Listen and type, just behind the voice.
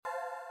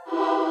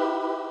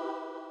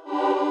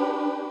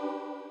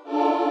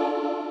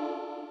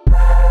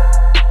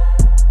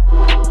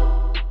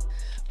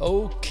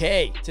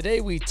Okay,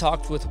 today we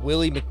talked with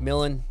Willie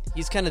McMillon.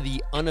 He's kind of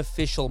the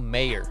unofficial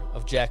mayor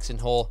of Jackson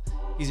Hole.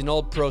 He's an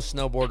old pro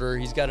snowboarder.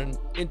 He's got an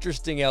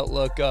interesting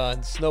outlook on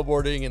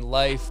snowboarding and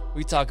life.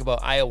 We talk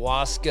about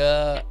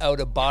ayahuasca,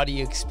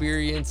 out-of-body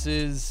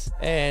experiences,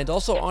 and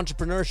also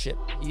entrepreneurship.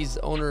 He's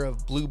the owner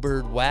of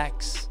Bluebird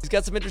Wax. He's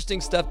got some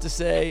interesting stuff to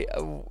say.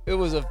 It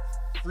was a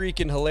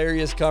freaking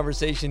hilarious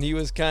conversation. He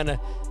was kind of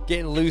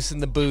getting loose in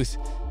the booth.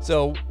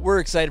 So we're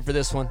excited for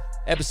this one.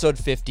 Episode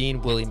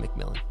 15, Willie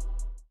McMillon.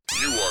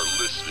 You are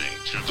listening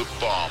to The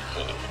Bomb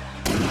Hole.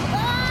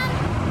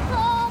 Bomb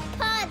Hole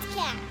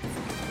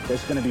Podcast.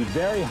 It's going to be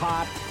very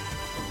hot.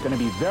 It's going to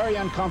be very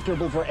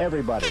uncomfortable for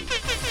everybody. The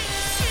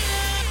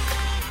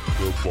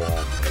Bomb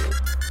Hole.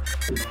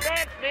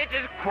 That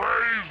bitch is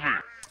crazy.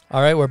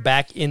 All right, we're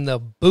back in the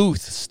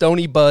booth.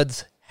 Stony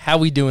Buds, how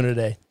we doing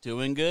today?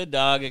 Doing good,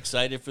 dog.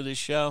 Excited for this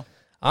show.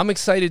 I'm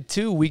excited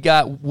too. We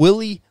got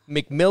Willie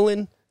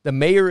McMillon, the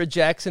mayor of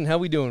Jackson. How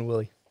we doing,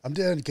 Willie? I'm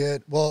doing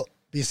good. Well,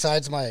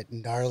 besides my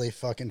gnarly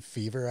fucking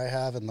fever I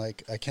have and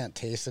I can't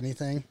taste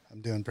anything,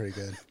 I'm doing pretty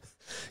good.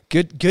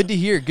 Good to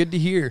hear. Good to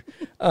hear.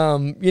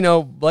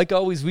 Like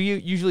always, we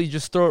usually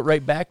just throw it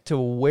right back to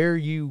where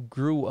you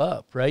grew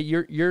up, right?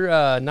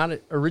 You're not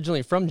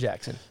originally from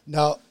Jackson.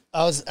 No,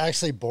 I was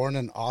actually born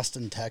in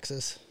Austin,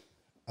 Texas,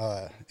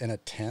 in a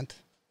tent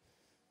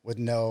with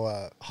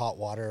no hot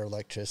water or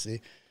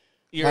electricity.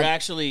 You're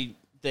actually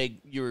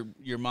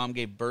your mom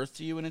gave birth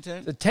to you in a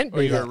tent? A tent Or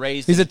baby. you were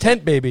raised He's in a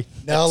tent baby.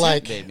 No,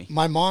 tent baby.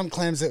 my mom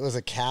claims it was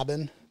a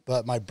cabin,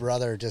 but my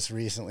brother just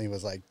recently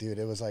was like, dude,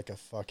 it was like a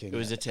fucking... It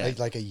was a tent.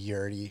 Like a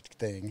yurty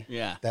thing.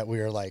 Yeah. That we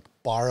were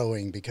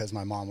borrowing because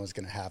my mom was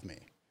going to have me.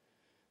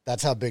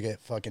 That's how big of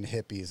fucking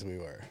hippies we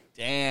were.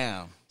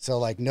 Damn.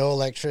 So, no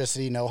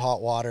electricity, no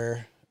hot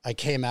water. I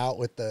came out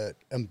with the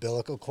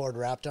umbilical cord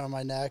wrapped around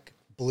my neck,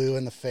 blue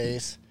in the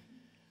face.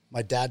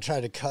 My dad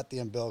tried to cut the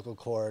umbilical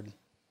cord,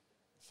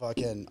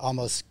 fucking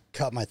almost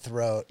cut my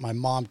throat. My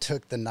mom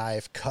took the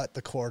knife, cut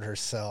the cord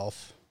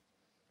herself,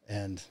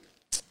 and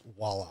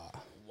voila.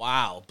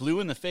 Wow. Blue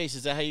in the face.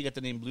 Is that how you got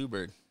the name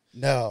Bluebird?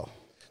 No.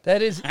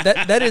 That is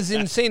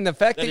insane. The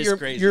fact That that is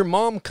crazy. your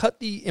mom cut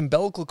the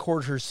umbilical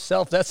cord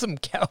herself, that's some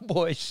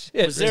cowboy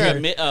shit. Was there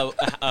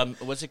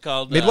what's it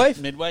called? Midwife?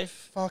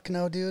 Midwife? Fuck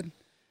no, dude.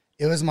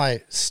 It was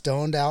my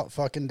stoned out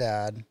fucking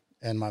dad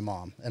and my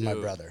mom and my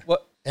Dude. brother.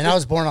 What? And I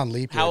was born on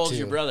leap year, How old's too.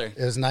 your brother?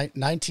 It was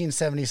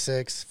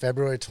 1976,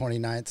 February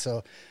 29th.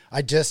 So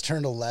I just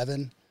turned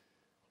 11,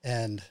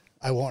 and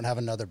I won't have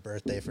another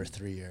birthday for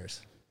 3 years.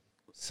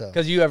 So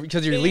Because you're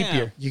leap Damn.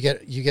 year. you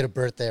get a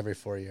birthday every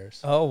 4 years.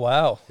 Oh,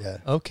 wow. Yeah.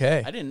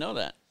 Okay. I didn't know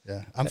that.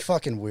 Yeah. I'm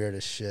fucking weird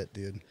as shit,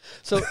 dude.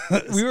 So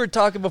we were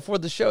talking before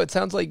the show. It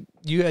sounds like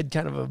you had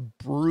kind of a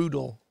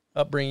brutal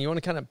upbringing. You want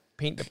to kind of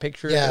paint the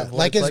picture? Yeah. of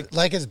what it's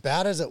As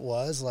bad as it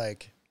was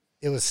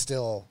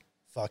still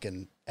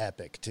fucking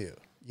epic too.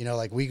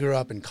 We grew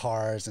up in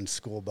cars and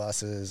school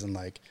buses, and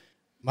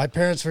my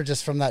parents were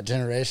just from that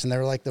generation. They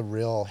were like the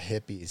real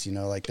hippies,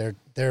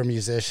 they're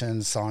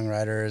musicians,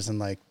 songwriters,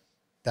 and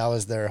that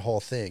was their whole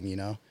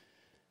thing,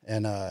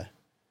 And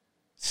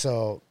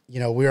so,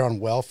 we were on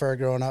welfare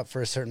growing up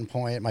for a certain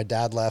point. My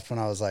dad left when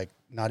I was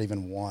not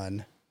even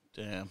one.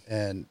 Damn.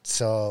 And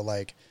so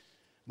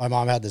my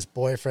mom had this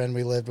boyfriend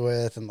we lived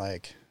with, and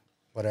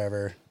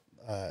whatever.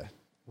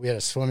 We had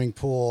a swimming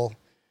pool.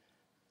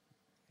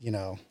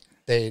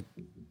 They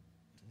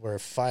were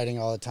fighting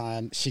all the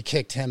time. She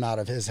kicked him out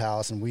of his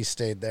house, and we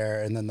stayed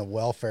there. And then the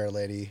welfare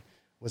lady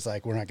was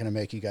like, we're not going to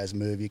make you guys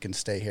move. You can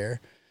stay here.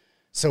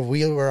 So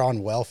we were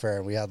on welfare,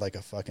 and we had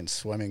a fucking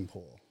swimming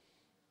pool.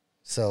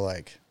 So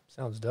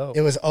sounds dope.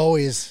 it was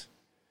always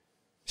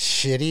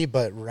shitty,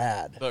 but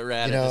rad. But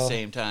rad at the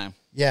same time.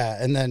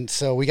 Yeah. And then,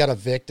 so we got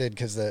evicted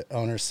because the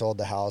owner sold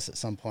the house at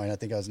some point. I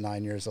think I was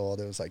 9 years old.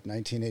 It was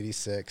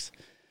 1986.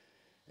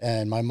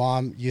 And my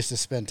mom used to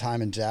spend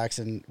time in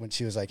Jackson when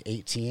she was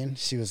 18.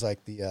 She was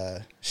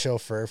the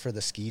chauffeur for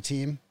the ski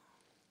team.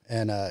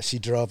 And she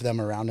drove them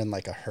around in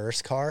a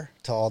hearse car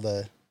to all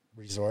the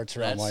resorts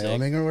around That's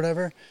Wyoming or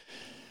whatever.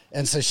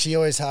 And so she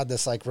always had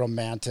this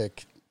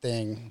romantic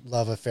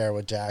love affair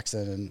with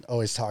Jackson, and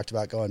always talked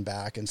about going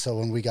back. And so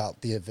when we got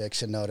the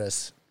eviction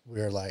notice,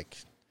 we were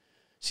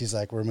she's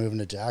we're moving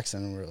to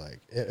Jackson. And we were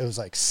it was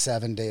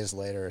 7 days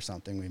later or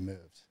something we moved.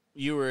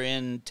 You were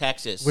in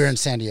Texas. We were in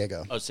San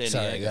Diego. Oh, San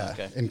Sorry, Diego, yeah,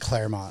 okay. in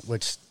Claremont,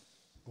 which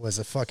was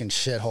a fucking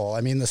shithole. I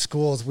mean, the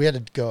schools, we had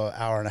to go an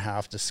hour and a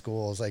half to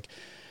schools.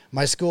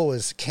 My school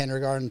was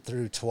kindergarten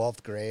through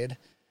 12th grade,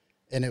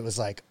 and it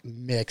was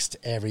mixed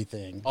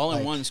everything. All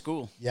in one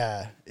school.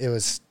 Yeah, it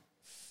was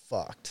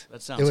fucked.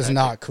 That sounds It was hectic.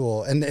 not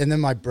cool. And then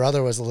my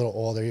brother was a little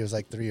older. He was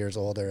 3 years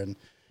older, and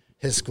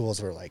his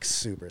schools were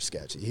super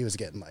sketchy. He was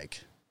getting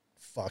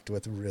fucked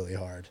with really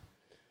hard.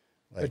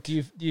 But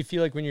do you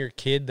feel when you're a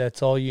kid,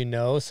 that's all you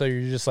know? So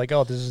you're just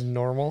oh, this is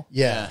normal?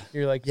 Yeah.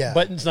 You're Yeah.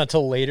 but it's not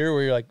till later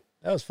where you're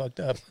that was fucked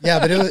up. Yeah,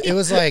 but it was it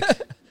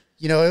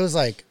was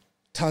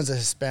tons of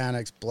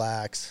Hispanics,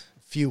 blacks,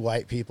 few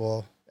white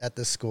people at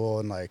this school,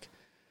 and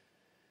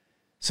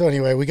so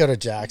anyway, we go to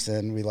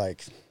Jackson. We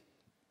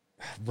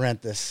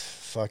rent this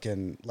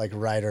fucking like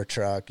Ryder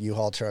truck,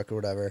 U-Haul truck or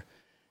whatever.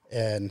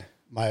 And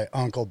my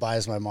uncle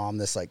buys my mom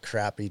this like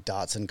crappy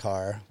Datsun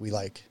car. We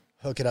like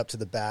hook it up to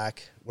the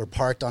back. We're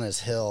parked on his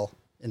hill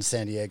in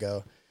San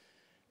Diego.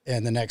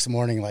 And the next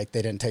morning, like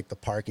they didn't take the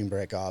parking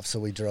brake off. So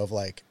we drove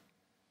like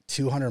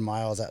 200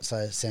 miles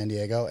outside of San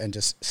Diego and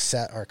just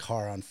set our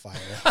car on fire.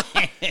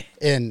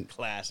 And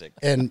Classic.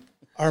 And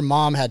our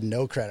mom had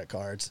no credit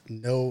cards,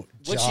 no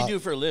job. What'd she do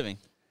for a living?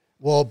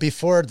 Well,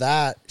 before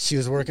that, she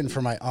was working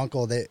for my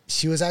uncle.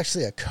 She was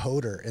actually a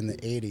coder in the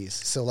 80s.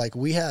 So, like,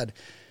 we had,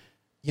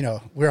 we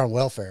were on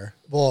welfare.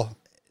 Well,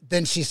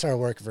 then she started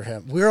working for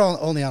him. We were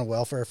only on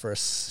welfare for a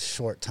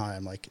short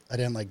time. Like, I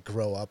didn't, like,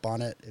 grow up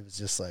on it. It was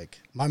just, like,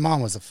 my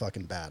mom was a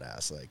fucking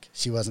badass. Like,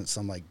 she wasn't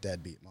some, like,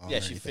 deadbeat mom. Yeah,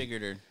 she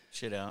figured her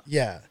shit out.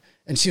 Yeah.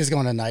 And she was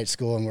going to night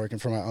school and working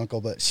for my uncle.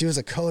 But she was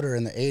a coder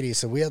in the 80s.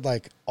 So, we had,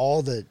 like,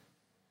 all the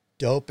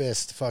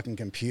dopest fucking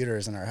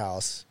computers in our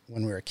house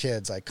when we were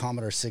kids, like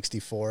Commodore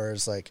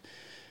 64s, like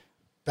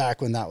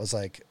back when that was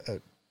like a,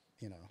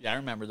 I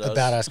remember those. a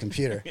badass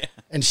computer. Yeah.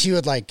 And she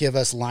would like give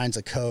us lines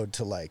of code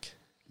to like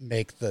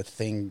make the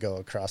thing go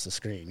across the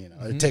screen.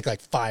 It'd take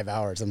like 5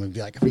 hours and we'd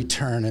be like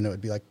return and it would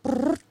be like,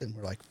 and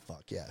we're like,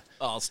 fuck yeah.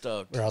 All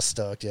stoked. We're all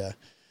stoked. Yeah.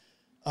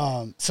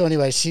 So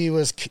anyway, she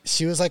was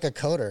like a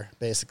coder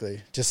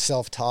basically, just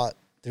self-taught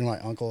through my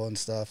uncle and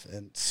stuff,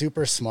 and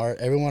super smart.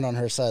 Everyone on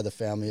her side of the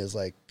family is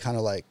like kind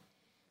of like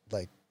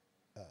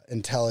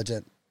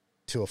intelligent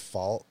to a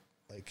fault.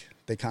 Like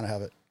they kind of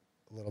have it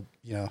a little,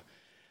 I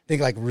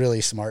think like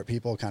really smart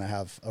people kind of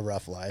have a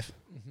rough life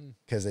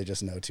because they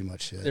just know too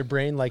much shit. Their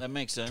brain like That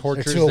makes sense.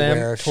 tortures too them,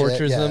 aware of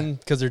shit, yeah. them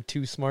because they're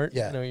too smart.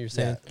 Yeah, I know what you're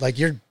saying. Yeah. Like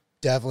you're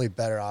definitely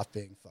better off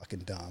being fucking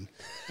dumb.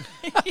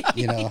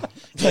 Yeah,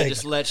 like,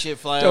 just let shit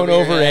fly Don't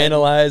over your head.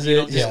 overanalyze You it.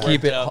 don't Just get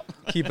keep worked it out.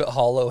 keep it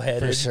hollow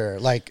headed. for sure.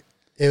 Like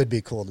it would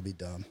be cool to be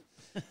dumb.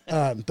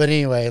 But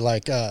anyway,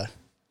 like,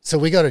 so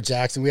we go to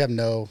Jackson. We have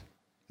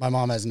my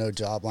mom has no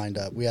job lined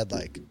up. We had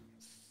like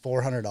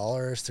 $400,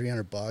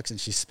 $300, and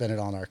she spent it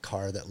on our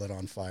car that lit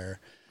on fire.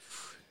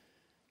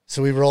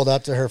 So we rolled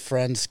up to her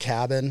friend's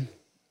cabin,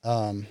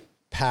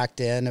 packed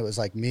in. It was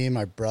like me,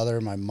 my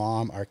brother, my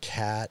mom, our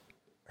cat,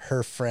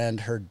 her friend,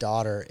 her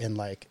daughter in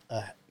like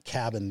a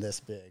cabin this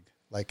big,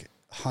 like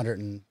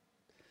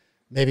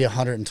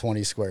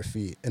 120 square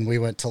feet. And we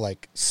went to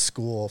like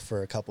school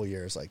for a couple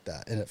years like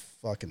that. And it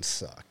fucking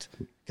sucked.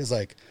 Cause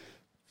like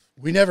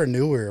we never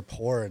knew we were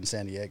poor in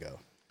San Diego.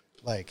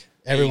 Like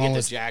everyone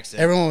was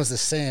the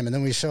same. And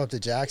then we show up to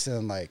Jackson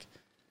and like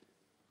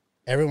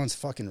everyone's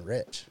fucking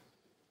rich.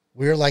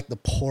 We were like the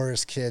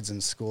poorest kids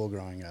in school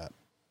growing up.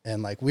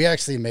 And like we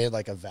actually made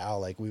like a vow,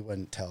 like we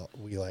wouldn't tell,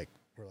 we're like,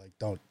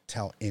 don't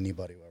tell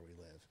anybody where we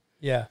live.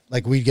 Yeah.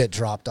 Like we'd get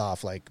dropped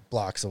off like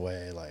blocks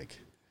away. Like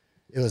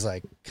it was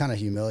like kind of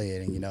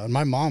humiliating, And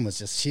my mom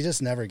she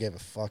just never gave a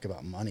fuck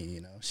about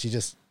money,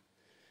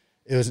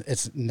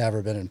 It's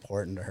never been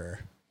important to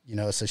her,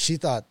 So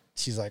she's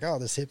like, oh,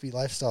 this hippie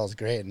lifestyle is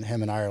great. And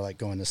him and I are like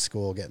going to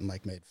school, getting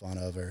like made fun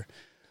of or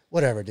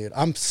whatever, dude.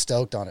 I'm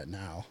stoked on it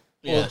now.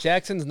 Well,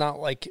 Jackson's not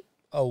like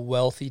a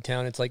wealthy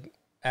town. It's like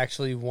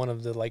actually one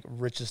of the like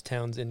richest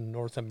towns in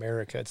North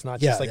America. It's not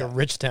just a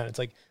rich town. It's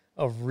like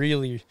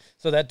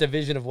so that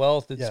division of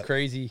wealth, it's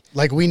crazy.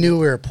 Like we knew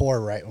we were poor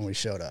right when we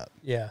showed up.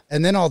 Yeah.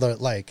 And then all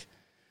the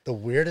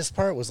weirdest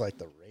part was like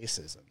the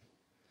racism.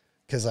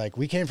 Cause like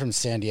we came from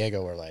San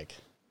Diego where like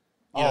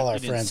all our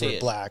friends were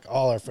black,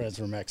 all our friends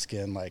were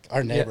Mexican. Like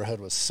our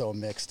neighborhood was so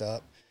mixed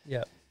up.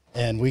 Yeah.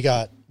 And we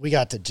got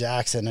to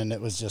Jackson and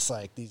it was just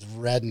like these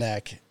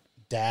redneck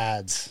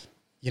dads,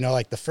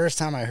 like the first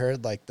time I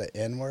heard like the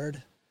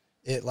N-word,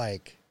 it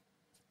like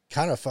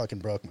kind of fucking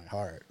broke my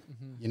heart,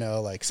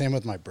 like same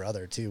with my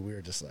brother too. We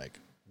were just like,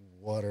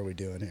 what are we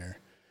doing here?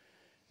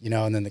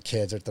 And then the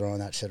kids are throwing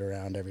that shit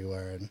around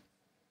everywhere. And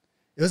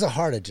it was a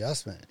hard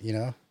adjustment,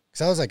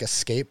 cause I was like a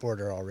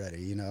skateboarder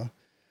already,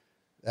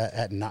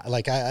 at not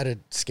like I had a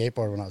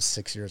skateboard when I was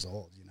 6 years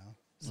old,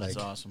 That's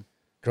like, awesome.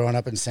 Growing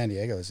up in San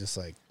Diego is just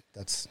like,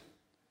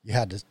 you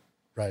had to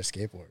ride a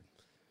skateboard.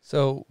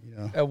 So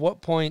at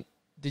what point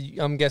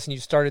I'm guessing you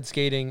started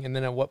skating, and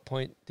then at what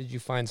point did you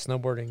find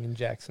snowboarding in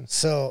Jackson?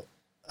 So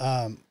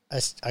I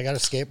got a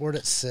skateboard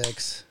at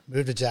 6,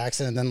 moved to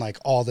Jackson, and then like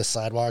all the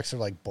sidewalks are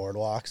like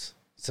boardwalks.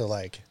 So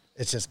like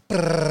it's just, you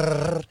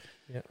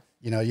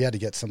had to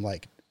get some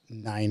like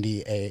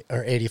 90A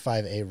or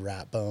 85A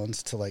rat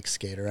bones to like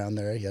skate around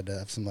there. You had to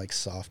have some like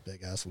soft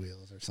big ass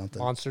wheels or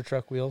something. Monster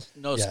truck wheels.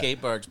 No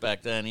skateboards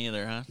back then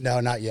either, huh?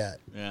 No, not yet.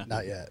 Yeah,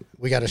 not yet.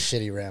 We got a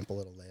shitty ramp a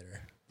little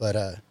later,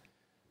 but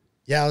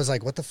yeah, I was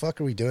like, what the fuck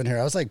are we doing here?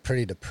 I was like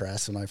pretty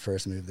depressed when I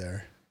first moved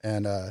there.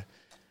 And I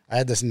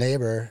had this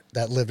neighbor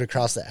that lived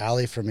across the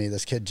alley from me,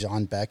 this kid,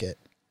 John Beckett.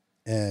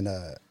 And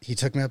he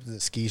took me up to the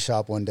ski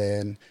shop one day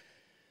and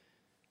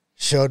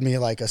showed me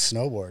like a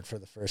snowboard for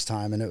the first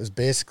time. And it was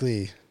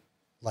basically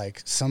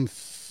like some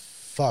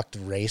fucked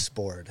race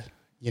board.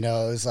 It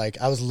was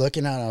like, I was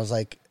looking at it and I was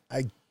like,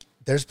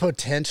 there's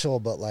potential,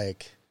 but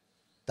like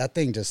that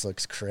thing just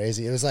looks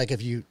crazy. It was like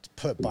if you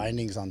put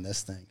bindings on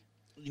this thing.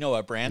 You know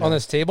what brand? On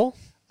this table?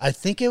 I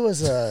think it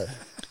was a.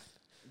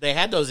 They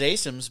had those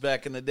ASIMs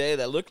back in the day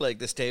that looked like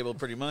this table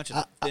pretty much,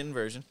 a thin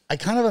version. I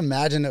kind of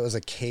imagine it was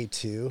a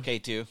K2.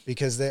 K2.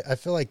 Because I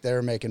feel like they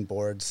were making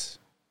boards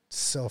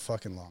so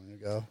fucking long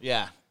ago.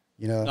 Yeah.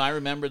 You know? No, I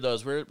remember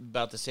those. We're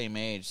about the same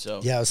age, so.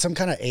 Yeah, it was some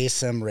kind of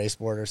ASIM race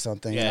board or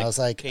something. Yeah, and I was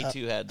like,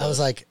 K2 had those. I was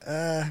like,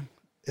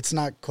 it's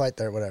not quite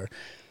there, whatever.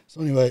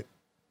 So anyway,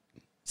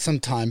 some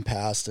time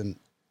passed, and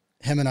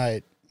him and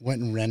I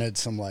went and rented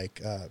some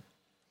like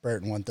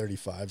Burton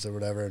 135s or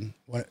whatever. And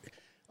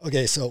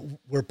okay, so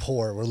we're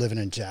poor. We're living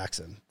in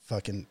Jackson.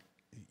 Fucking,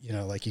 you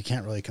know, like you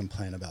can't really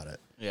complain about it.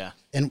 Yeah.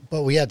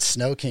 But we had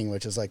Snow King,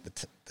 which is like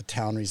the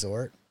town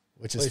resort,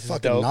 which is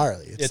fucking dope.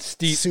 gnarly. It's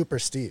steep. Super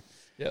steep.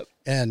 Yep.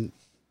 And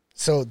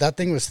so that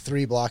thing was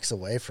 3 blocks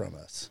away from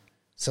us.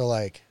 So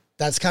like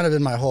that's kind of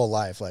been my whole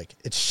life. Like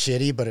it's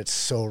shitty, but it's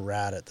so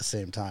rad at the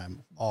same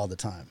time, all the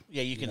time.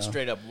 Yeah, you can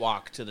straight up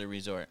walk to the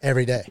resort.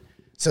 Every day.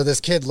 So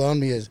this kid loaned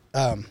me his,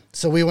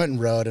 so we went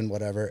and rode and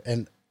whatever.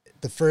 And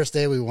the first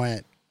day we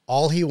went,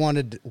 all he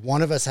wanted,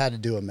 one of us had to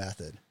do a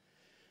method.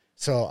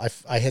 So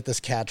I hit this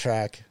cat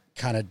track,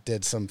 kind of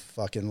did some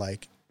fucking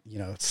like, you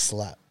know,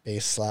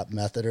 bass slap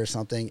method or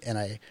something. And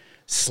I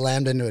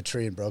slammed into a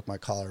tree and broke my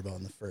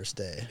collarbone the first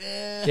day.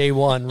 Day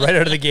one, right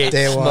out of the gate,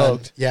 Day smoked.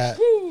 one. Yeah.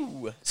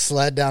 Woo!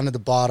 Sled down to the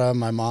bottom.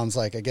 My mom's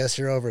like, I guess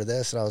you're over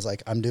this. And I was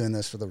like, I'm doing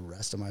this for the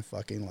rest of my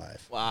fucking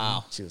life.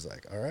 Wow. She was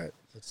like, all right,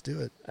 let's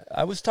do it.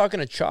 I was talking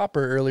to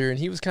Chopper earlier, and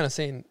he was kind of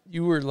saying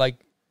you were like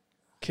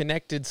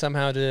connected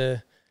somehow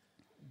to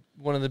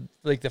one of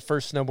the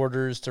first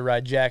snowboarders to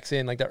ride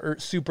Jackson, like the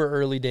super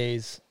early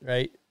days,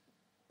 right?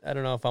 I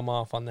don't know if I'm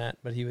off on that,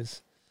 but he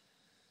was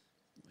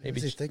Maybe.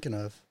 What was he thinking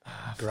of?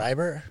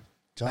 Greiber?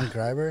 John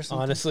Greiber or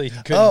something? Honestly,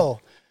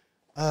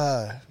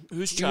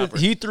 Who's Chopper?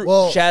 he threw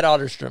Chad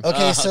Otterstrom.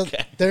 Okay, so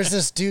there's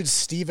this dude,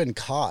 Stephen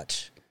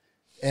Koch,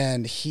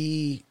 and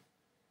he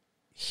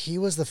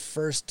was the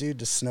first dude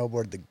to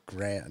snowboard the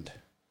Grand.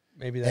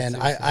 Maybe that's and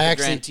it. I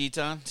actually Grand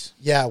Tetons?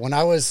 Yeah, when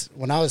I was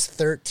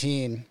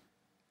 13,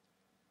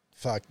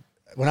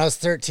 when I was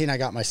 13, I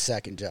got my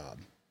second job.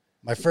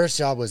 My first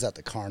job was at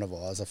the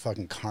carnival. I was a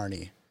fucking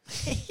carny.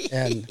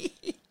 And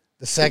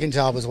the second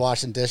job was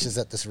washing dishes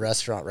at this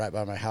restaurant right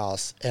by my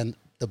house. And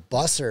the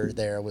busser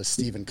there was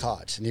Stephen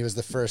Koch. And he was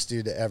the first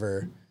dude to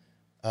ever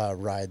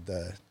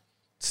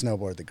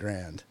snowboard the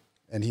Grand.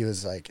 And he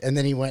was like, and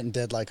then he went and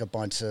did like a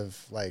bunch of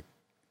like,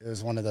 it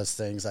was one of those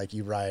things like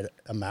you ride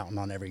a mountain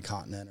on every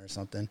continent or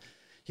something.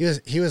 He was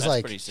That's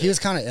like, pretty sick. he was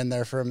kind of in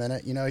there for a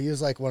minute. You know, he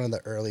was like one of the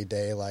early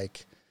day,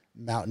 like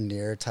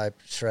mountaineer type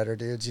shredder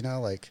dudes, you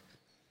know, like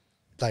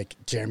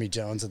Jeremy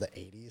Jones of the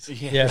 80s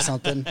Yeah. or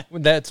something.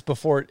 That's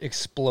before it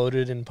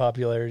exploded in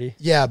popularity.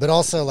 Yeah, but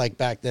also like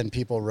back then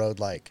people rode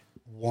like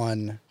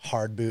one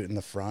hard boot in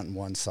the front and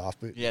one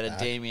soft boot. You had in a the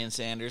back. Damian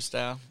Sanders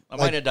style. I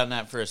might have done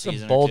that for a It's a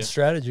season or bold two.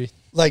 strategy.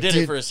 Like, Did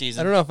dude, it for a season.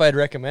 I don't know if I'd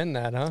recommend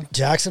that, huh?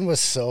 Jackson was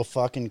so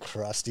fucking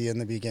crusty in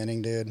the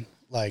beginning, dude.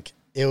 Like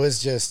it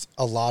was just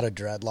a lot of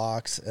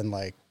dreadlocks and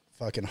like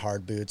fucking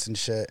hard boots and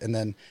shit. And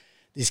then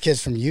these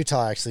kids from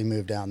Utah actually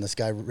moved down. This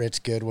guy,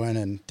 Rich Goodwin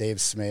and Dave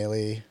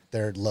Smaley,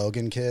 they're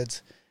Logan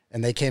kids.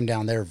 And they came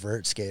down, they're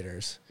vert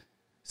skaters.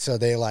 So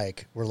they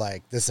like were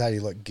like, this is how you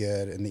look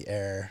good in the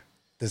air.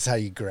 This is how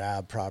you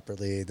grab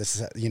properly. This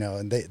is, you know,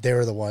 and they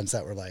were the ones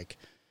that were like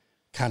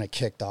kind of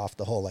kicked off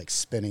the whole like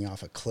spinning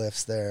off of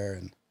cliffs there.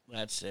 And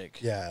That's sick.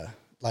 yeah,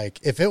 like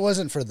if it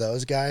wasn't for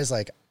those guys,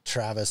 like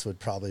Travis would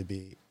probably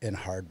be in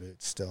hard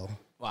boots still.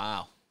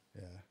 Wow.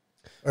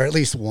 Or at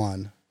least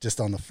one just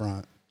on the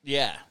front.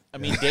 Yeah. I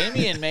mean,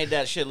 Damian made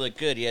that shit look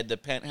good. He had the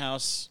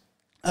penthouse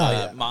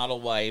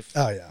model wife.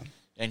 Oh, yeah.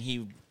 And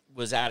he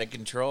was out of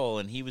control,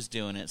 and he was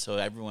doing it. So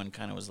everyone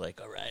kind of was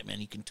like, all right,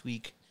 man, you can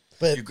tweak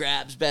But your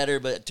grabs better,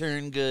 but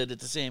turn good at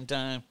the same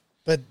time.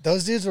 but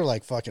those dudes were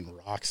like fucking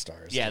rock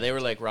stars. Yeah, they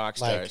were like rock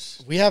Like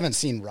stars. we haven't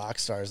seen rock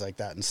stars like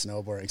that in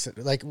snowboarding. So,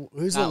 like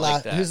who's the Not like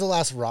last that. who's the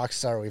last rock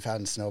star we've had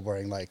in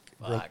snowboarding? Like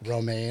Fuck.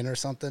 Romaine or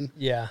something?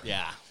 Yeah.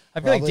 Yeah. I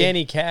feel like Probably.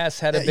 Danny Cass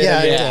had a bit Yeah,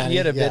 of it. Danny, He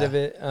had a bit yeah, of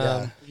it.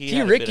 yeah. He T.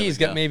 had a bit of Ricky's a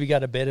got go. maybe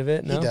got a bit of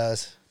it. No? He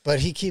does, but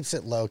he keeps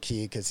it low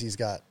key because he's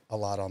got a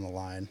lot on the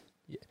line.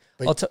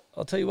 But-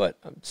 I'll tell you what.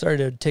 I'm sorry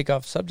to take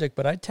off subject,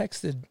 but I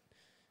texted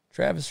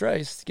Travis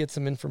Rice to get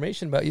some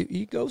information about you.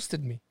 He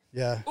ghosted me.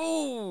 Yeah.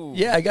 Ooh.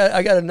 Yeah, I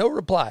got a no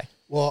reply.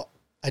 Well,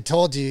 I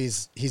told you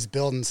he's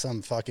building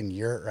some fucking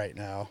yurt right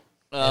now.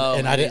 Oh,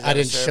 and maybe I he's out of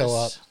didn't show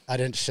up. service. I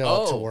didn't show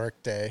up to Oh.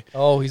 work day.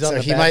 Oh, he's on So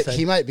the he bad might side.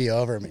 he might be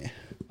over me,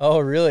 Oh,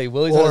 really?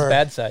 Willie's on his Or-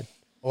 bad side.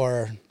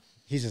 or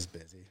he's just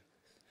busy.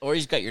 Or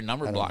he's got your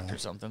number don't blocked know. or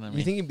something. I mean,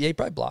 You think he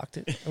probably blocked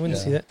it? I wouldn't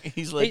Yeah. see that.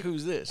 he's like, Hey,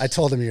 who's this? I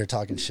told him you were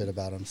talking shit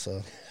about him,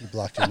 so he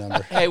blocked your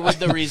number. Hey, would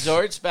the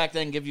resorts back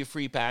then give you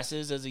free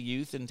passes as a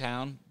youth in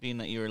town, being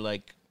that you were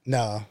like,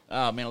 No, oh,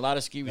 I mean, a lot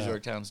of ski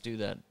resort towns do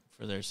that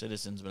for their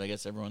citizens, but I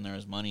guess everyone there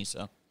has money,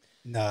 so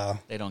no.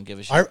 they don't give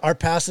a shit. Our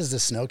passes to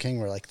Snow King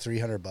were like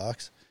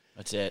 $300.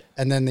 That's it.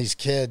 And then these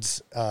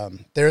kids,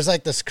 there's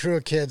like this crew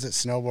of kids that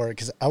snowboard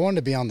because I wanted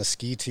to be on the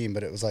ski team,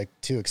 but it was like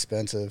too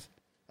expensive.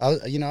 I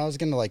was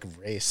gonna like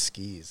race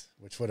skis,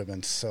 which would have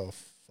been so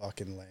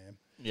fucking lame.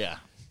 Yeah.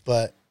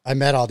 But I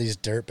met all these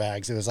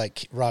dirtbags. It was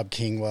like Rob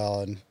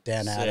Kingwell and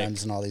Dan Sick.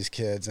 Adams and all these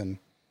kids. And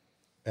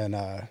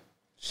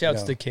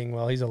Shouts to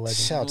Kingwell. He's a legend.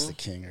 Shouts to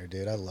Kinger,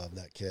 dude. I love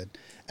that kid.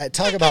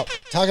 Talk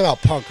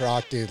about punk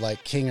rock, dude.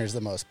 Like, Kinger's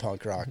the most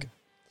punk rock.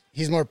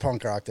 He's more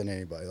punk rock than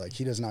anybody. Like,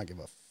 he does not give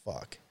a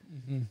fuck.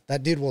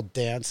 That dude will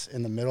dance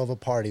in the middle of a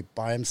party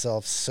by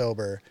himself,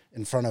 sober,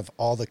 in front of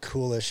all the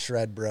coolest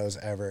shred bros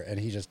ever, and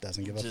he just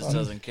doesn't give a fuck. Just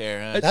doesn't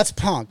care, huh? That's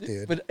punk,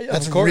 dude. But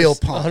That's of course, real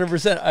punk.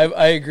 100%.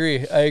 I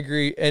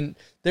agree. And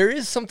there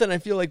is something I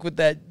feel like with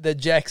that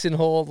Jackson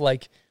Hole,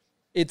 like,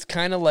 it's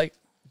kind of like,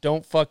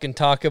 don't fucking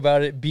talk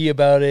about it, be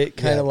about it.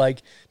 Kind of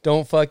like,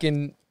 don't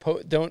fucking,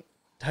 don't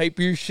hype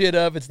your shit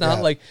up. It's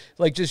not like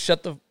just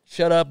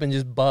shut up and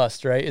just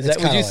bust, right? Is that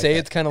what you say?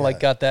 It's kind of like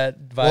got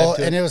that vibe. Well,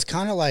 to and it was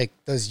kind of like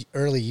those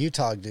early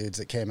Utah dudes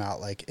that came out.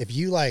 Like, if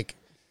you like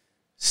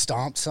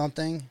stomped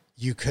something,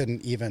 you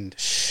couldn't even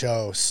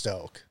show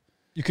stoke.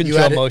 You couldn't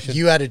show emotion.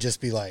 You had to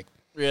just be like,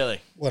 Really?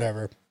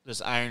 whatever.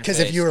 Just iron. Because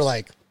if you were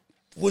like,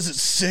 was it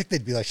sick?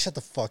 They'd be like, shut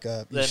the fuck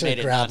up. You That should made have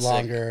it grabbed not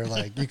sick. longer.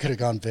 Like, you could have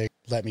gone big.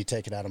 Let me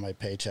take it out of my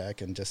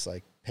paycheck and just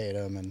like paid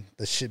them. And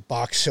the shit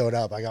box showed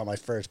up. I got my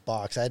first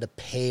box. I had to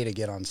pay to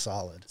get on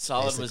Solid.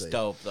 Solid was basically.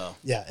 dope, though.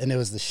 Yeah, and it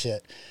was the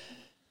shit.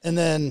 And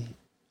then,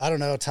 I don't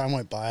know, time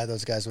went by.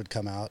 Those guys would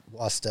come out.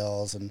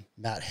 Wastells and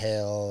Matt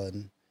Hale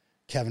and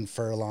Kevin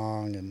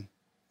Furlong and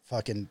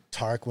fucking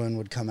Tarquin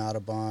would come out a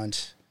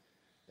bunch.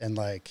 And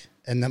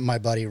then my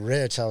buddy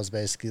Rich, I was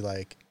basically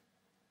like,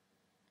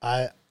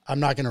 I'm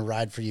not going to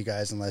ride for you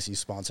guys unless you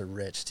sponsor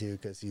Rich too,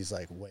 because he's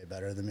like way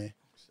better than me.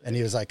 And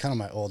he was like kind of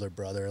my older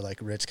brother. Like,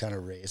 Rich kind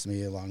of raised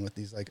me along with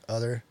these like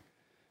other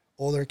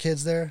older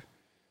kids there.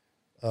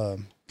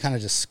 Kind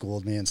of just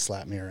schooled me and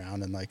slapped me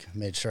around and like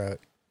made sure I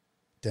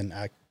didn't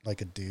act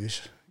like a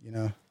douche, you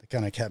know. They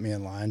kind of kept me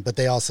in line, but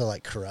they also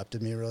like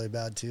corrupted me really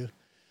bad too.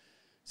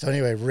 So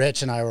anyway,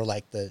 Rich and I were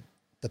like the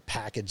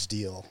package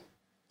deal,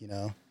 you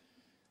know.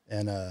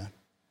 And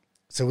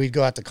so we'd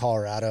go out to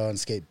Colorado and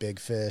skate Big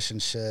Fish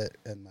and shit.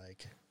 And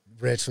like,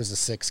 Rich was a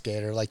sick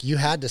skater. Like, you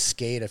had to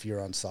skate if you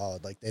were on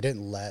Solid. Like, they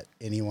didn't let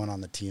anyone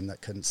on the team that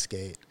couldn't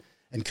skate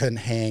and couldn't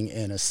hang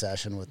in a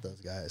session with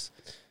those guys.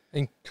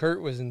 And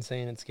Kurt was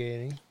insane at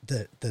skating.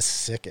 The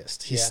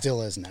sickest. He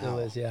still is now. Still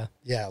is, yeah.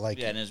 Yeah, like,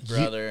 Yeah, and his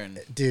brother and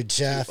dude,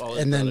 Jeff, all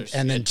his and then brothers.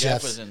 and then Yeah, Jeff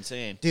Jeff's, was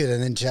insane. dude,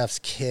 and then Jeff's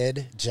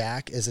kid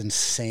Jack is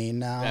insane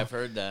now. I've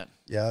heard that.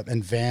 Yeah,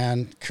 and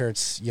Van,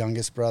 Kurt's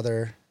youngest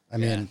brother. I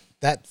mean,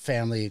 that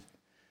family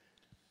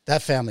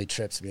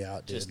trips me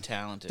out, dude. Just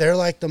talented. They're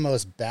like the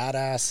most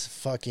badass,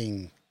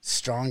 fucking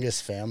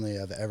strongest family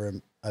I've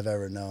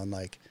ever known.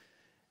 Like,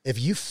 if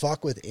you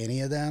fuck with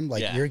any of them,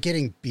 like, you're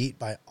getting beat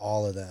by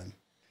all of them.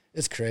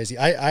 It's crazy.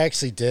 I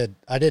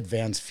did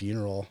Van's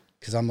funeral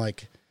because I'm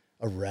like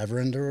a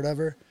reverend or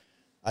whatever.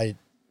 I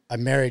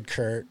married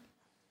Kurt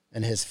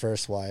and his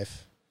first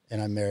wife,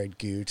 and I married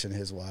Gooch and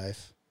his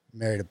wife.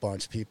 Married a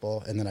bunch of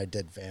people, and then I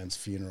did Van's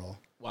funeral.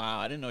 Wow,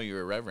 I didn't know you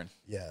were a reverend.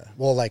 Yeah,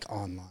 well, like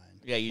online.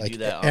 Yeah, you like, do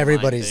that.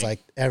 Everybody's online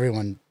like,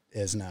 everyone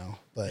is now,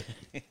 but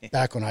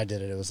back when I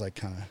did it, it was like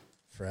kind of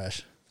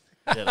fresh.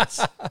 thing.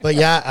 Yeah, But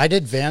yeah, I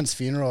did Van's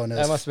funeral, and it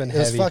That was, must have been it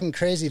was heavy. fucking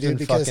crazy, It's dude. been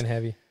Because fucking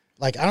heavy.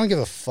 like, I don't give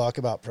a fuck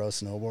about pro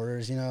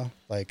snowboarders, you know.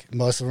 Like,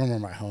 most of them are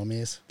my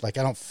homies. Like,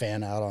 I don't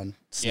fan out on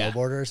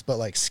snowboarders, but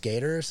like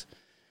skaters,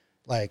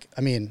 like,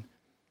 I mean,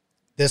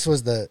 this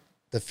was the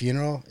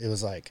funeral. It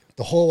was like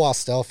the whole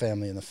Wastel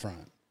family in the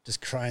front, just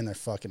crying their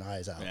fucking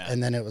eyes out. Yeah.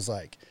 And then it was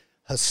like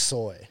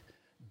Hosoi,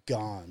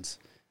 Gons,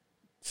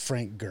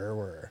 Frank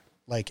Gerwer,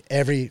 like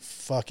every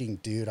fucking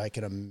dude I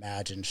could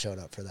imagine showed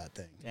up for that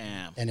thing.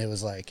 Damn. And it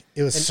was like,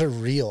 it was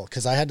surreal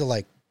because I had to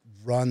like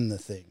run the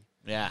thing.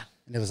 Yeah.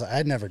 And it was like,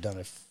 I'd never done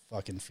a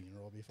fucking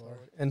funeral before.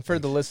 And for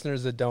the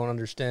listeners that don't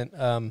understand,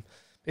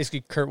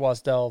 basically Kurt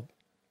Wasdell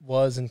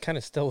was and kind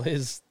of still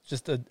is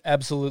just an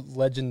absolute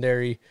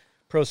legendary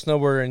pro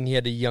snowboarder, and he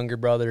had a younger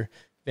brother,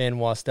 Van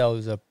Wastel,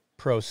 who's a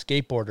pro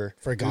skateboarder.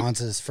 For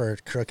Gonz's, for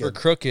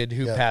Crooked.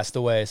 Who passed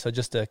away. So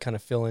just to kind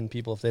of fill in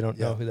people if they don't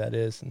know who that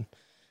is. And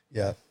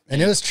Yeah.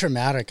 And it was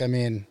traumatic. I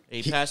mean,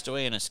 He passed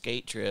away in a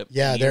skate trip.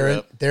 yeah, in they're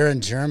Europe. in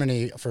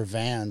Germany for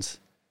Vans.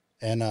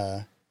 And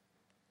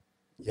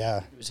yeah,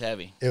 It was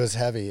heavy. it was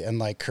heavy. And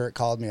like Kurt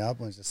called me up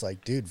and was just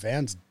like, dude,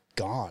 Van's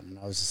gone. And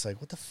I was just like,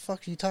 what the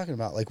fuck are you talking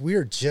about? Like, we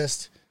were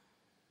just,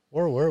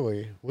 where were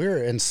we? We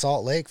were in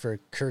Salt Lake for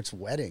Kurt's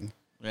wedding.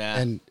 Yeah.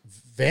 And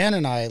Van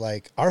and I,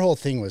 like, our whole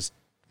thing was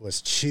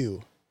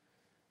chew.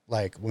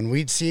 Like, when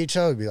we'd see each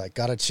other, we'd be like,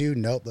 gotta chew?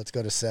 Nope, let's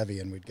go to Sevi.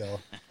 And we'd go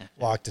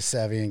walk to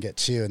Sevi and get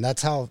chew. And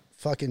that's how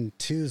fucking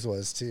Twos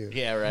was, too.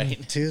 Yeah,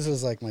 right. Twos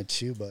was like my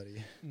chew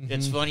buddy.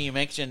 It's funny you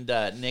mentioned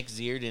Nick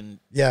Zierden.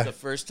 Yeah. The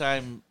first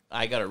time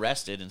I got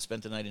arrested and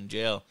spent the night in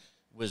jail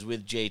was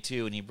with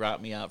J2, and he brought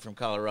me out from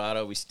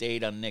Colorado. We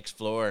stayed on Nick's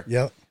floor.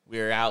 Yep. We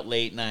were out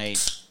late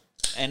night.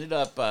 Ended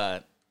up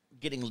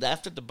getting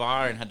left at the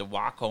bar and had to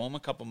walk home a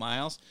couple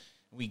miles.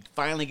 We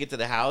finally get to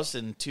the house,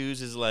 and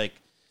Twos is like,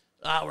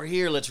 we're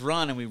here, let's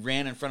run. And we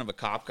ran in front of a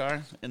cop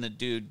car, and the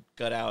dude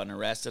got out and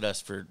arrested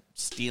us for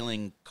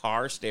stealing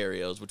car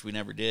stereos, which we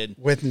never did.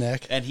 With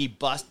Nick. And he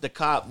busted the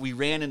cop. We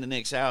ran into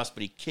Nick's house,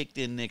 but he kicked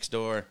in Nick's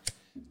door,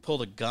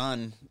 pulled a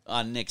gun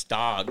on Nick's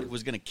dog,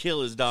 was going to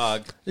kill his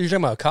dog. You're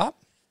talking about a cop?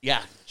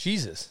 Yeah.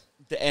 Jesus.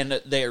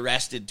 And they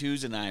arrested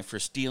Tooz and I for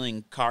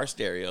stealing car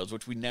stereos,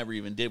 which we never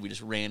even did. We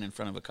just ran in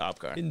front of a cop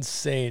car.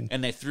 Insane.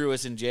 And they threw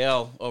us in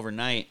jail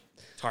overnight.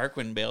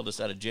 Tarquin bailed us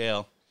out of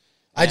jail.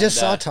 I just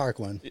saw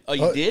Tarquin. Oh,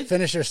 you did?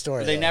 Finish your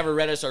story. They though. never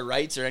read us our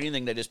rights or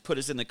anything. They just put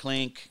us in the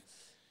clink,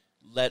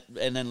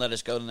 and then let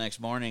us go the next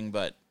morning.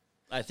 But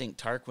I think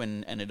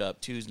Tarquin ended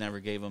up, Tooz never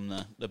gave him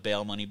the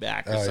bail money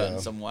back or something,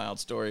 some wild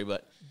story.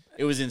 But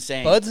it was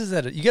insane. Buds is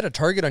that you got a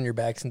target on your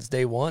back since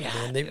day one,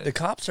 Yeah, man. The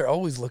cops are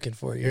always looking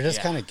for you. You're just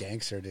kind of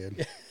gangster,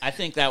 dude. I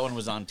think that one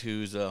was on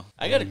Tooz, though.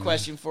 I got a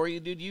question for you,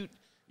 dude.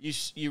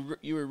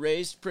 You were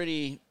raised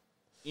pretty,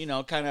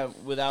 kind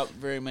of without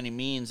very many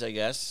means, I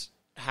guess.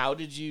 How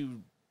did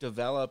you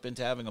develop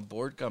into having a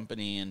board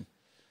company? And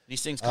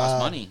these things cost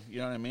money, you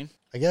know what I mean?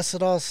 I guess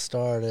it all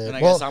started. And I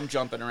guess I'm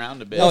jumping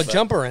around a bit. No,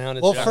 jump around.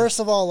 Well, first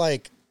of all,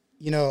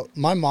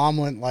 my mom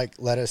wouldn't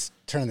let us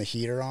turn the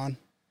heater on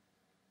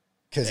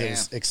because it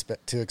was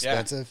too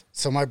expensive. Yeah.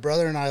 So my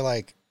brother and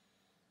I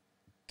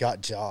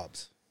got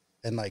jobs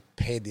and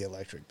paid the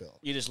electric bill.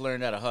 You just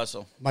learned how to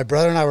hustle. My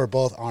brother and I were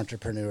both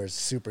entrepreneurs,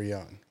 super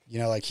young.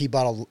 He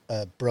bought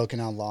a broken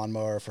down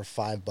lawnmower for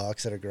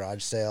 $5 at a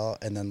garage sale,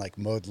 and then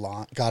mowed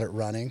lawn, got it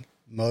running,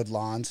 mowed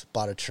lawns,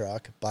 bought a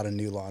truck, bought a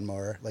new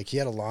lawnmower. He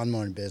had a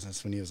lawnmowing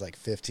business when he was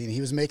 15.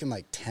 He was making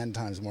 10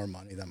 times more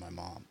money than my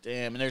mom.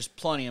 Damn, and there's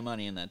plenty of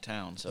money in that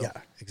town. So yeah,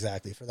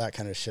 exactly, for that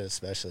kind of shit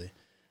especially.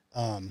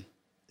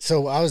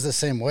 So I was the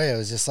same way. It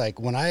was just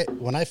when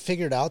I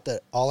figured out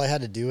that all I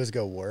had to do was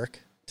go work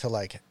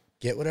to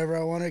get whatever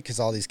I wanted, because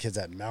all these kids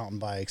had mountain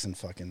bikes and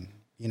fucking.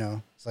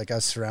 It's I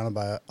was surrounded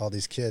by all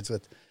these kids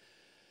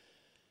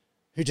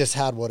who just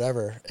had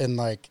whatever. And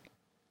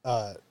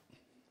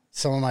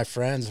some of my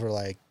friends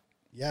were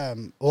yeah.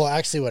 Well,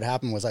 actually what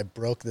happened was I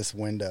broke this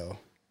window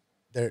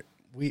there.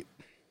 We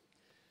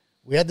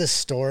had this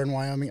store in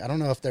Wyoming. I don't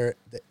know if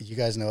you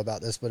guys know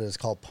about this, but it was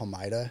called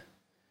Palmyra.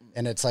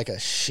 And it's a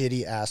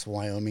shitty ass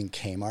Wyoming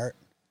Kmart.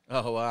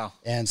 Oh, wow.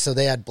 And so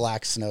they had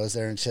black snows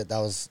there and shit. That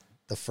was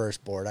the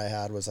first board I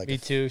had was Me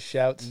too,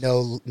 shouts.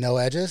 No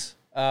edges.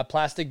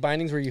 Plastic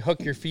bindings where you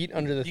hook your feet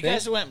under the thing. You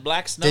guys went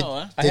black snow,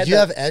 huh? Did you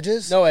have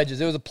edges? No edges.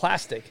 It was a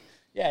plastic.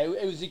 Yeah,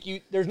 it was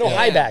there's no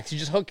high backs. You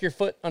just hook your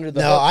foot under the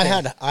No,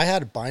 hook I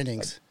had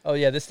bindings. Oh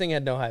yeah, this thing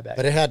had no high backs.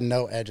 But it had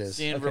no edges.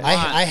 See, in Vermont,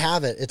 I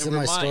have it. It's in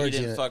my Vermont, storage you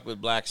didn't unit. fuck with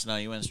black snow.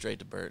 You went straight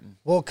to Burton.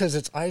 Well, because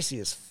it's icy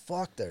as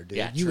fuck there, dude.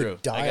 Yeah, you true.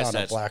 would die on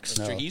a black that's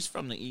snow. true. He's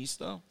from the east,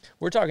 though.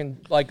 We're talking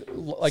golf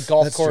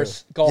That's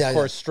course, true.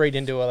 course straight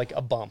into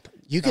a bump.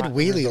 You could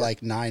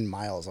wheelie 9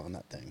 miles on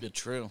that thing. Good,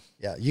 true.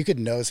 Yeah, you could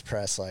nose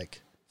press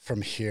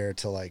from here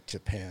to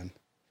Japan,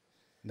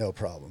 no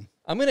problem.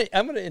 I'm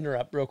gonna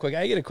interrupt real quick.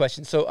 I get a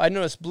question. So I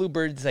noticed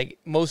Bluebird's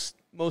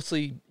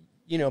mostly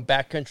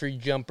backcountry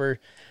jumper,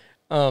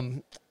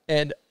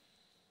 and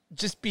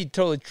just be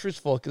totally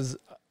truthful because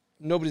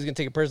nobody's gonna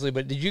take it personally.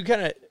 But did you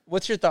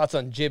what's your thoughts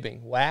on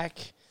jibbing? Whack?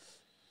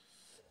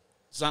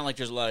 It's not like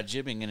there's a lot of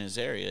jibbing in his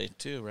area,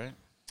 too, right?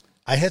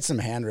 I hit some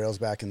handrails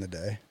back in the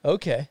day.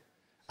 Okay.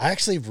 I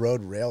actually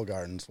rode rail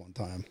gardens one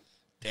time.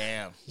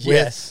 Damn.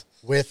 Yes.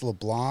 With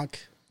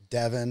LeBlanc,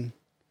 Devin,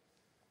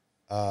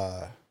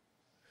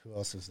 who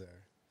else was there?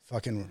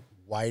 Fucking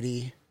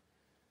Whitey,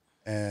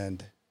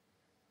 and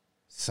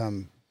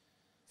some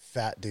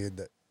fat dude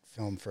that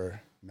filmed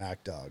for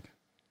Mac Dog.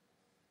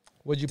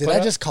 What'd you Did put I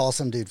up? just call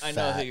some dude fat? I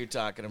know who you're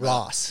talking about.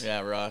 Ross.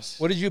 Yeah, Ross.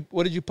 What did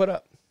you put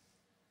up?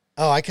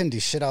 Oh, I couldn't do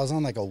shit. I was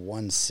on a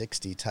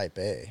 160 Type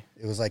A.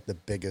 It was the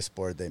biggest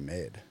board they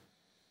made.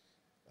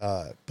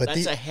 But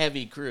That's a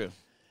heavy crew.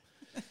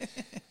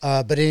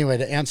 but anyway,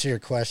 to answer your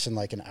question,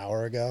 an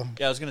hour ago,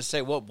 Yeah, I was going to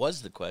say, what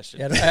was the question?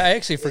 Yeah, I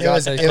actually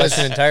forgot that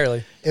question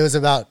entirely. it was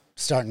about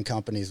starting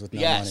companies with no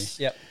Yes.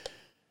 Yep.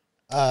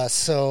 money.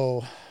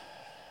 So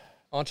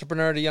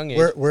Entrepreneur at a young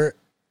age.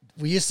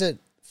 we used to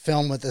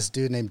film with this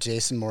dude named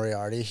Jason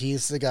Moriarty.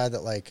 He's the guy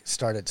that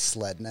started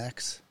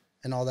Slednex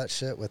and all that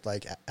shit with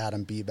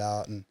Adam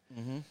Bebout and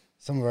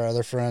some of our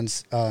other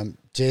friends.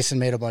 Jason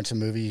made a bunch of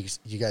movies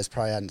you guys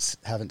probably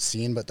haven't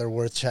seen, but they're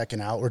worth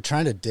checking out. We're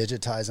trying to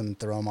digitize them and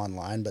throw them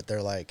online, but they're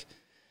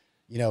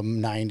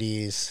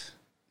 90s,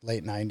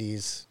 late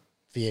 90s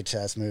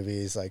VHS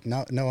movies.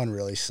 No one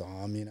really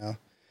saw them,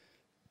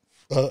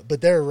 but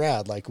they're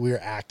rad. We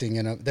were acting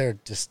in them. They're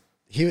just,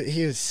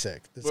 he was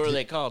sick. What were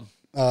they called?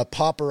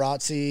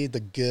 Paparazzi, The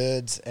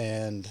Goods,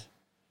 and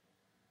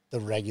The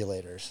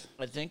Regulators.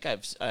 I think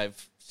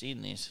I've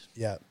seen these.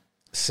 Yeah.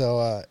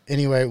 So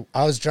anyway,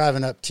 I was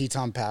driving up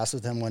Teton Pass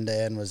with him one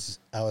day, and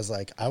I was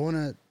like, I want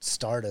to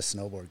start a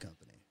snowboard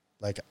company.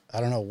 I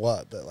don't know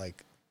what, but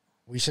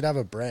we should have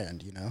a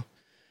brand,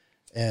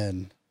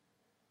 And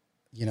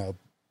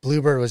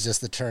Bluebird was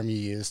just the term you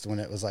used when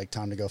it was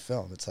time to go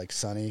film. It's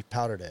sunny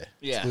powder day.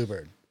 Yeah. It's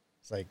Bluebird.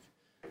 It's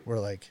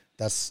we're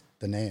that's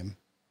the name.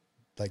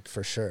 like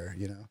for sure,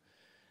 you know.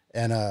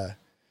 And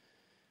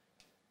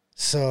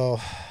so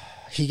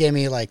he gave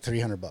me like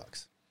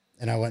 $300,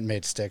 and I went and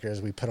made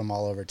stickers. We put them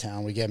all over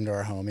town. We gave them to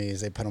our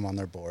homies. They put them on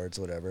their boards,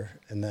 whatever.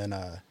 And then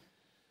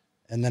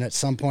at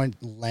some point,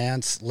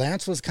 Lance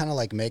was kind of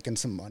like making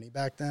some money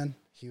back then.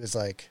 He was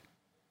like,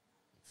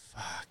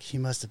 fuck, he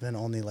must have been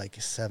only like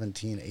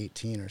 17,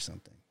 18 or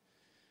something.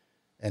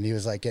 And he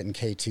was like getting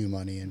K2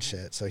 money and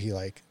shit. So he's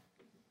like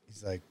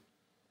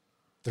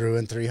threw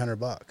in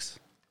 $300.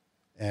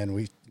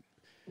 And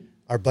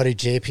our buddy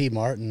JP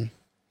Martin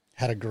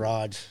had a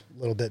garage a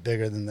little bit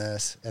bigger than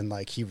this. And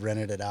like he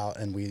rented it out,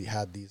 and we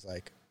had these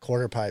like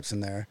quarter pipes in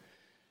there,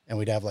 and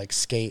we'd have like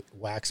skate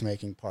wax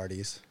making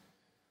parties,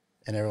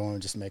 and everyone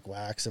would just make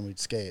wax and we'd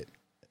skate.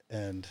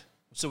 And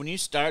So when you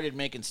started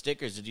making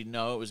stickers, did you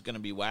know it was going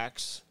to be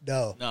wax?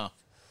 no, No.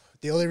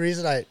 the only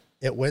reason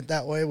it went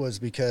that way was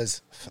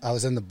because I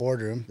was in the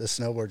boardroom, the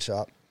snowboard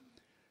shop,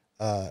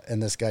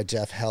 and this guy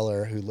Jeff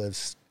Heller, who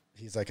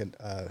he's like a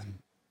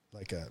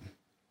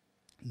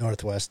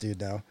Northwest dude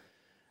now.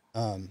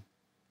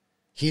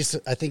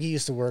 I think he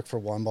used to work for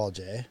One Ball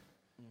J,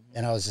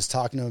 and I was just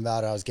talking to him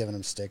about it. I was giving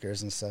him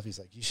stickers and stuff. He's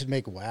like, "You should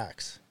make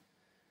wax,"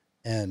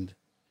 and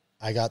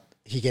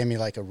he gave me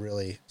like a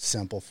really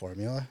simple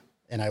formula,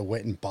 and I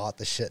went and bought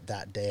the shit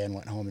that day and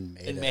went home and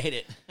made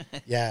it.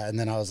 Yeah, and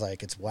then I was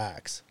like, it's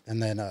wax.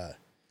 And then,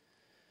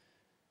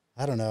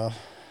 I don't know,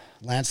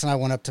 Lance and I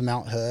went up to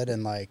Mount Hood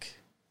and, like,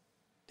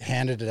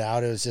 handed it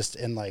out. It was just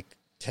in, like,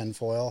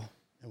 tinfoil,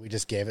 and we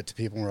just gave it to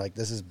people, and we're like,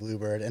 this is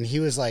Bluebird. And he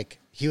was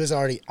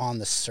already on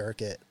the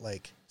circuit,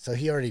 like, so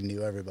he already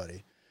knew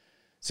everybody.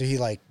 So he,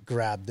 like,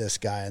 grabbed this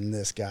guy,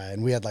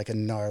 and we had, like, a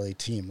gnarly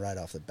team right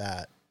off the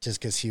bat just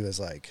because he was,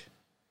 like,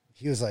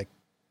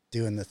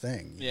 doing the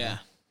thing. You know?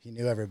 He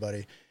knew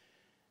everybody.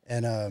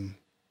 And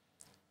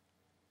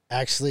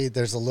actually,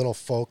 there's a little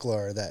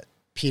folklore that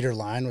Peter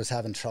Line was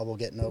having trouble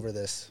getting over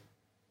this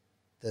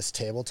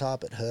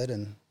tabletop at Hood,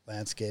 and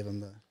Lance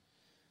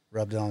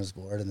rubbed it on his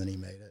board, and then he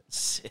made it.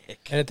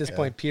 Sick. And at this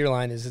point, Peter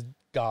Line is a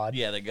god.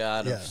 Yeah, the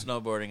god of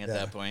snowboarding at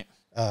that point.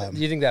 Do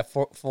you think that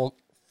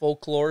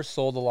folklore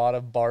sold a lot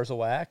of bars of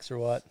wax, or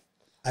what?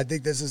 I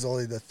think this is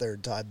only the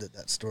third time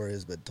that story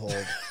has been told.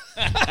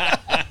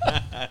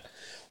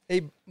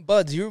 Hey,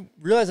 Buds, you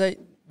realize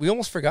we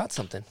almost forgot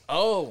something.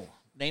 Oh,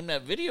 name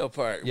that video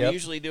part. Yep. We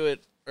usually do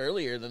it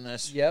earlier than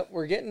this. Yep,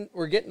 we're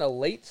getting a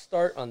late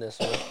start on this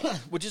one.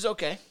 Which is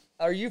okay.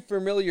 Are you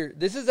familiar?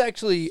 This is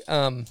actually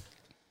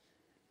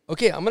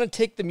okay, I'm going to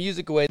take the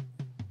music away.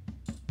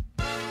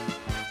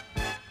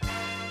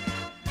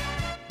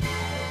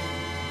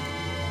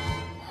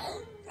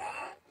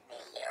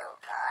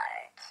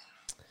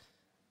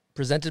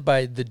 Presented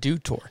by the Dew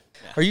Tour.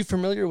 Yeah. Are you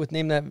familiar with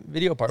Name That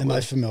Video Part? Am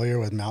I familiar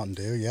with Mountain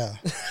Dew? Yeah.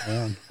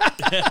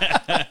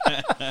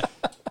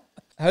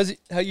 How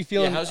you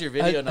feeling? Yeah, how's your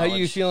video How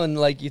you feeling?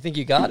 Like, you think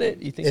you got it?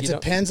 You think it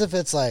depends if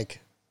it's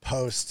like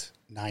post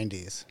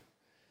 90s,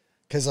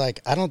 because like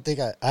I don't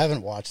really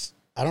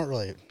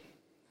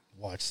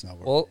watch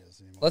snowboard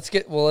videos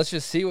anymore. Let's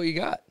just see what you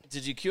got.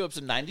 Did you queue up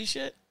some 90s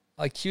shit?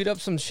 I queued up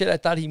some shit I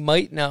thought he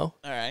might know.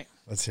 All right.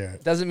 Let's hear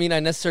it. Doesn't mean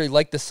I necessarily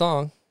like the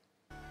song.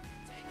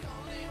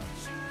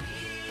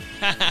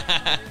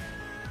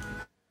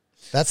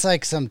 That's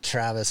like some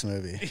Travis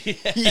movie.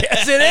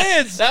 Yes,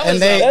 it is. That And was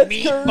they- a That's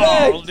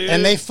meatball, correct. dude.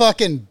 And they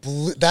fucking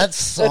blew that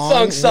song.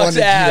 song sucks wanted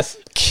you to ass.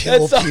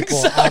 Kill That song people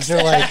sucks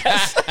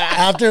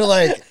after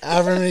like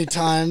however many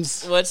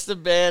times. What's the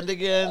band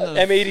again?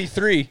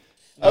 M83.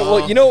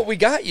 Well, you know what we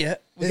got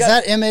yet? Is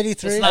that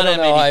M83? It's I not don't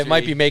know. I M83.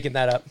 might be making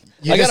that up.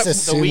 You I got just a-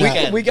 assume The that.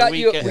 Weeknd. we got The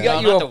you. Weeknd. We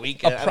got No, you not The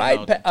Weeknd. I a don't know pride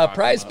what you're a talking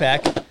prize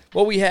about. pack.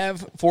 What we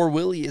have for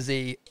Willie is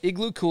a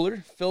igloo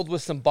cooler filled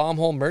with some bomb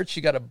hole merch.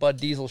 You got a Bud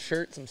Diesel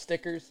shirt, some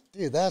stickers.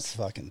 Dude, that's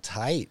fucking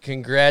tight.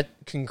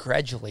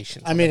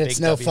 Congratulations. I on mean, the it's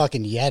big no W.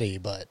 fucking Yeti,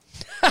 but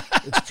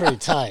it's pretty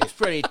tight.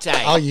 Pretty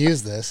tight. I'll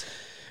use this.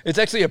 It's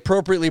actually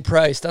appropriately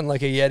priced,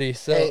 unlike a Yeti.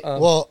 So, Hey,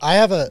 well, I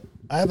have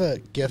a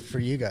gift for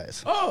you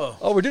guys.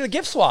 Oh, we're doing a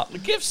gift swap. the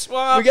gift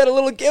swap. We got a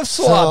little gift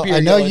swap So here. I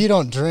know going. you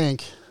don't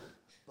drink,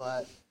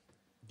 but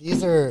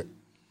these are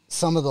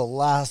some of the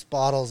last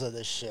bottles of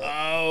this shit.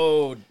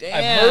 Oh, damn.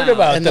 I've heard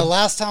about And them. the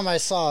last time I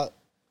saw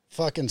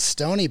fucking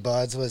Stony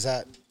Buds was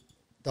at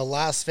the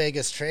Las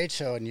Vegas trade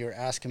show, and you were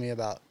asking me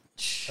about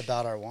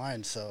our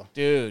wine. So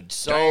Dude,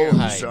 so Damn,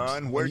 hyped.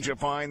 son, where'd you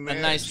find A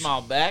this? nice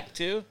small back,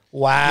 too.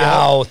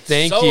 Wow,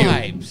 thank so you.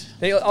 hyped.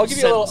 I'll give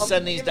you a little.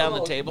 Send these down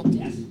the table.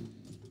 Yes.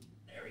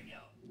 There we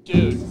go.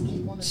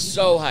 Dude,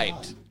 so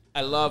hyped.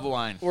 I love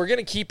wine. We're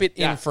gonna keep it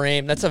Yeah. in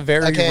frame. That's a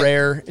very Okay,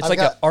 rare. It's I've like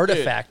got- an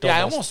artifact. Dude, yeah,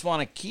 I almost. almost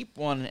want to keep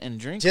one and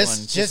drink one.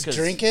 just 'cause-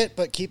 drink it,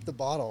 but keep the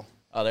bottle.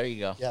 Oh, there you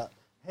go. Yeah.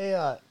 Hey,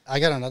 I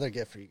got another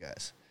gift for you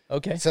guys.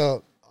 Okay.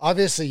 So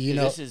obviously, Dude,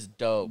 this is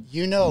dope.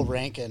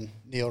 Rankin,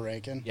 Neil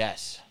Rankin.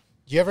 Yes.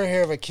 You ever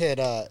hear of a kid,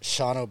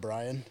 Sean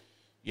O'Brien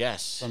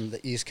Yes. from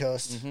the East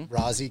Coast,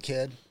 Rozzy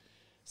kid?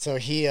 So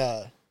he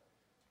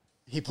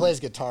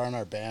plays guitar in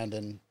our band,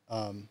 and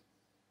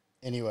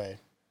anyway,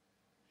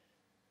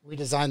 we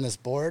designed this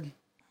board.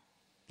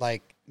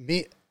 Like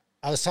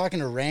I was talking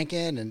to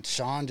Rankin and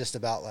Sean just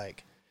about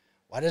like,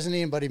 why doesn't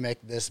anybody make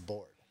this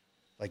board?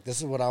 Like, this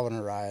is what I want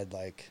to ride.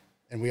 Like,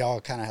 and we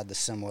all kind of had the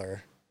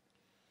similar,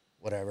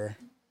 whatever,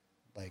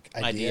 like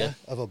idea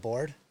of a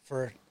board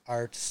for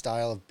our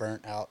style of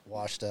burnt out,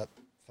 washed up,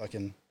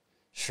 fucking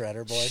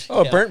shredder board.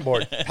 Oh, a burnt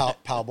board.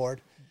 Pow board.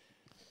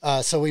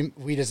 So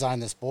we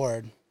designed this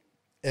board,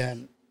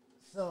 and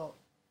so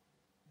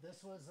this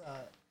was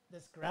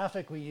this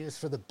graphic we used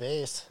for the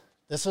base.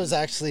 This was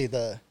actually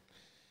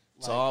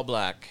It's all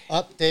black.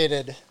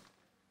 updated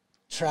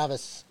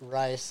Travis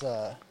Rice.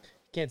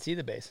 Can't see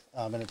the base.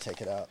 I'm gonna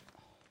take it out.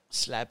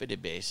 Slap it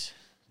at base.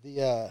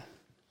 The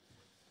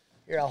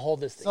Here, I'll hold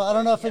this thing. so I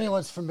don't know if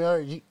anyone's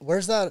familiar.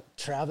 Where's that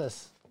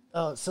Travis?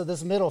 Oh, so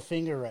this middle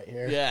finger right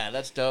here. Yeah,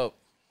 that's dope.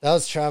 That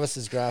was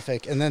Travis's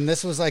graphic, and then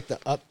this was like the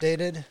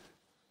updated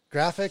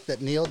graphic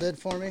that Neil did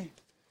for me.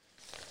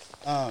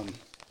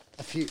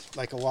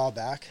 A while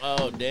back.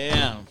 Oh,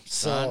 damn.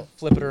 So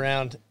Flip it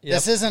around. Yep.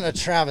 this isn't a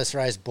Travis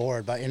Rice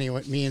board by any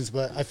means,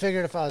 but I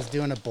figured if I was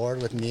doing a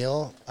board with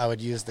Neil, I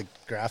would use the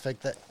graphic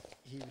that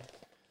he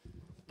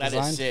That is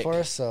designed sick. for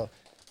us. So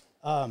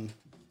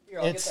Here,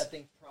 I'll it's- get that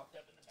thing propped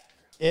up in the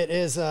background. it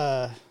is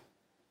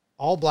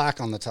all black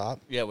on the top,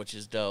 Yeah, which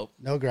is dope.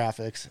 no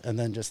graphics, and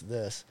then just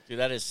this. Dude,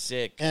 that is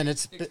sick. And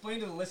it's Explain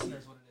to the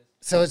listeners what it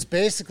is. so it's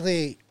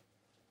basically,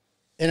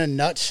 in a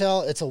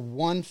nutshell, it's a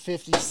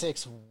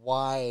 156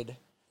 wide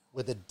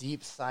with a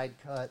deep side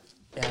cut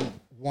and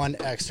 1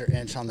 extra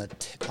inch on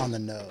the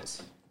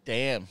nose.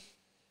 Damn.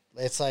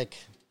 It's like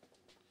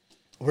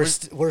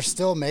we're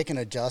still making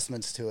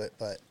adjustments to it,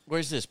 but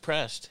Where's this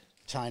pressed?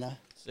 China,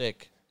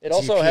 Sick. It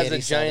also has a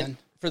GP87. giant,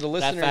 for the That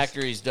listeners.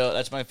 factory's dope.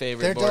 That's my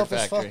favorite they're board dope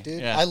factory. as fuck,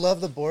 dude. Yeah. I love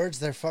the boards.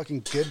 They're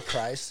fucking good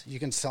price. You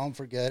can sell them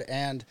for good,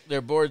 and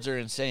Their boards are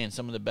insane.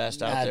 Some of the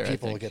best out mad there,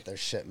 people I will think. get their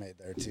shit made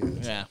there too.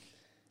 Yeah.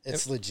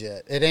 It's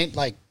legit. It ain't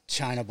like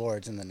China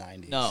boards in the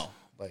 90s. No.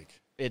 Like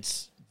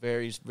It's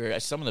very, very,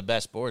 some of the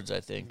best boards, I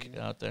think,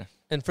 out there.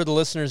 And for the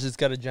listeners, it's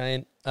got a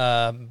giant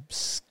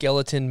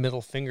skeleton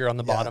middle finger on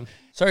the Yeah. bottom.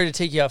 Sorry to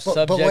take you off but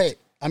subject. wait,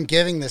 I'm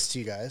giving this to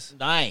you guys.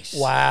 Nice.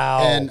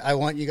 Wow. And I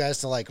want you guys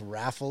to like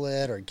raffle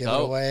it or give it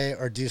Dope. away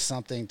or do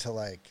something to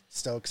like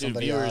stoke Dude,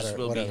 somebody out viewers or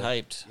will whatever. be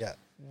hyped. Yeah.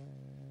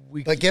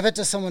 We- But give it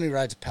to someone who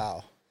rides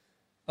POW.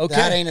 okay.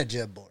 That ain't a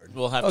jib board.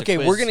 We'll have Okay, to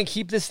quiz. we're gonna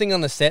keep this thing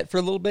on the set for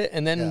a little bit,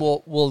 and then Yeah.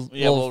 we'll we'll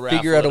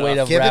figure out a raffle it way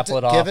to off. raffle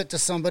it off. Give it to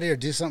somebody or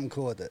do something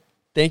cool with it.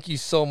 Thank you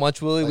so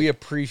much, Willie. We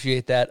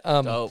appreciate that.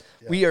 Dope.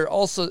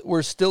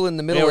 We're still in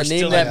the middle we're of still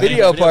name in that the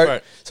video video part.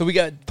 part. So we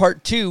got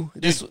part 2.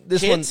 This Dude, one.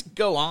 kids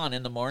go on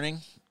in the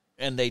morning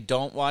and they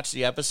don't watch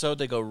the episode.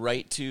 They go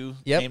right to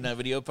Yep. name that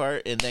video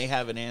part and they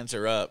have an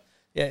answer up.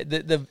 Yeah,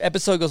 the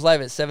episode goes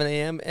live at 7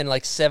 a.m. and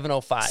like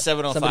 7:05.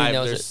 7:05. Somebody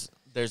knows it.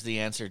 There's the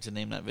answer to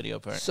name that video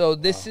part. So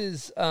this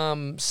is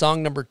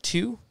song number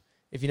 2.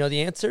 If you know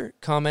the answer,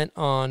 comment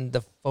on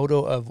the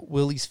photo of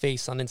Willie's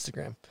face on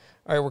Instagram.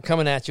 All right, we're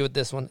coming at you with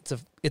this one.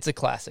 It's a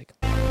classic.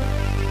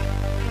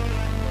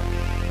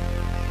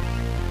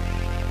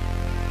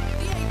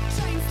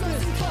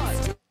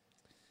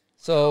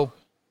 So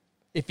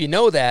if you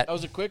know that, That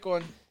was a quick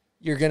one.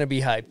 you're gonna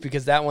be hyped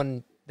because that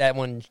one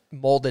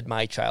molded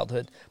my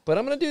childhood. But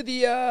I'm gonna do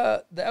the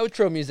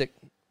outro music,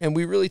 and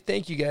we really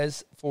thank you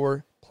guys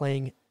for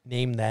playing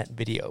Name That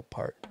Video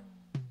part.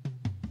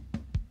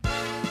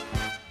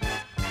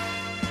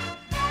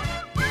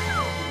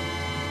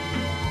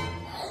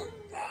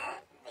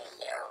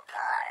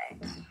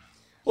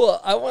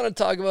 Well, I want to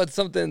talk about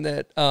something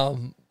that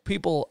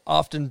people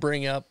often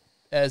bring up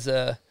as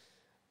a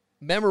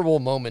memorable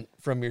moment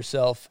from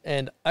yourself,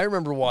 and I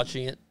remember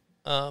watching it.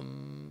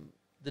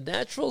 The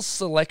natural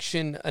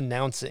selection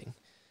announcing.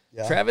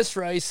 Yeah. Travis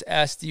Rice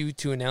asked you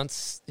to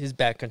announce his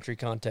backcountry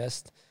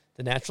contest,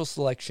 the natural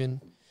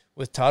selection,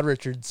 with Todd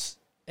Richards,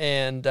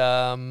 and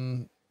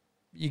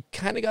you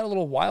kind of got a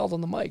little wild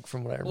on the mic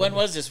from what I remember. When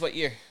was this? What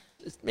year?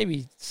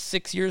 Maybe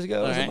 6 years ago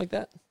or All something right. like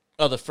that.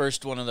 Oh, the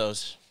first one of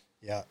those.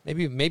 Yeah.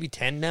 Maybe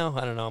 10 now.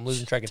 I don't know. I'm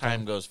losing track of Time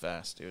time. goes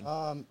fast, dude.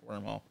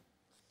 Wormhole.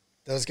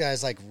 Those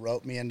guys like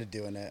roped me into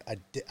doing it.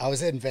 I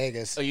was in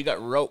Vegas Oh, you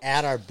got rope.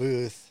 at our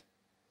booth,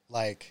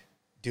 like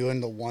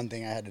doing the one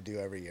thing I had to do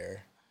every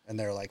year. And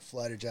they were like,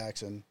 Flutter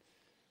Jackson,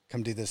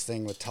 come do this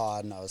thing with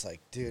Todd. And I was like,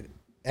 dude,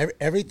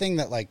 everything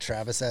that like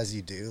Travis says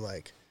you do,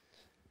 like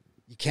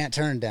you can't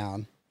turn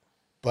down,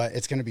 but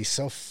it's going to be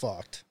so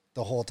fucked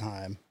the whole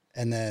time.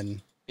 And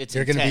then It's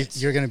you're intense.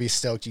 going to be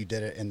stoked you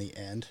did it in the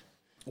end.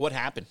 What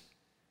happened?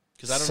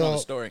 Because I don't know the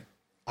So- story.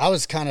 I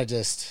was kind of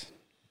just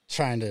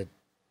trying to,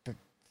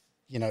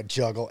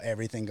 juggle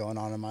everything going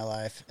on in my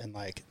life. And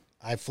like,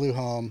 I flew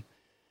home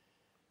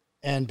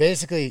and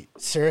basically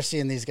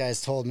Cersei and these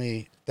guys told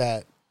me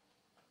that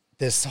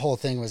this whole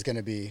thing was going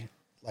to be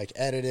like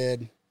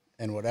edited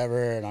and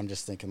whatever. And I'm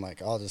just thinking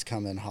like, I'll just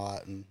come in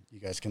hot and you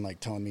guys can like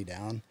tone me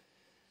down.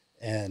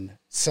 And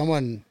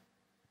someone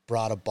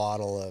brought a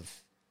bottle of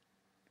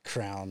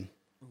Crown,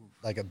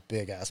 like a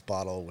big ass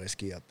bottle of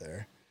whiskey up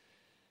there.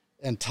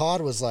 And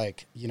Todd was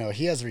like, he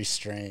has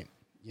restraint,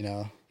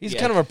 He's Yeah.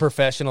 kind of a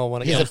professional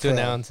when it He's comes a to pro.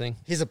 announcing.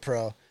 He's a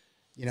pro.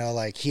 You know,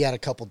 like he had a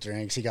couple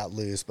drinks, he got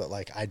loose, but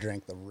like I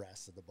drank the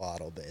rest of the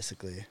bottle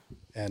basically.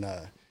 And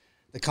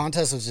the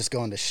contest was just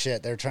going to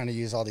shit. They were trying to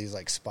use all these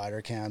like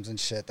spider cams and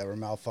shit that were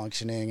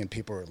malfunctioning, and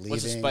people were leaving.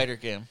 What's a spider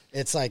cam?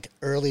 It's like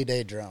early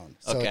day drone,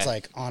 so Okay. it's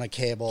like on a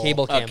cable.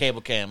 Cable cam. Oh,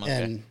 cable cam.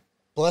 Okay. And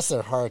bless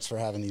their hearts for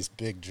having these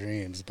big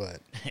dreams, but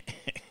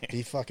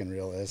be fucking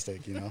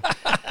realistic, you know.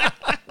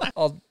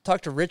 I'll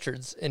talk to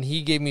Richards, and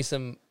he gave me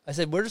some. I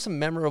said, "What are some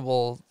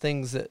memorable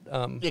things that?"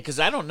 Yeah, because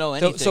I don't know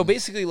anything. So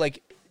basically,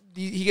 like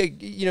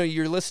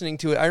you're listening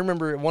to it. I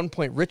remember at one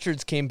point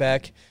Richards came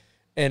back,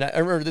 and I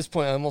remember at this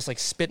point I almost like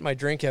spit my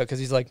drink out because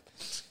he's like,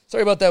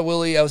 "Sorry about that,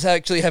 Willie. I was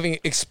actually having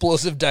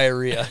explosive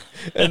diarrhea."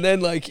 and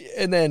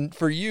then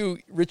for you,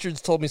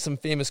 Richards told me some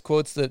famous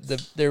quotes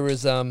that there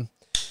was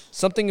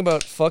something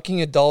about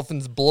fucking a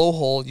dolphin's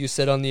blowhole. You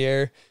said on the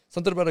air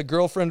something about a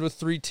girlfriend with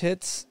 3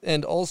 tits,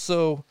 and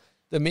also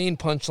the main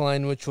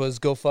punchline, which was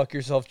 "Go fuck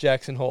yourself,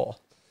 Jackson Hole."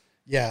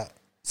 Yeah.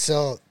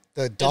 So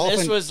the And dolphin.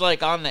 this was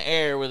like on the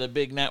air with a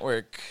big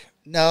network.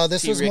 No,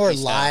 this was Ricky more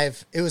style.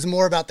 live. It was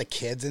more about the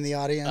kids in the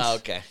audience. Oh,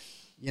 okay.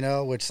 You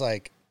know, which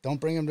like don't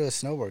bring them to a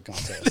snowboard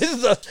contest. This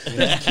is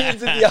there's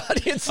kids in the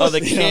audience. Oh, the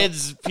listening.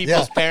 kids,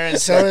 people's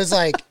parents. So it was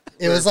like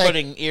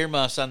putting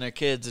earmuffs on their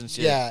kids and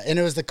shit. yeah, and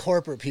it was the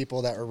corporate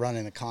people that were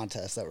running the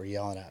contest that were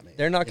yelling at me.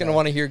 They're not going to You know?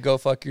 want to hear "Go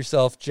fuck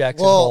yourself,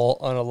 Jackson Well, Hole"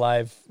 on a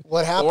live.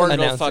 What happened? Or go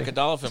Announcing. fuck a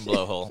dolphin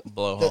blowhole.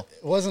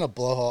 It wasn't a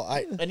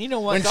blowhole. And you know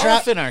what? When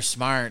Dolphin are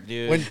smart,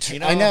 dude.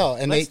 I know,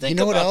 and let's they. think You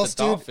know what about else,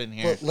 the dolphin dude?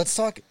 here. But let's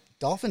talk.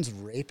 Dolphins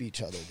rape each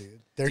other,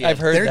 dude. They're, I've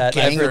heard they're that.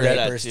 Gang I've heard that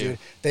rapers, too. dude.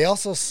 They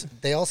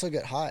also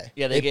get high.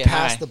 Yeah, they get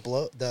pass high.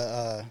 what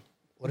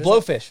is it?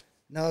 Blowfish.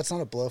 No, it's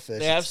not a blowfish.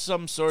 They have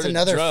some sort It's of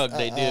another drug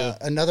they do.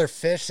 Another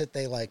fish that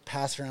they like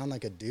pass around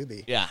like a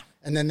doobie. Yeah.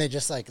 And then they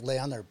just like lay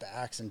on their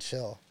backs and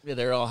chill. Yeah,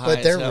 they're all high.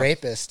 But they're as hell.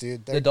 rapists,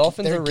 dude. They're,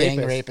 dolphins they're are gang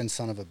rapists. raping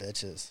son of a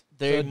bitches.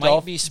 They So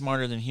might be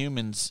smarter than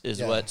humans, is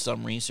Yeah. what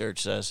some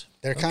research says.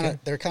 They're kind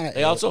of.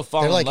 They also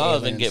fall they're in like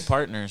love and aliens. get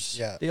partners.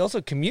 Yeah. They also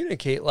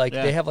communicate like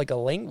Yeah. they have like a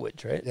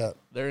language, right? Yeah.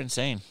 They're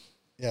insane.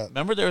 Yeah.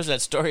 Remember there was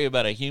that story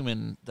about a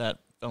human that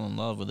fell in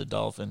love with a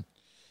dolphin?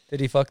 Did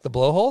he fuck the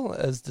blowhole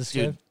as Dude,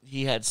 described?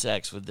 he had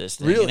sex with this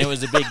thing. Really? And it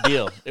was a big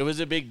deal. It was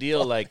a big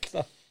deal. Like,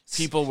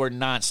 people were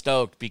not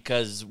stoked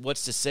because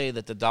what's to say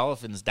that the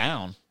dolphin's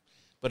down?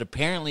 But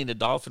apparently the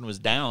dolphin was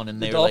down,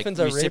 and The they were like dolphins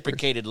are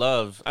reciprocated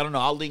love. I don't know.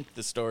 I'll link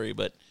the story,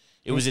 but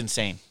it was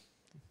insane.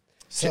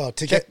 So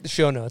to Check get, the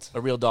show notes.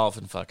 A real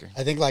dolphin fucker.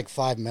 I think like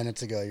 5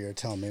 minutes ago you were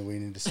telling me we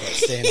need to start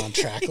staying on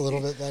track a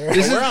little bit better.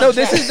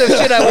 This is the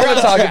shit I want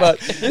to talk about.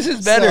 This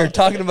is better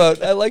talking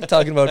about. I like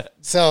talking about.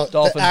 So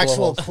Dolphin the actual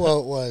blowholes.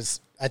 quote was,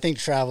 I think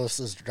Travis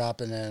was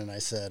dropping in, and I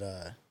said,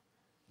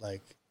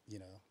 like, you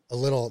know, a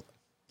little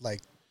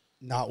like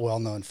not well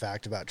known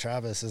fact about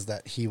Travis is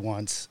that he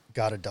once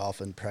got a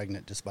dolphin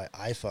pregnant just by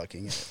eye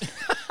fucking it.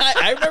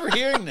 I remember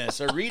hearing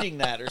this or reading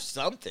that or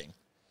something.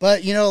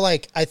 But you know,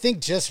 like I think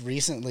just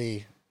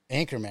recently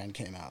Anchorman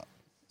came out,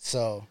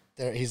 so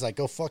there he's like,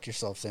 "Go fuck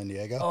yourself, San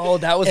Diego." Oh,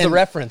 that was the And-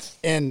 reference.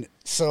 And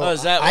so Oh,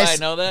 is that why I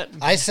know that?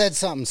 I said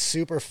something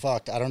super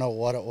fucked. I don't know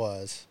what it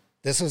was.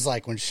 This was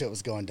like when shit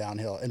was going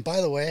downhill. And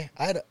by the way,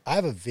 I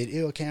have a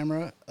video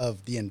camera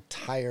of the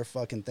entire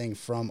fucking thing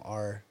from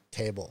our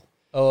table.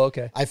 Oh,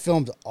 okay. I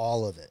filmed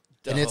all of it.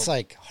 And it's Dope.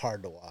 like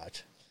hard to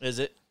watch, Is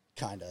it?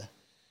 kind of.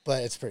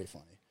 But it's pretty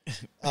funny.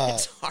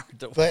 It's hard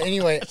to watch. But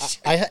anyway,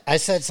 I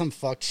said some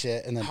fucked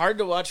shit. And then, Hard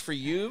to watch for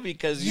you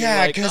because you're yeah,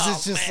 like, because "Oh,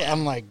 it's just, man."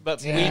 I'm like,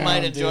 But we damn,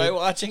 might enjoy dude.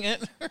 watching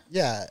it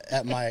Yeah,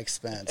 at my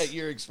expense. at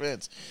your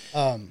expense.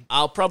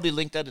 I'll probably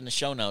link that in the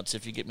show notes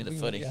if you get me the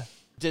footy. Yeah.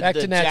 Did Back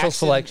the to natural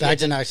selection. Back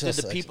to did- natural Did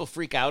the selection. people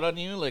freak out on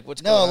you? Like,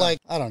 what's No, going on? like,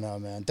 I don't know,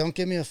 man. Don't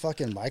give me a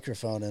fucking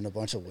microphone and a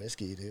bunch of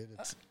whiskey, dude.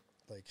 It's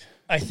like,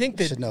 I think you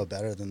that should know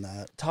better than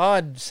that.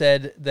 Todd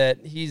said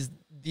that he's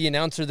the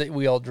announcer that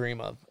we all dream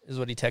of. Is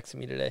what he texted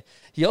me today.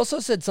 He also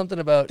said something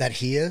about That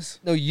he is?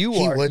 No, you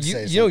He are. would you,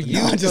 say you know, something.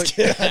 you. No, I'm just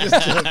kidding. I'm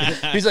just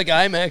joking. He's like,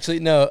 I'm actually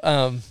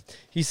no.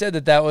 He said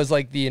that was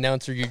like the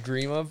announcer you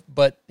dream of,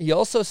 but he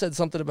also said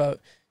something about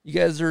you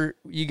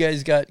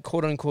guys got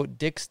quote unquote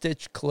dick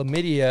stitch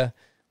chlamydia,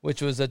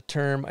 which was a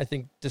term I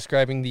think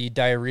describing the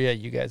diarrhea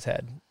you guys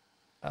had.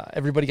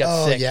 Everybody got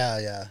Oh, sick.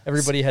 yeah.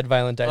 Everybody had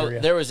violent Oh,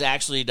 diarrhea. there was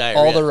actually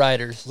diarrhea. all the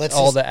riders,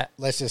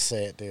 Let's just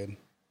say it, dude.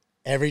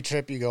 Every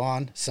trip you go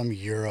on, some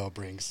Euro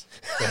brings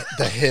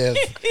the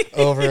HIV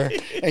over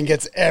and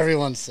gets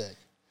everyone sick.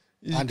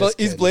 I'm just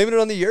he's kidding. blaming it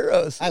on the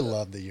Euros. I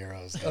love the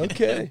Euros. Dude.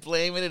 Okay.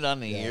 Blaming it on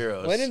the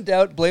Euros. When in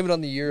doubt, blame it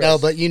on the Euros. No,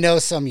 but you know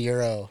some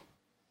Euro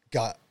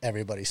got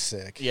everybody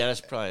sick. yeah,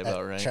 that's probably at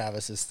about right.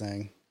 Travis's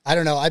thing. I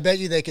don't know. I bet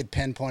you they could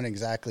pinpoint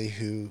exactly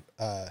who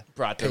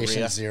Brought diarrhea.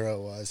 patient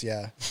 0 was.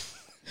 Yeah.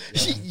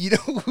 you know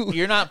who?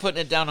 You're not putting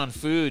it down on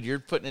food. You're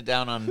putting it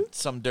down on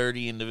some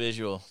dirty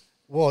individual.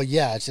 Well,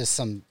 yeah, it's just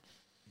some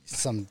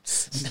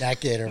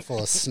neck gator full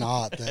of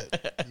snot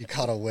that you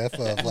caught a whiff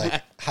of,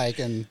 like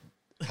hiking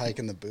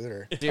the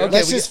booter. Okay,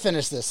 Let's we just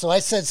finish this. So I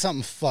said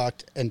something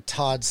fucked, and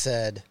Todd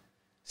said,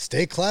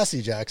 "Stay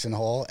classy, Jackson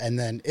Hole," and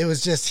then it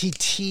was just he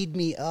teed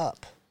me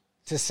up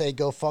to say,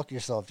 go fuck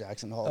yourself,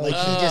 Jackson Hole. Like,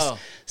 he just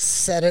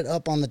set it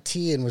up on the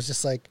tee and was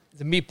just like...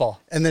 The meatball.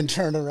 And then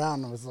turned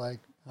around and was like,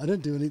 I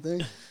didn't do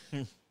anything.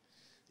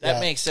 That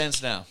makes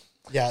sense now.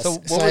 Yeah,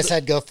 so I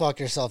said, go fuck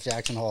yourself,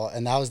 Jackson Hole,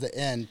 and that was the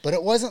end. But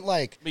it wasn't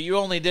like... But you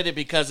only did it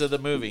because of the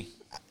movie.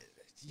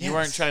 Yes. You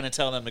weren't trying to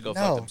tell them to go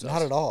fuck themselves. No,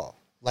 not at all.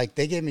 Like,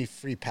 they gave me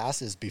free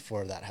passes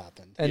before that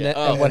happened. And,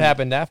 and what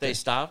happened after? They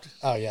stopped?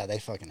 Oh, yeah, they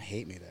fucking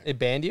hate me there. They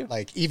banned you?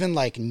 Like, even,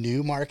 like,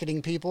 new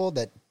marketing people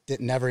that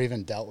never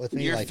even dealt with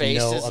me, Your like, face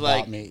know is about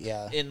like, me.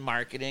 Yeah. In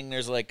marketing,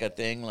 there's, like, a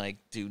thing, like,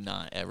 do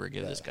not ever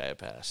give this guy a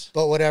pass.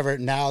 But whatever,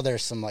 now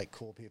there's some, like,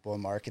 cool people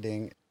in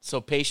marketing.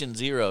 So, patient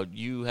 0,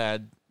 you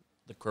had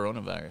the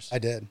coronavirus. I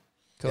did.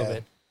 COVID.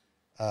 Yeah.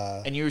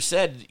 And you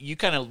said, you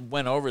kind of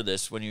went over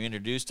this when you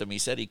introduced him. He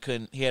said he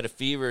had a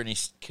fever and he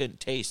couldn't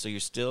taste. So you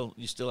still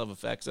have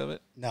effects of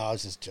it? No, I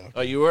was just joking.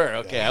 Oh, you were?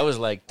 Okay. Yeah. I was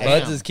like, damn.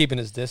 Buds is keeping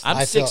his distance.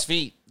 I'm 6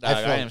 feet.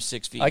 I am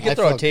 6 feet. I can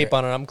throw a tape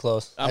on it. I'm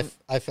close.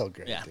 I felt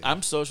great. Yeah, dude.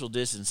 I'm social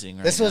distancing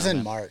right This was now, in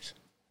man. March.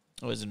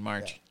 It was in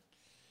March. Yeah.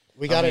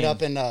 We got it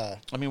up in... I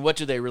mean, what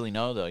do they really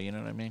know, though? You know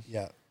what I mean?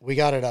 Yeah. We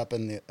got it up at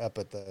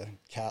the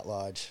Cat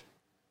Lodge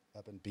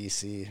up in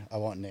BC. I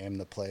won't name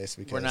the place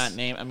because... We're not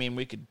named... I mean,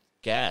 we could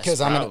guess, 'cause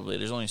probably.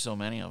 There's only so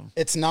many of them.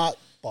 It's not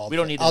bald. We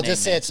don't need to I'll name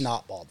just say names. it's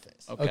not bald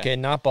face. Okay,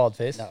 not bald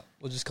face. No.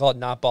 We'll just call it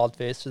not bald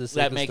face for the sake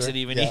That of the makes story.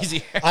 it even Yeah.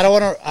 easier. I don't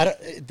want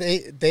to... They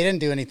didn't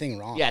do anything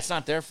wrong. Yeah, it's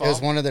not their It fault.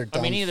 was one of their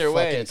dumb either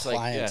way, fucking it's like,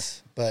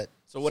 clients. But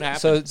So what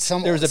happened? So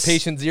there was a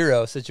patient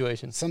 0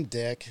 situation. some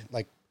dick,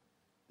 like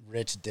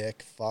rich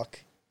dick fuck,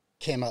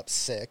 came up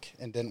sick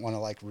and didn't want to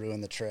like ruin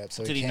the trip.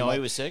 So Did he came know up, he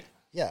was sick?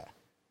 Yeah,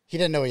 he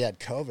didn't know he had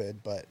COVID,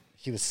 but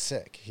he was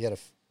sick. He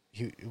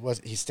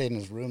stayed in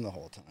his room the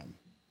whole time,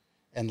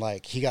 and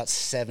like he got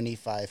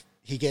 75.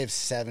 He gave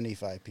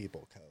 75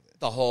 people COVID.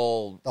 The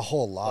whole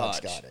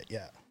lodge got it.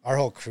 Yeah, our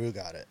whole crew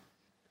got it.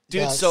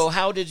 Dude, Yes. so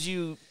how did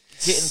you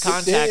get in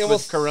contact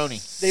with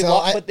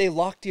Coroni? But they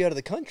locked you out of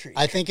the country.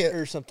 I think it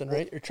or something,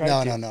 right? Or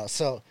tried to. No.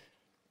 So,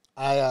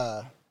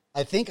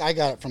 I think I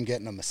got it from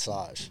getting a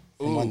massage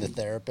from one of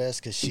the therapists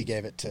because she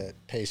gave it to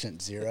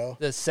patient 0.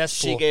 The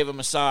cesspool. She gave a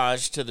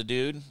massage to the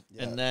dude,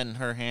 Yeah. and then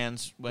her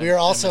hands went. We were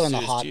also and in the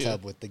massaged hot you.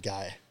 tub with the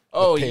guy.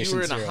 Oh, with you patient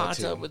were in a 0 hot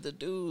too. tub with the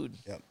dude.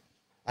 Yep.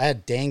 I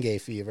had dengue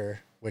fever,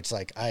 which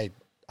like I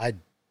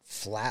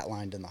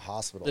flatlined in the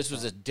hospital. This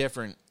was a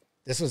different.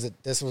 This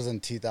was in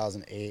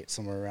 2008,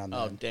 somewhere around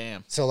Oh, then.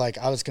 damn. So like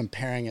I was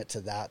comparing it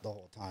to that the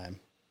whole time,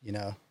 you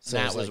know. So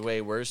that it was like,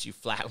 way worse. You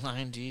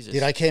flatlined, Jesus.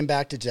 dude, I came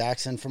back to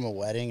Jackson from a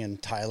wedding in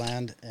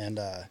Thailand and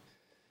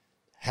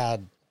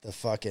had the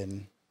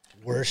fucking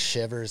worst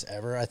shivers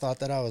ever. I thought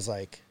that I was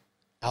like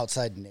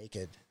outside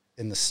naked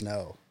in the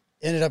snow.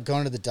 Ended up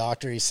going to the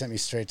doctor. He sent me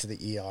straight to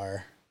the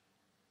ER.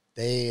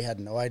 They had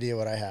no idea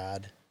what I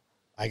had.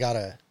 I got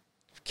a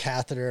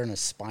catheter and a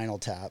spinal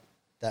tap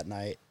that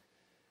night.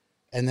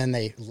 And then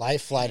they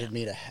life flighted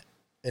me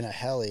in a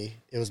heli.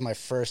 It was my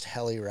first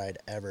heli ride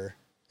ever.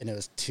 And it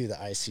was to the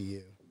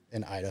ICU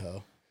in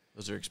Idaho.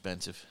 Those are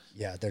expensive.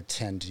 Yeah, they're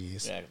 10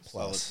 G's Yeah,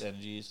 plus. 10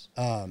 G's.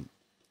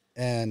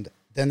 And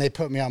then they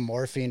put me on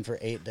morphine for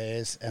 8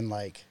 days and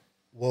like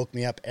woke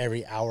me up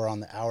every hour on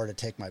the hour to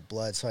take my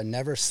blood. So I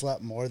never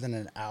slept more than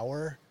an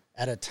hour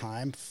at a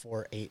time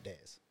for 8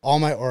 days. All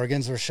my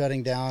organs were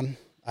shutting down.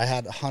 I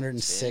had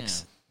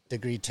 106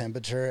 degree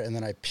temperature and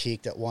then I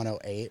peaked at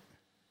 108.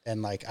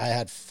 And like I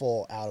had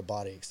full out of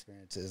body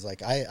experiences.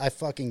 Like I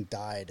fucking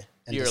died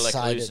and You were like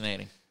decided.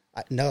 hallucinating.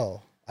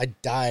 I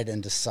died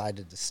and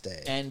decided to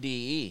stay.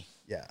 NDE.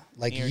 Yeah,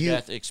 like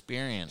Near-death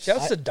experience.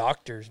 Shouts to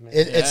doctors, man.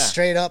 It's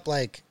straight up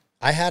like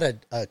I had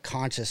a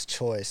conscious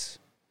choice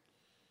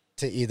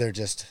to either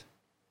just.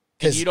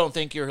 And you don't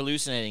think you're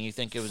hallucinating. You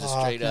think it was a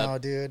straight up. No,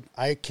 dude.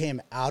 I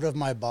came out of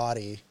my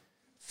body,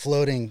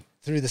 floating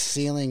through the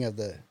ceiling of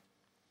the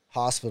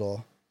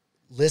hospital,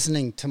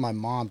 listening to my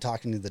mom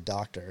talking to the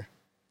doctor,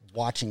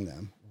 watching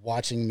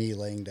me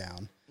laying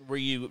down. Were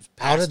you Out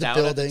passed of the out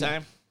building. at the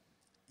time?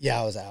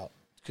 Yeah, I was out.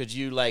 Could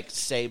you like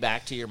say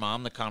back to your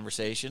mom the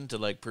conversation to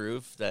like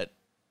prove that,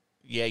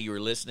 yeah, you were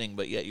listening,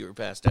 but yet you were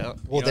passed out?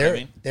 You Well, know what I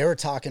mean? they were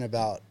talking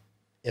about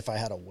if I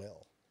had a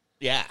will.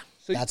 Yeah.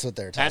 That's what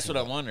they're talking That's what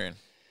about. I'm wondering.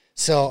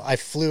 So I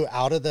flew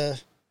out of the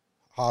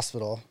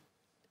hospital,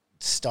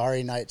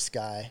 starry night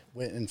sky,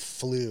 went and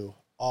flew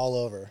all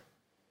over,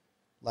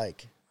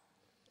 like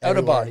Out of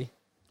everywhere. body.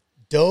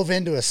 Dove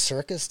into a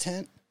circus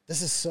tent.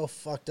 This is so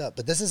fucked up,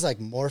 but this is like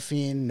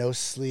morphine, no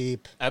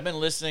sleep. I've been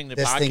listening to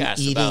This thing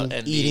podcasts about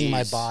NDEs. eating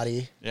my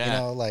body. Yeah. You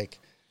know, like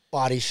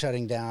body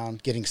shutting down,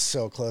 getting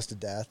so close to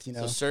death. You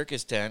know, So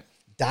circus tent.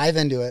 dive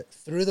into it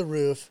through the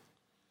roof,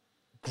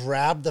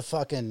 grab the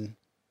fucking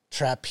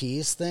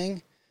trapeze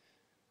thing,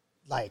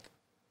 like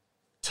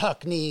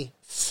tuck knee,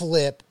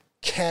 flip,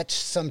 catch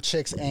some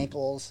chick's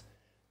ankles,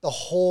 the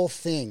whole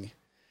thing.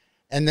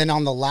 And then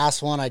on the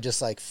last one, I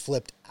just like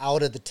flipped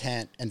out of the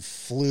tent and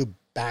flew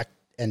back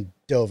and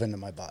dove into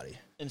my body.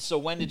 And so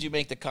when did you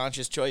make the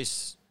conscious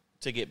choice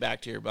to get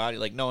back to your body?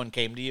 Like no one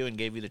came to you and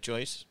gave you the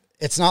choice?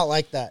 It's not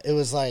like that. It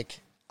was like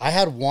I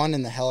had one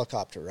in the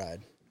helicopter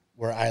ride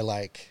where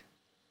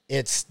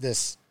it's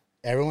this,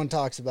 everyone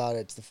talks about it.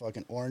 It's the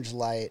fucking orange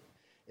light.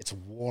 It's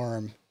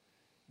warm.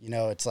 You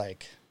know, it's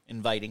like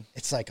Inviting.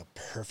 It's like a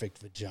perfect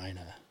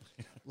vagina.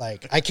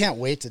 Like, I can't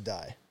wait to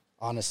die,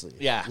 honestly.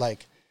 Yeah.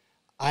 Like,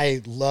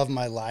 I love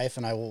my life,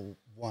 and I will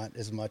want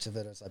as much of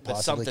it as I But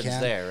possibly something's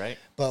can. there, right?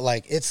 But,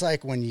 like, it's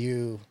like when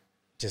you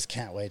just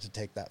can't wait to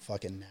take that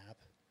fucking nap.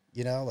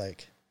 You know,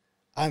 like,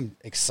 I'm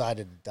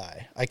excited to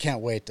die. I can't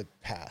wait to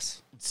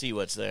pass. See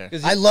what's there.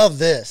 I love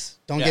this.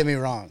 Don't Yeah. get me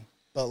wrong.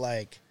 But,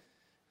 like,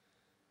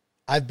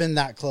 I've been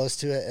that close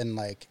to it, and,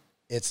 like,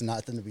 it's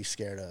nothing to be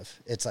scared of.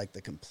 It's, like,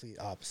 the complete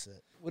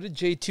opposite. What did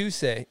J2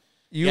 say?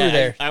 You were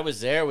there. I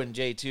was there when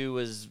J2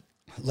 was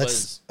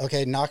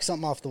Okay, knock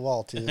something off the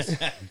wall, too.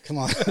 Come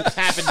on.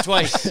 happened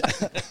twice.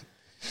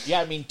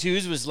 Yeah, I mean,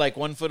 Twos was like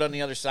 1 foot on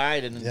the other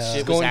side, and Yeah.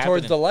 shit was Going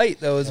towards the happening. light,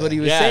 though, is what he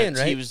was saying,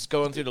 right? He was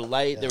going through the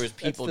light. There was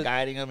people the-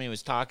 guiding him. He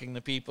was talking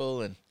to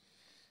people, and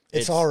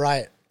It's all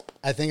right.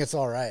 I think it's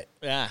all right.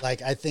 Yeah.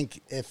 Like, I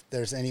think if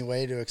there's any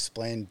way to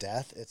explain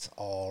death, it's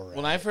all right.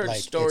 When I've heard Like,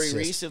 a story it's just-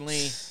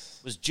 recently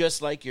was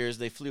just like yours.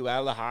 They flew out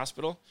of the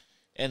hospital,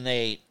 and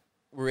they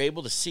were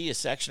able to see a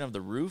section of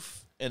the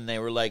roof, and they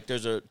were like,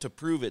 to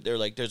prove it, they're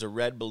like, there's a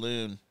red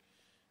balloon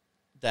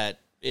that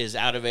is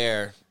out of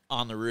air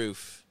on the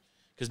roof,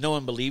 because no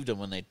one believed them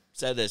when they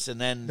said this, and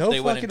then No they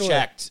went and fucking way.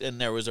 checked,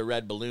 and there was a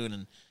red balloon,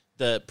 and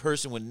the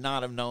person would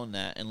not have known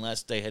that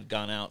unless they had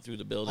gone out through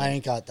the building. I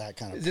ain't got that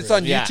kind of Is this proof.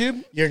 on Yeah.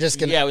 YouTube? You're just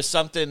going to... Yeah, it was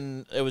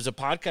something. It was a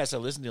podcast I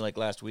listened to like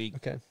last week.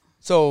 Okay.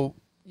 So,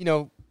 you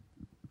know,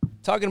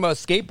 talking about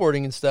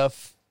skateboarding and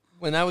stuff,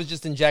 when I was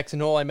just in Jackson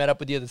Hole, I met up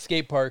with you at the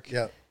skate park.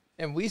 Yeah.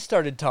 And we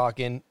started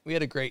talking. We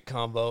had a great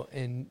convo.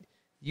 And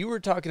you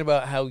were talking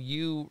about how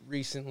you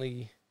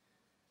recently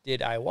did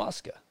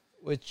ayahuasca,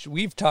 which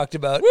we've talked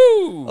about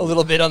a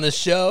little bit on this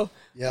show.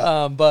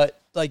 Yeah.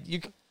 But, like,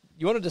 you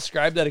want to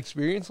describe that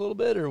experience a little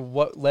bit, or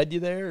what led you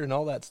there and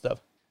all that stuff?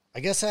 I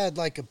guess I had,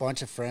 like, a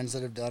bunch of friends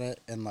that have done it,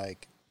 and,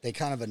 like, they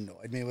kind of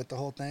annoyed me with the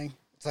whole thing.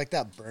 It's like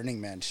that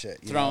Burning Man shit.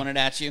 Throwing it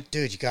at you.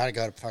 Dude, you got to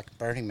go to fucking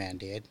Burning Man,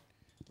 dude.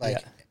 Like,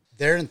 Yeah.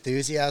 their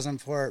enthusiasm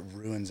for it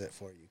ruins it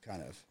for you,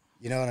 kind of.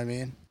 You know what I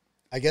mean?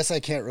 I guess I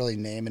can't really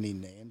name any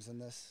names in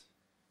this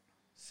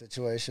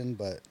situation,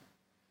 but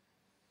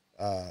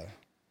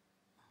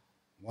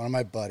one of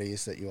my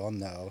buddies that you all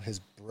know, his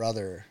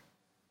brother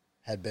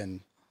had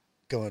been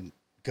going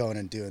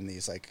and doing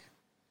these, like,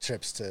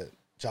 trips to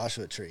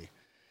Joshua Tree.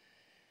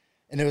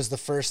 And it was the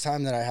first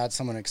time that I had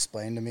someone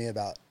explain to me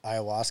about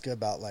ayahuasca,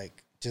 about,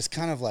 like, just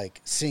kind of,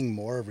 like, seeing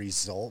more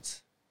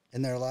results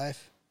in their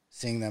life,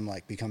 seeing them,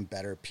 like, become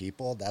better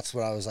people. That's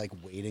what I was, like,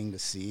 waiting to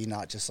see,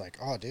 not just like,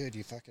 oh, dude,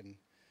 you fucking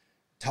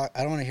talk.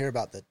 I don't want to hear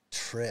about the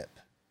trip.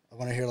 I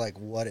want to hear, like,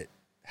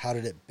 how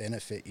did it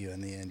benefit you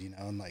in the end, you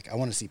know? And, like, I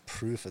want to see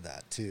proof of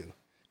that too.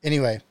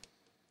 Anyway,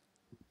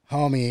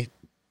 homie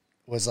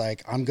was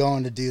like, I'm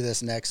going to do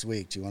this next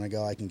week. Do you want to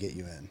go? I can get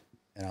you in.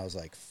 And I was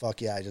like,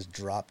 fuck yeah. I just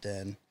dropped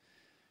in.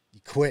 You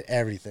quit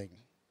everything.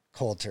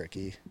 Cold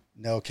turkey.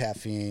 No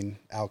caffeine,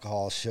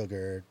 alcohol,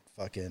 sugar,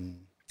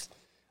 fucking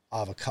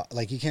avocado.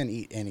 Like, you can't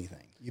eat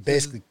anything. You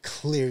basically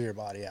clear your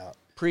body out.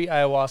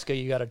 Pre-ayahuasca,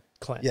 you got to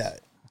cleanse. Yeah,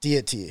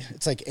 deity.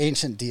 It's like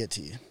ancient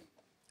deity.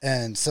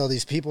 And so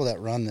these people that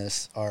run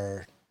this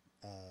are,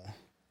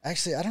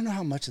 actually, I don't know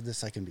how much of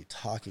this I can be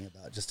talking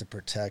about just to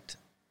protect,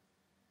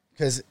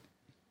 because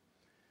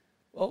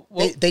Well,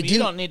 they You do.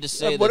 don't need to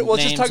say let's the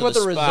just names talk of about the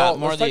spot, result.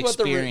 more Let's the talk about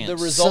the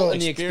experience. result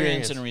and the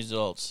experience experience. and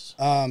results.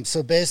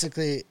 So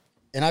basically,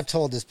 and I've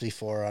told this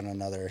before on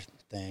another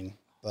thing,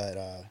 but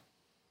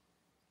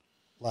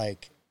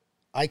like,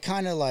 I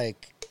kind of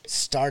like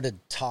started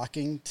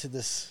talking to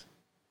this.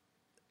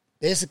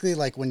 Basically,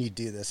 like, when you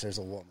do this, there's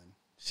a woman.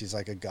 She's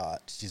like a god.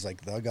 She's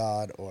like the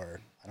god,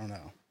 or I don't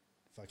know,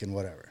 fucking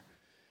whatever.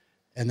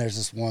 And there's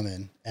this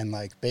woman, and,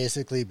 like,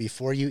 basically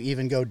before you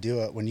even go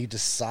do it, when you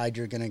decide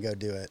you're gonna go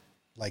do it,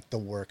 like, the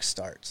work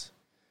starts,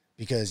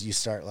 because you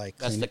start, like,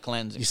 That's the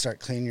cleansing. You start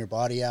cleaning your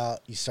body out.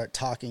 You start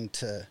talking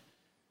to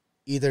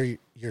either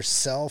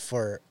yourself,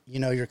 or, you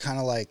know, you're kind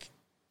of like,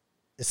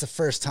 it's the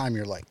first time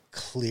you're, like,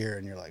 clear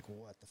and you're like,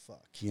 what the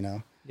fuck, you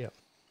know? Yeah.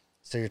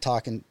 So you're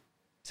talking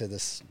to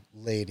this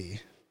lady,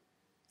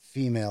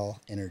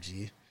 female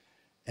energy,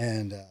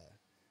 and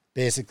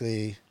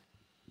basically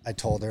I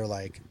told her,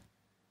 like,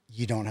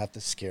 you don't have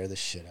to scare the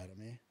shit out of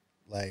me.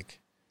 Like,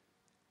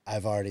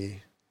 I've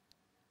already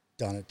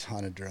done a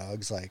ton of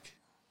drugs. Like,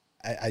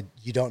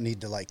 you don't need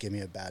to, like, give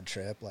me a bad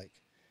trip. Like,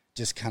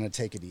 just kind of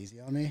take it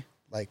easy on me.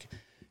 Like,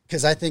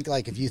 because I think,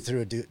 like, if you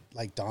threw a dude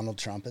like Donald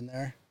Trump in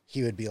there,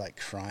 he would be, like,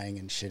 crying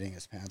and shitting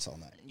his pants all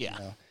night. Yeah. You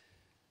know?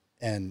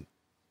 And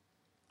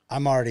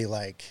I'm already,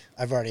 like,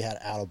 I've already had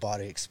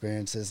out-of-body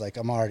experiences. Like,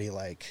 I'm already,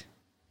 like,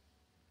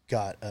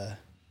 got a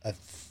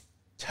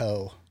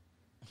toe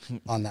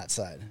on that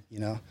side, you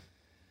know?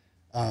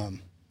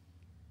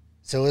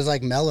 So it was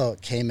like mellow.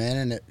 It came in,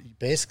 and it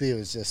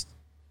was just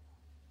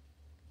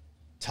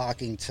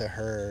talking to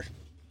her,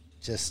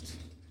 just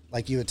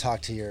like you would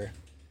talk to your...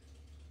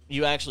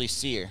 You actually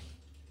see her.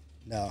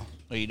 No,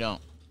 Or you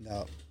don't.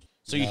 no.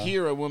 So you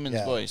hear a woman's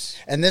Yeah. voice.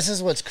 And this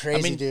is what's crazy,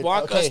 I mean, dude.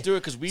 walk us through it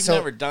because we've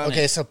never done it.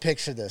 Okay, so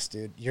picture this,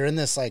 dude. You're in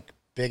this like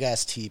big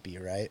ass teepee,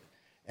 right?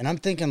 And I'm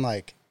thinking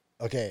like,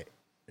 okay,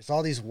 there's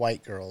all these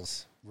white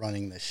girls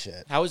running this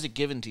shit. How is it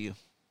given to you?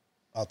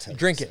 I'll tell you.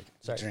 Drink in a it.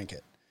 second. Sorry. Drink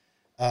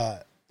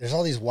it. There's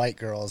all these white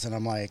girls, and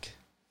I'm like,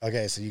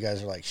 okay, so you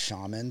guys are like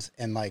shamans,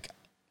 and like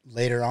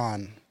later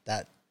on,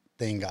 that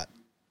thing got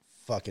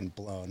fucking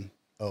blown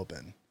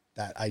open.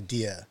 That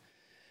idea,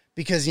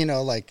 because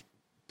like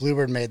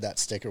Bluebird made that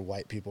sticker,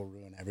 "White people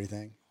ruin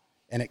everything,"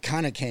 and it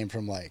kind of came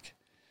from like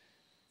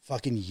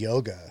fucking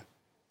yoga,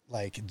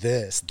 like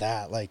this,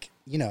 that, like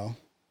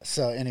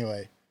So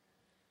anyway,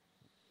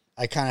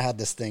 I kind of had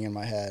this thing in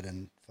my head,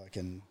 and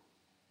fucking,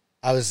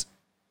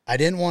 I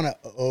didn't want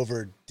to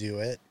overdo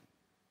it.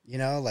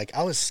 Like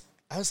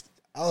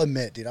I'll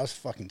admit, dude, I was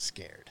fucking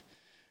scared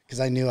because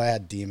I knew I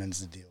had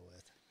demons to deal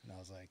with. And I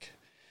was like,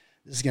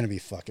 this is going to be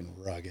fucking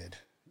rugged,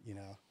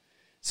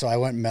 So I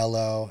went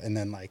mellow, and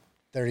then like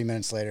 30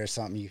 minutes later or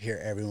something, you hear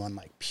everyone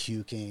like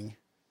puking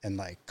and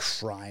like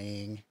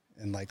crying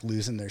and like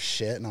losing their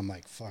shit. And I'm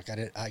like, fuck,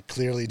 I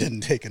clearly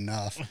didn't take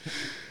enough.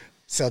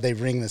 So they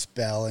ring this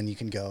bell and you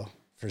can go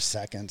for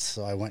seconds.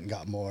 So I went and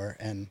got more.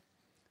 And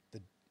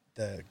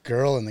the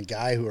girl and the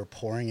guy who were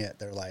pouring it,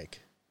 they're like,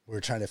 we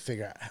were trying to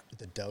figure out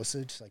the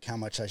dosage, like how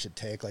much I should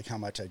take, like how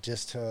much I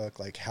just took,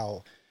 like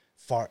how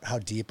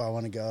deep I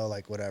want to go,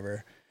 like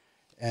whatever.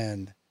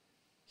 And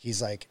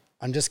he's like,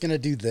 I'm just going to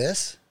do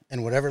this,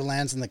 and whatever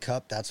lands in the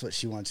cup, that's what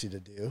she wants you to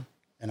do.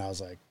 And I was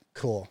like,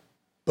 cool.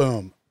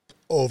 Boom.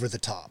 Over the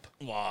top.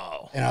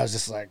 Wow. And I was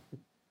just like,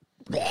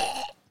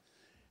 bleh.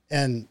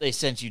 And They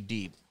sent you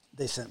deep.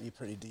 they sent me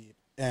pretty deep.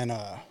 And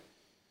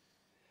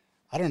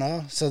I don't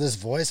know. So this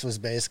voice was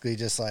basically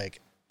just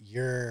like,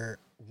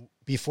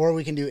 before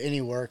we can do any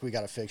work, we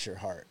got to fix your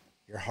heart.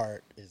 Your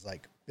heart is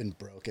like been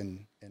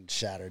broken and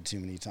shattered too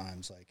many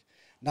times. Like,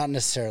 not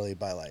necessarily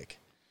by like,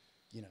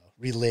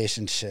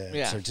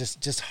 relationships or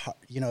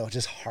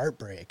just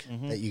heartbreak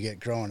that you get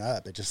growing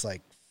up. It just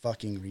like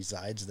fucking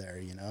resides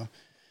there,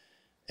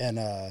 And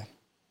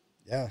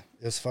yeah,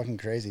 it was fucking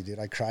crazy, dude.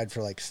 I cried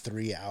for like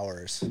 3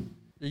 hours.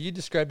 You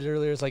described it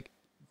earlier as like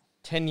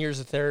 10 years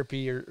of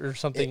therapy or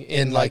something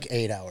in like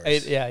 8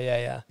 hours. Yeah.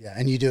 Yeah,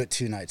 and you do it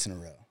 2 nights in a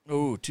row.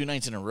 Ooh, 2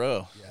 nights in a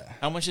row. Yeah.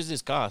 How much does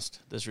this cost,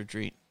 this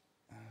retreat?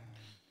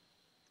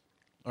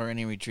 Or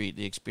any retreat,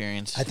 the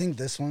experience? I think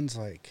this one's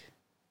like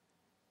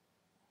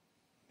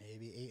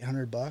maybe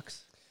 $800.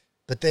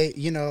 But they,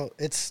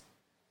 it's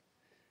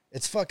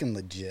fucking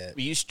legit.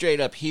 You straight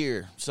up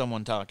hear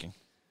someone talking.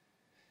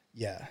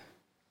 Yeah.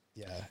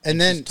 Yeah. And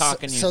then just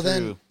talking you so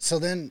through.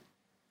 then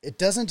it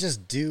doesn't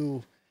just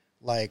do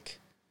like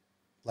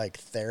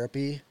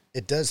therapy.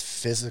 It does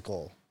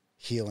physical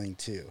healing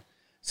too.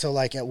 So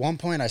like at one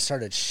point I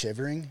started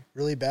shivering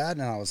really bad,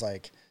 and I was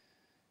like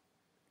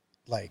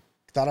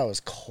thought I was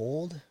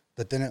cold,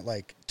 but then it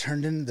like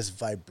turned into this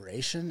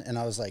vibration, and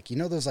I was like,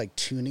 those like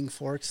tuning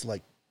forks,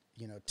 like,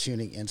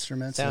 tuning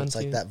instruments, and it's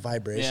like that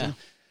vibration. Yeah.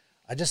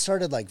 I just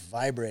started like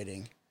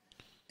vibrating,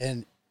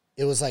 and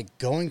it was like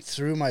going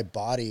through my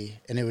body,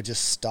 and it would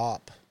just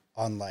stop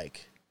on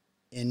like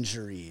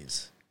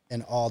injuries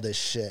and all this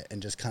shit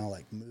and just kind of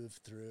like move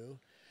through.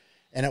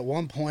 And at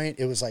one point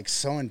it was like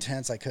so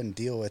intense I couldn't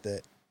deal with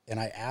it. And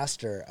I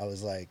asked her, I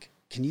was like,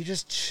 can you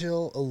just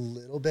chill a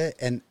little bit?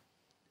 And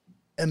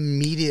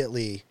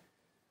immediately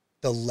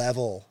the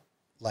level,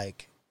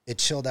 like, it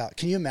chilled out.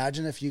 Can you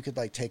imagine if you could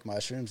like take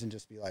mushrooms and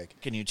just be like,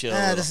 Can you chill? a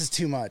little? this is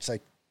too much.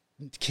 Like,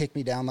 kick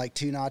me down like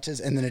 2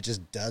 notches, and then it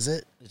just does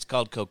it. It's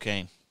called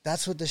cocaine.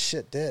 That's what this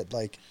shit did.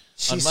 Like,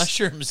 On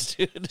mushrooms,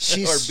 dude.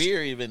 Or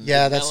beer even.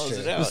 Yeah, It that's mellows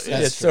true. it out.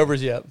 That's It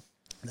sobers you up.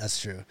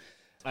 That's true.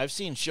 I've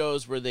seen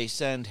shows where they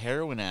send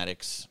heroin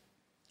addicts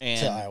and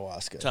To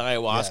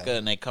ayahuasca. Yeah.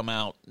 and they come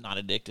out not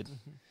addicted.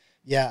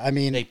 Yeah, I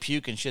mean, They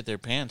puke and shit their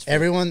pants. For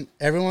everyone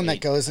that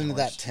 8 goes into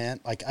that hours.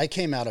 tent, like, I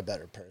came out a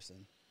better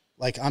person.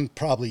 Like, I'm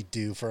probably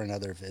due for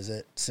another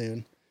visit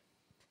soon.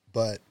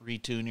 But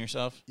retune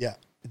yourself. yeah,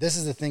 this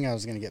is the thing I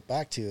was going to get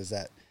back to, is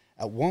that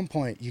at one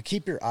point you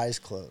keep your eyes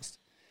closed.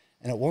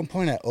 And at one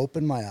point I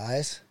opened my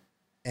eyes,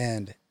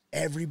 and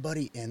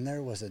everybody in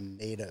there was a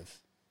native.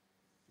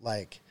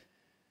 Like,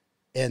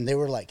 and they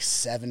were like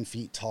 7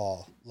 feet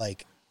tall.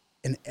 Like,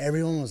 and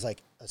everyone was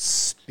like a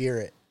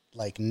spirit,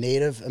 like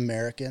Native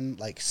American,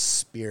 like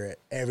spirit.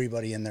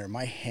 Everybody in there.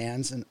 My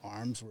hands and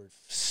arms were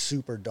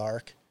super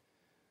dark.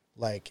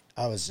 Like,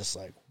 I was just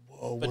like,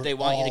 whoa. But they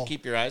want you to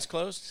keep your eyes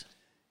closed?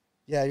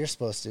 Yeah, you're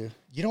supposed to.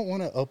 You don't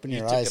want to open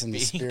your took eyes a in the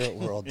peek. spirit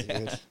world, dude.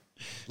 Yeah.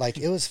 Like,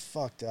 it was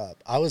fucked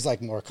up. I was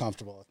like more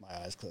comfortable with my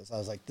eyes closed. I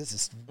was like, this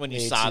is When you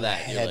way saw too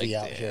that, you're heavy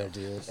like, out damn. here,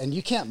 dude. And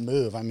you can't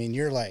move. I mean,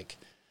 you're like,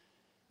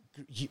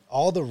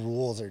 all the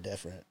rules are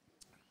different.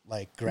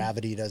 Like,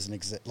 gravity doesn't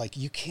exist. Like,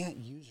 you can't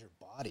use your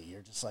body.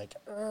 You're just like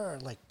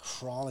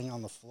crawling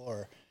on the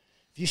floor.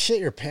 If you shit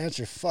your pants,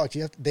 you're fucked.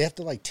 They have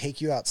to like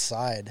take you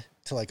outside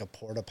to like a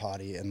porta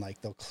potty, and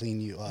like they'll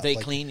clean you up. They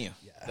Like, clean you.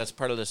 Yeah. That's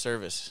part of the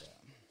service.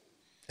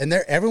 and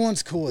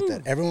everyone's cool with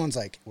it. Everyone's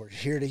like, we're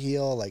here to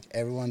heal. Like,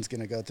 everyone's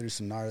gonna go through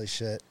some gnarly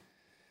shit.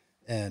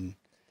 And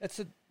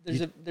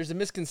there's a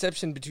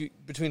misconception between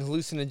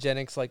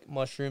hallucinogenics like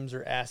mushrooms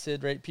or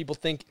acid, right? People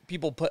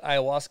put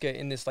ayahuasca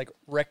in this like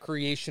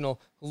recreational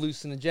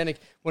hallucinogenic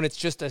when it's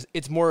just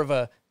it's more of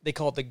a, they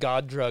call it the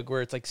God drug,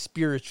 where it's like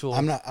spiritual.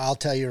 I'll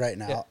tell you right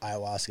now,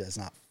 ayahuasca is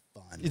not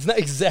fun. It's not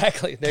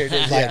exactly. There it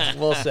is. Yeah,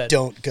 well said.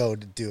 Don't go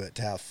to do it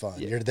to have fun.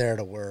 Yeah. You're there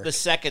to work. The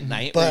second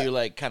night where you're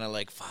like kind of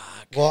like,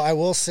 fuck. Well, I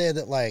will say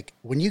that like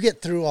when you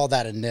get through all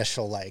that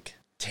initial like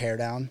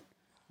teardown,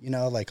 you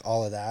know, like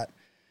all of that,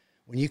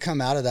 when you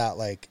come out of that,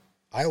 like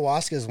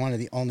ayahuasca is one of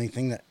the only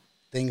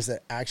things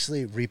that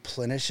actually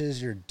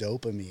replenishes your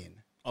dopamine.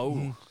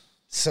 Oh.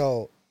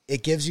 So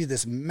it gives you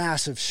this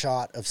massive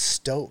shot of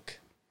stoke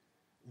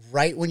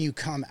right when you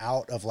come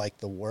out of like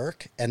the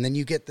work. And then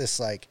you get this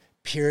like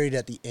period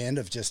at the end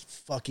of just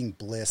fucking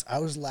bliss. I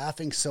was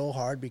laughing so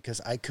hard because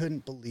I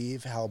couldn't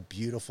believe how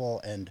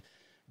beautiful and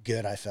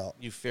good I felt.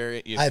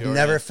 I've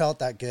never felt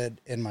that good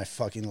in my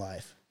fucking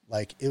life.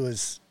 Like it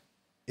was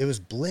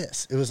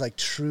bliss. It was like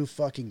true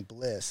fucking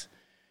bliss.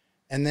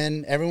 And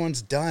then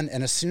everyone's done.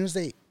 And as soon as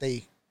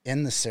they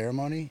end the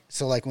ceremony,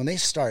 so like when they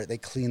start, they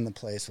clean the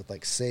place with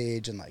like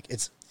sage and like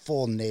it's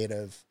full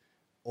native,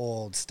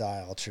 old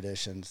style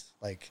traditions,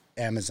 like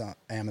Amazon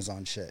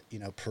shit, you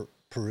know,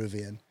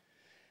 Peruvian.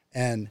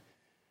 And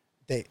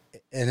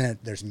then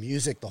there's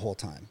music the whole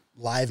time,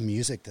 live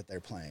music that they're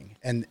playing.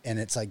 And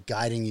it's like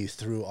guiding you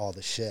through all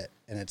the shit.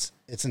 And it's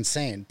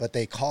insane. But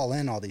they call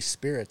in all these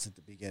spirits at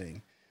the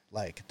beginning,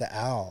 like the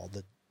owl,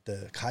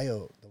 the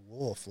coyote, the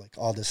wolf, like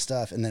all this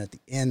stuff. And then at the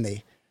end,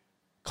 they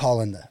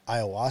call in the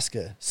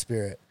ayahuasca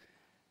spirit.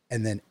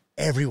 And then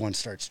everyone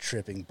starts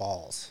tripping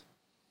balls.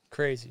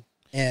 Crazy.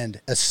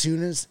 And as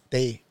soon as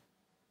they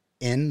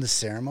end the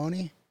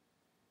ceremony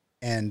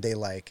and they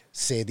like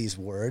say these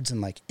words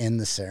and like end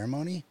the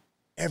ceremony,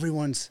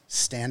 everyone's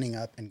standing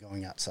up and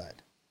going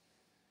outside.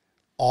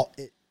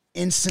 It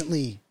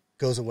instantly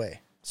goes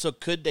away. So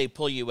could they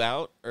pull you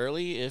out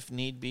early if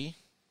need be?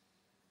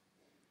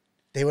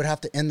 They would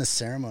have to end the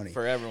ceremony.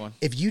 For everyone.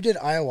 If you did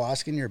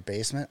ayahuasca in your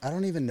basement, I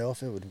don't even know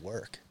if it would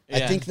work.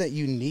 Yeah. I think that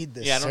you need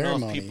this ceremony. I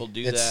don't know if people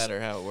do that or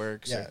how it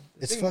works. Yeah,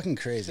 it's fucking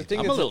crazy.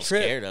 I'm a little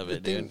scared of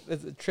it, dude.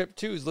 The trip,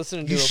 too, is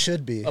listening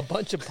to a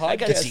bunch of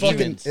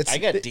podcasts. I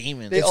got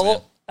demons.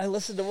 I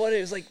listened to one. It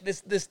was like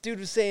this dude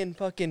was saying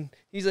fucking,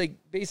 he's like,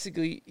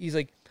 basically, he's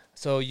like,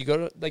 so you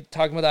go to, like,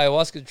 talking about the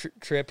ayahuasca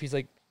trip, he's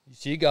like, you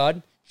see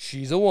God,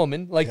 she's a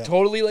woman, like,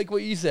 totally like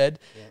what you said.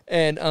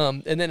 Yeah.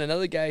 And then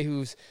another guy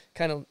who's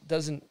kind of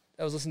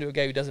I was listening to a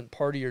guy who doesn't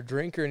party or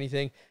drink or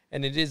anything,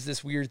 and it is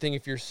this weird thing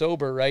if you're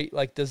sober, right?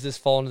 Like, does this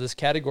fall into this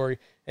category?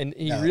 And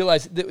he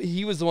realized that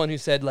he was the one who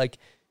said, like,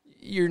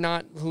 you're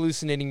not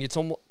hallucinating.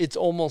 It's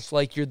almost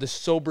like you're the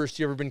soberest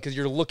you've ever been because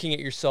you're looking at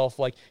yourself,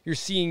 like you're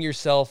seeing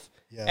yourself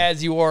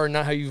as you are,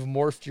 not how you've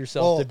morphed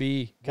yourself to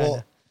be.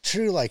 Well,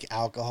 true, like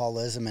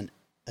alcoholism and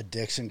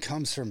addiction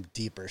comes from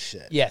deeper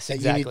shit. Yes,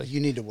 exactly.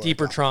 You need to work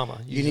deeper on. Trauma.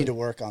 Usually. You need to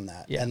work on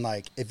that. Yeah. And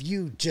like, if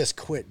you just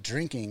quit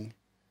drinking,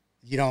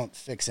 you don't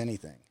fix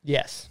anything.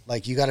 Yes.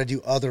 Like you got to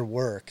do other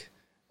work.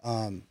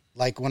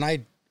 Like when I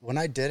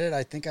did it,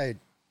 I think I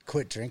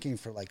quit drinking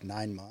for like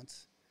 9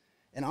 months.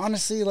 And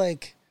honestly,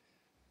 like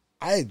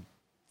I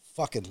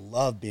fucking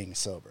love being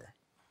sober.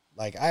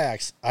 Like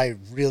I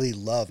really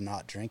love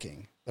not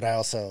drinking, but I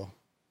also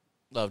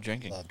love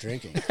drinking.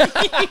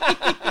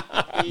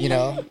 You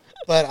know,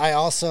 but I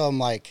also am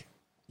like,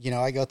 you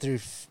know, I go through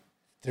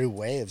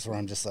waves where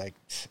I'm just like,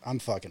 I'm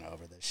fucking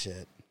over this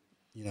shit,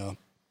 you know,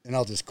 and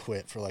I'll just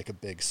quit for like a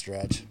big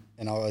stretch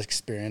and I'll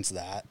experience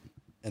that.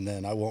 And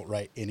then I won't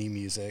write any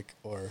music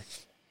or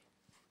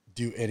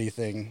do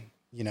anything,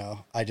 you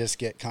know, I just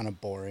get kind of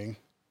boring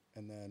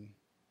and then,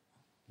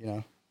 you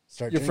know,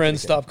 start your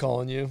friends stop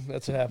calling you.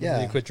 That's what happens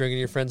when you quit drinking.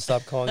 Your friends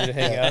stop calling you to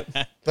hang out.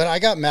 But I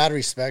got mad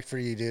respect for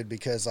you, dude,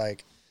 because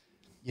like,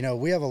 you know,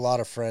 we have a lot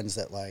of friends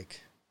that like,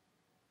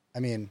 I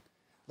mean,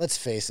 let's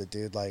face it,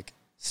 dude, like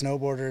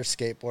snowboarders,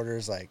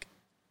 skateboarders, like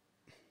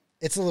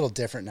it's a little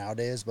different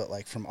nowadays, but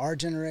like from our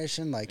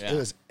generation, like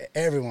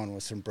everyone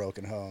was from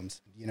broken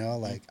homes, you know,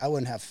 like I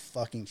wouldn't have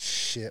fucking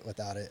shit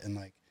without it. And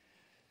like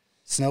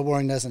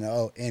snowboarding doesn't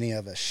owe any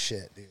of us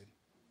shit, dude.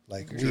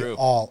 Like we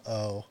all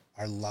owe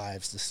our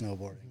lives to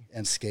snowboarding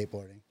and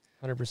skateboarding.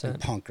 100%. And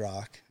punk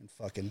rock and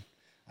fucking,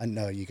 I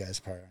know you guys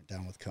probably aren't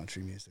down with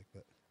country music,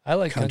 but I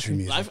like country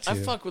music I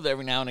fuck with it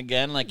every now and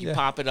again. Like you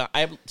pop it on.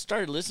 I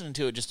started listening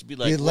to it just to be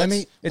like, dude,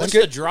 what's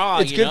the draw?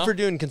 It's good for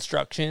doing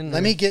construction.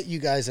 Let me get you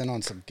guys in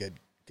on some good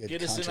get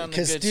country. us in on the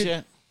good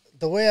shit.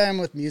 The way I am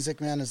with music,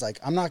 man, is like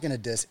I'm not gonna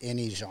diss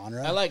any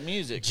genre. I like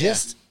music.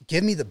 Just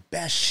give me the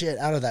best shit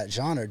out of that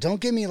genre. Don't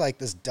give me like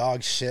this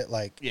dog shit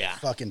like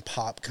fucking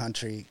pop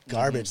country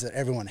garbage that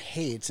everyone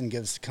hates and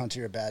gives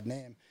country a bad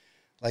name.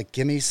 Like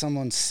give me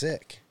someone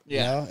sick. You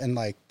know? And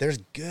like there's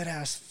good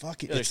ass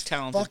fucking it's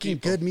fucking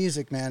people. Good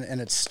music, man, and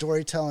it's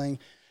storytelling,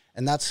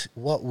 and that's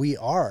what we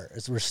are,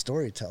 is we're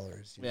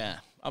storytellers. You know?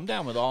 I'm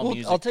down with all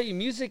music. I'll tell you,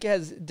 music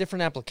has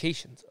different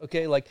applications.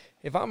 Okay, like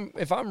if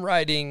I'm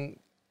riding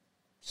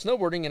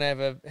snowboarding and I have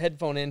a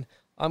headphone in,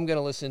 I'm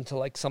gonna listen to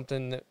like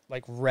something that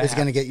like rap. It's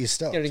gonna get you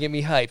stoked. It's gonna get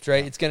me hyped,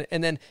 right? It's gonna,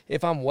 and then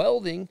if I'm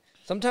welding,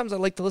 sometimes I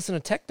like to listen to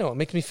techno. It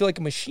makes me feel like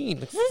a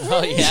machine. Like,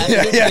 Oh yeah.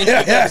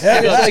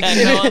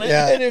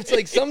 and it's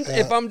like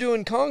if I'm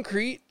doing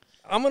concrete,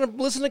 I'm gonna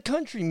listen to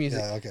country music.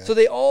 Yeah, okay.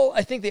 So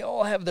I think they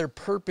all have their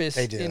purpose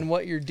in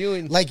what you're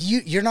doing. Like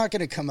you're not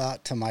gonna come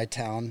out to my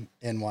town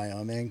in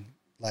Wyoming,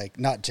 like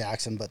not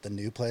Jackson, but the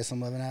new place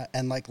I'm living at,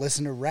 and like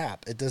listen to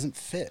rap. It doesn't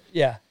fit.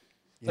 Yeah.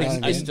 You know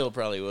what I I mean? still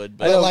probably would,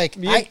 But but like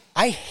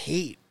I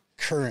hate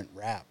current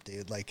rap,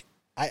 dude. Like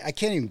I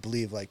can't even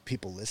believe like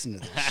people listen to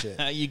this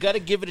shit. you got to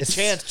give it a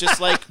chance, just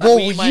like Well,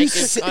 we might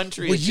give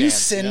country will a you chance,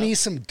 send you know? me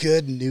some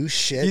good new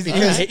shit?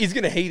 He's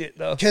gonna hate it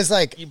though. Because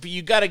like,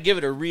 You got to give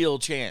it a real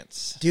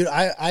chance. dude,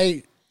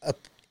 I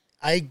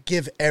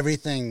give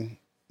everything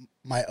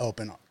my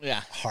open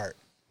heart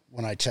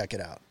when I check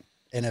it out.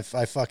 And if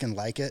I fucking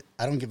like it,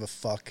 I don't give a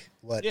fuck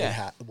what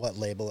what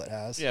label it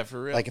has. Yeah,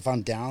 for real. Like if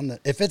I'm down,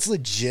 if it's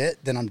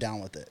legit, then I'm down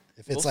with it.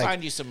 If it's We'll like,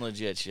 find you some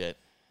legit shit.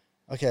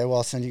 okay, well,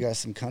 I'll send you guys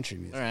some country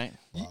music. All right.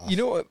 You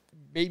know what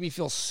made me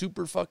feel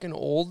super fucking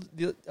old?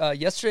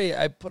 Yesterday,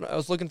 I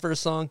was looking for a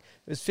song.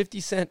 It was 50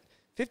 Cent.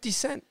 50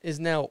 Cent is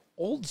now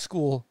old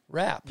school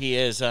rap. He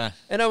is.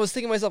 And I was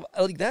thinking to myself,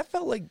 like, that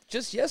felt like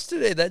just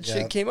yesterday that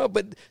shit came out.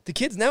 But the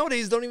kids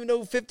nowadays don't even know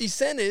who 50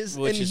 Cent is.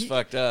 Which is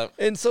fucked up.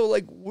 And so,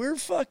 like, we're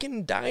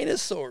fucking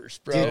dinosaurs,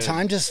 bro. Dude,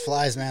 time just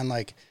flies, man.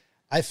 Like,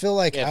 I feel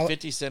like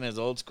 50 Cent is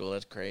old school.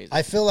 That's crazy.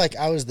 I feel like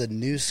I was the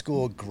new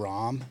school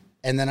Grom,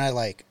 and then I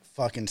like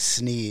fucking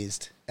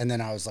sneezed, and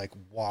then I was like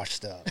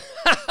washed up.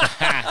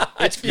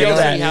 I feel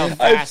crazy that. how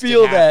I fast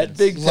feel it that happens.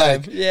 big time.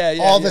 Like, yeah.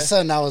 all of a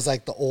sudden, I was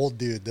like the old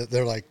dude that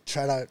they're like,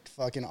 try to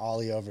fucking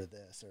ollie over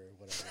this or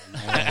whatever.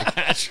 You know,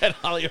 like, Tread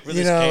Ollie over you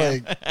this know,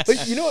 can. like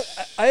But you know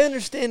what? I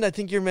understand, I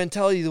think, your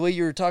mentality, the way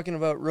you were talking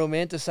about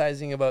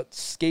romanticizing about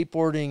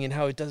skateboarding and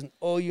how it doesn't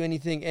owe you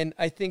anything. And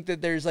I think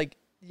that there's like,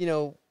 you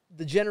know,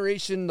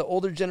 the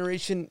older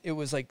generation, it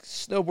was like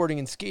snowboarding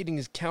and skating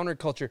is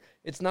counterculture.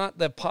 It's not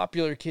the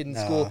popular kid in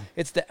school.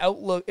 It's the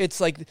outlook.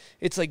 It's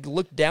like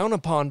looked down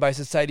upon by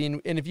society.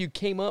 And if you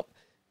came up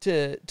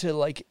to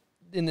like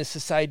in this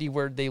society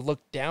where they look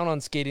down on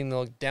skating, they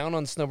look down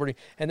on snowboarding,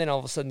 and then all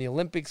of a sudden the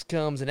Olympics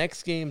comes and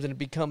X Games and it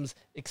becomes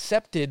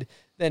accepted,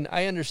 then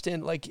I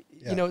understand, like,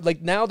 you know,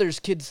 like now there's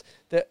kids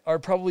that are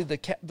probably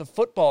the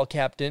football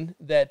captain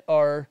that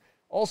are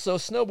also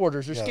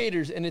snowboarders or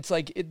skaters, and it's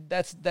like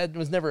that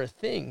was never a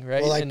thing,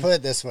 right? well, like put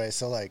it this way.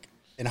 So like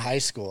in high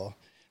school,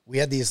 we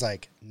had these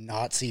like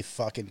Nazi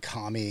fucking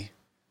commie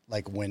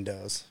like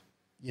windows,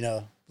 you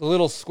know, the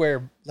little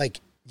square, like.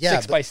 Yeah,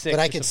 6 by 6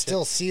 but I or could some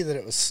still see that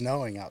it was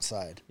snowing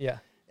outside. yeah.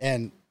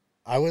 And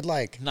I would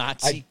like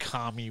Nazi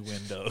commie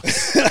windows.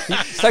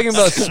 He's talking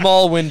about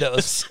small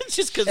windows.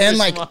 Just because and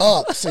like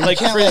up, so you like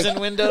can't, prison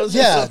like, windows or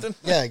yeah, something.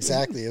 yeah,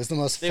 exactly. It was the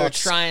most. They were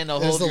trying to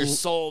hold your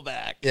soul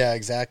back. Yeah,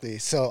 exactly.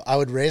 So I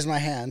would raise my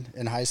hand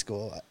in high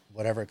school,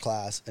 whatever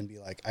class, and be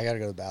like, "I gotta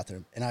go to the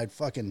bathroom," and I'd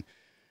fucking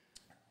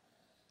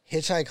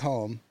hitchhike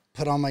home,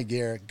 put on my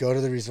gear, go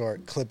to the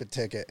resort, clip a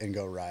ticket, and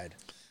go ride.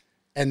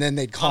 And then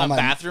they'd call On a my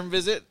bathroom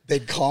visit?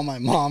 They'd call my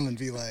mom and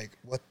be like,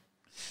 "What?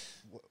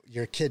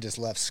 Your kid just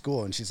left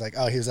school," and she's like,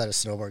 "Oh, he was at a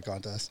snowboard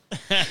contest."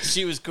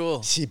 She was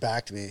cool. She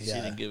backed me. She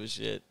Yeah. didn't give a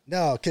shit.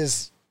 No,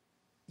 because,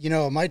 you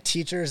know, my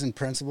teachers and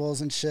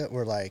principals and shit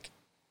were like,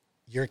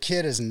 your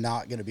kid is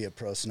not going to be a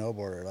pro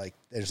snowboarder. Like,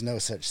 there's no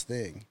such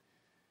thing.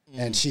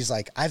 And she's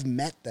like, I've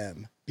met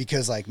them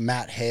because, like,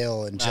 Matt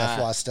Hale and Jeff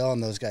Wastel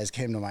and those guys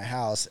came to my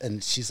house.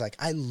 And she's like,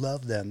 I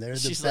love them. They're the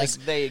She's best.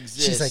 like, they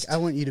exist. She's like, I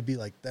want you to be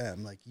like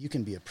them. Like, you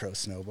can be a pro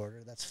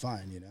snowboarder. That's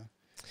fine, you know?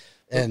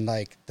 And,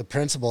 like, the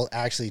principal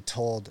actually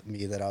told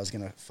me that I was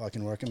going to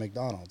fucking work at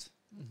McDonald's.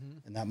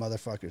 And that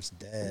motherfucker's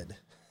dead.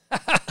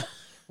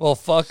 Well,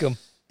 fuck him.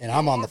 And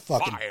I'm on the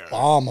fucking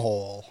bomb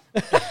hole.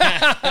 Fuck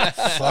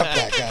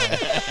that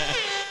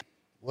guy.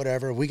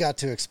 Whatever. We got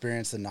to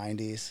experience the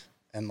 90s.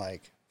 And,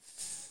 like,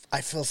 I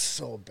feel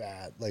so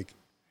bad. Like,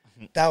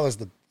 that was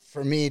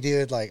for me,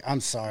 dude, like, I'm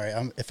sorry.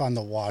 If I'm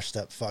the washed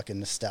up fucking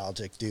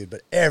nostalgic dude,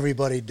 but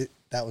everybody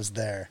that was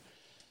there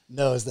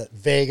knows that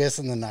Vegas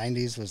in the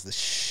 90s was the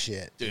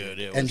shit. Dude,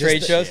 it was and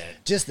trade shows?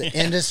 just the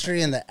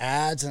industry and the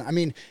ads. And I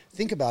mean,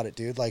 think about it,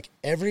 dude. Like,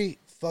 every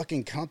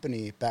fucking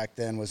company back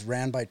then was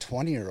ran by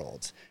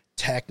 20-year-olds.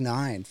 Tech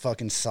 9,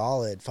 fucking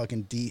Solid,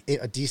 fucking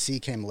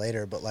DC came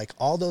later, but like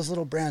all those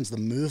little brands, the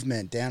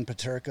Movement, Dan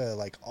Paterka,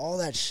 like all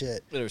that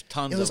shit. There was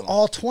tons It was of them.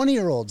 all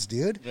 20-year-olds,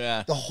 dude.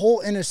 Yeah. The whole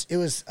industry, it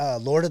was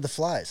Lord of the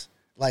Flies.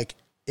 Like,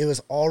 it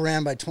was all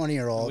ran by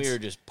 20-year-olds. We were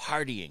just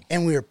partying.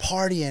 And we were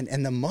partying,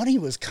 and the money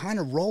was kind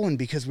of rolling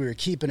because we were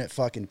keeping it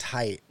fucking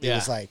tight. It Yeah.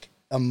 was like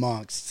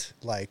amongst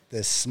like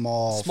this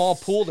small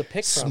Pool to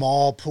pick from.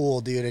 small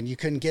pool, dude, and you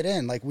couldn't get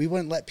in. Like, we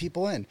wouldn't let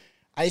people in.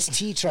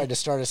 Ice-T tried to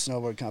start a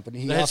snowboard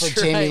company. He That's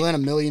offered Jamie right. Lynn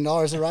 $1 million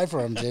to ride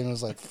for him. Jamie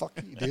was like, "Fuck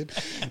you, dude."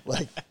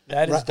 Like,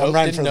 That is dope. I'm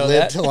riding Didn't for know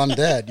live that. till I'm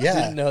dead. Yeah.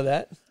 Didn't know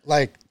that.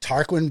 Like,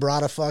 Tarquin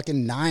brought a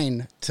fucking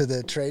 9 to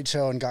the trade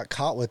show and got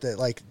caught with it.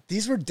 Like,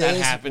 these were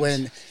days happened.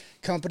 when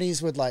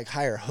companies would like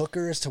hire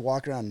hookers to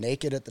walk around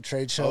naked at the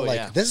trade show. Oh, like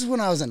yeah. this is when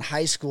I was in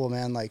high school,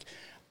 man. Like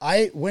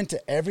I went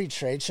to every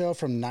trade show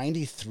from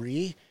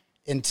 93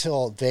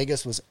 until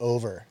Vegas was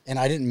over. And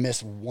I didn't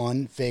miss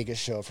one Vegas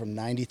show from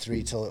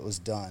 93 till it was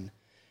done.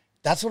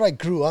 That's what I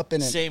grew up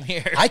in. Same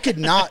here. I could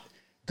not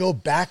go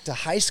back to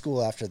high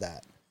school after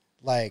that.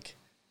 Like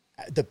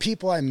the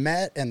people I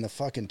met and the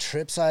fucking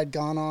trips I'd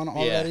gone on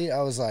already,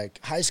 I was like,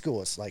 high school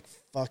was like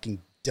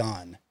fucking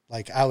done.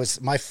 Like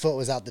my foot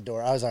was out the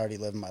door. I was already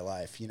living my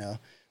life, you know?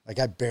 Like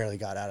I barely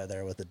got out of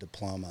there with a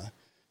diploma.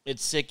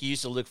 It's sick. You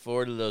used to look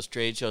forward to those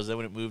trade shows. Then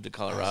when it moved to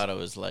Colorado, it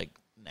was like,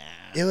 nah.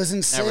 It was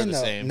insane never the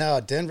though. same. No,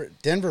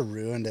 Denver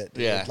ruined it.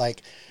 Dude. Yeah.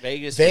 Like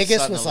Vegas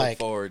was was like,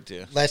 look forward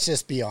to. let's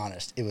just be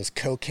honest. It was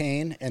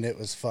cocaine and it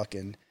was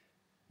fucking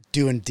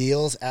doing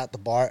deals at the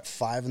bar at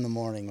 5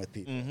 a.m. with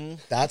people. Mm-hmm.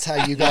 That's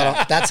how you got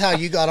on, that's how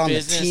you got on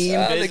the team.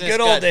 the business good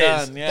old got days.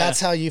 done, yeah.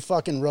 That's how you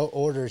fucking wrote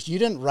orders. You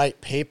didn't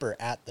write paper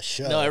at the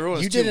show. No, everyone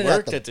was you too did it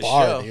worked at at the the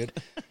bar, show. dude.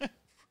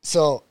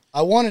 So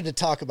I wanted to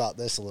talk about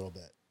this a little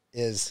bit.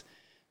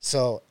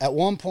 So at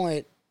one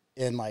point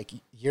in like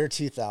year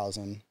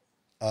 2000,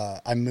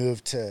 I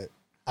moved to,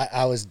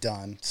 I was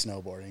done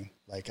snowboarding.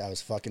 Like I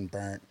was fucking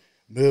burnt.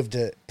 Moved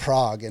to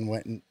Prague and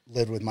went and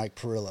lived with Mike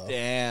Perillo.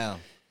 Damn.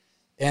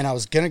 And I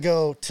was going to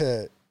go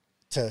to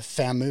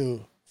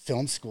FAMU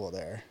film school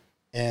there.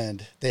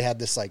 And they had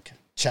this like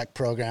Czech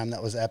program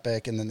that was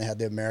epic. And then they had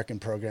the American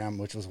program,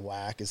 which was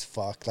whack as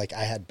fuck. Like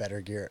I had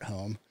better gear at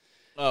home.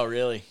 Oh,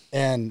 really?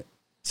 And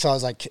so I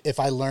was like, if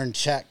I learn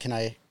Czech, can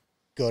I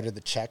go to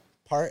the Czech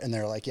part? And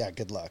they're like, yeah,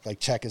 good luck. Like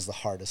Czech is the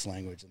hardest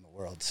language in the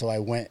world. So I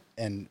went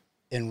and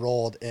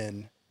enrolled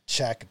in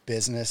Czech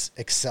business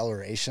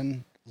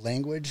acceleration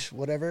language,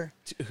 whatever.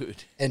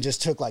 Dude. And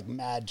just took like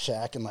mad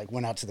Czech and like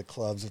went out to the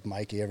clubs with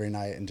Mikey every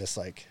night and just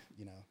like,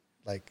 you know,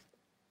 like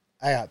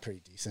I got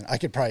pretty decent. I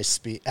could probably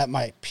speak at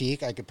my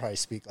peak. I could probably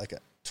speak like a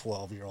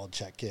 12-year-old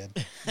Czech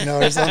kid, you know,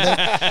 or something.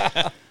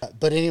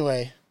 But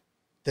anyway,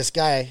 this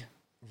guy,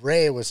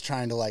 Ray, was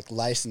trying to like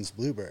license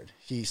Bluebird.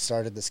 He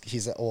started this.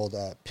 He's an old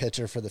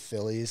pitcher for the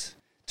Phillies.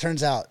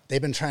 Turns out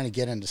they've been trying to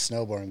get into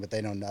snowboarding, but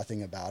they know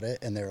nothing about it.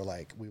 And they were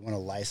like, we want to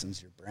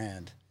license your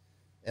brand.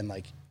 And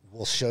like,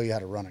 we'll show you how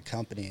to run a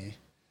company,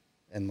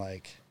 and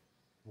like,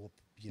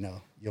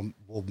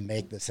 we'll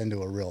make this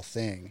into a real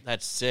thing.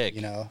 That's sick.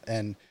 You know?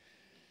 And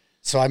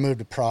so I moved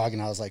to Prague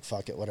and I was like,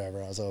 fuck it,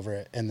 whatever. I was over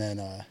it. And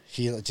then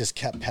he just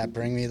kept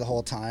peppering me the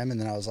whole time. And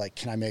then I was like,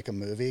 can I make a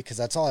movie? Cause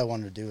that's all I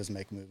wanted to do was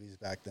make movies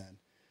back then.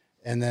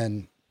 And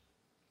then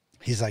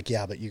he's like,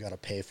 yeah, but you got to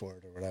pay for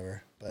it or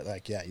whatever. But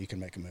like, yeah, you can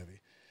make a movie.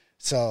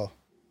 So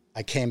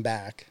I came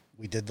back,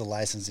 we did the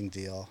licensing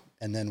deal,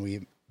 and then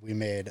we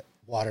made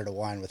Water to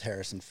Wine with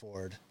Harrison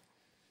Ford.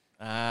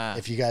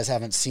 If you guys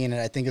haven't seen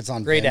it, I think it's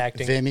on Great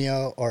acting.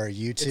 Vimeo or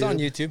YouTube. It's on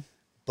YouTube.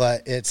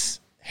 But it's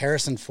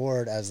Harrison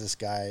Ford as this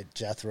guy,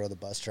 Jethro, the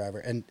bus driver.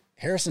 And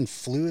Harrison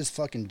flew his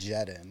fucking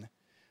jet in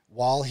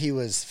while he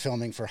was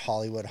filming for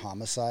Hollywood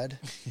Homicide.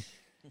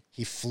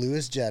 He flew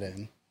his jet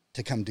in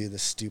to come do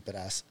this stupid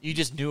ass. You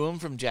just knew him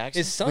from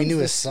Jackson? His son. We knew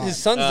his son. His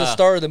son's the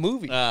star of the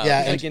movie.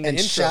 Yeah, like in the and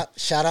intro.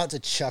 shout out to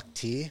Chuck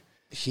T.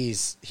 He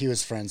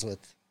was friends with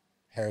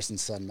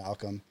Harrison's son,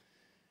 Malcolm.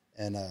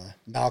 And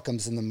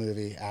Malcolm's in the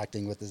movie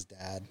acting with his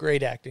dad.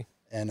 Great acting.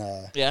 And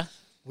Yeah.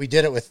 we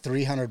did it with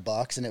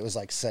 $300, and it was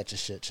like such a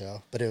shit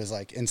show. But it was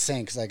like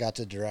insane because I got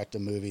to direct a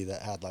movie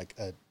that had like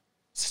a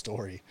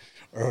story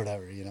or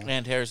whatever, you know.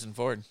 And Harrison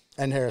Ford.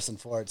 And Harrison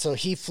Ford. So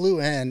he flew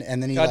in,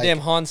 and then he Goddamn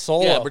like, Han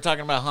Solo. Yeah, we're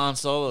talking about Han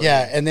Solo.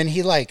 yeah, and then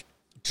he like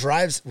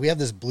drives. We have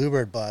this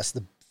Bluebird bus,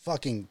 the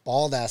fucking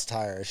bald ass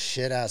tires,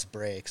 shit ass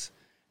brakes,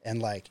 and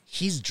like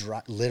he's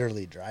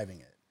literally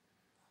driving it.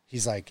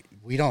 He's like,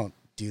 we don't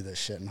do this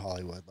shit in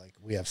Hollywood. Like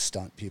we have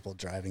stunt people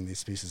driving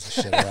these pieces of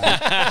shit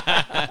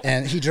around.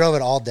 And he drove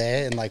it all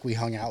day, and like we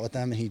hung out with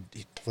him, and he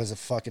was a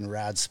fucking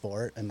rad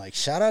sport. And like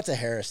shout out to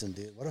Harrison,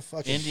 dude. What a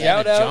fucking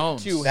Indiana Shout out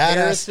Jones. to badass-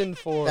 Harrison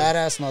Ford.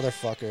 badass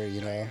motherfucker,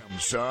 you know.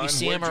 Son, You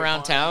see him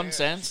around town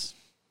since?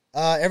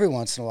 Every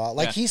once in a while.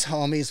 Like Yeah. he's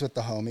homies with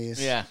the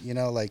homies. Yeah. You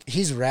know, like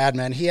he's rad,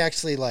 man. He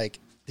actually like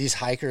these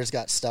hikers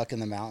got stuck in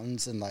the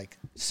mountains and like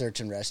search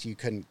and rescue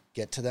couldn't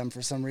get to them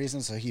for some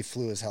reason, so he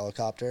flew his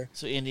helicopter.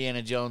 So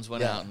Indiana Jones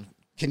went Yeah. out and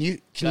Can you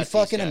got these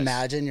fucking guys.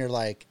 imagine you're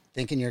like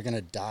thinking you're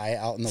gonna die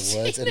out in the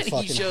woods and He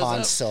fucking shows Han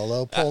up.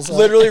 Solo pulls up?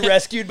 Literally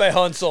rescued by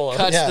Han Solo.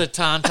 cuts Yeah. the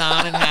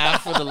tauntaun in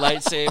half with a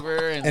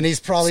lightsaber and And he's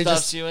probably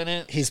stuffs just you in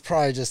it. he's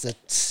probably just a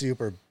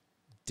super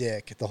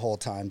dick the whole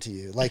time to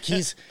you. Like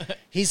he's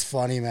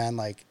funny, man.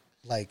 Like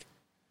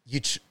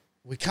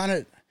we kind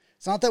of.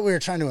 It's not that we were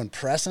trying to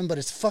impress him, but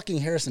it's fucking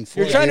Harrison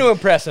Ford. You're trying dude. To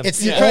impress him. It's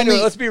the You're trying only-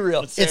 to, let's be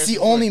real. It's the Harrison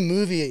only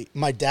movie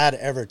my dad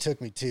ever took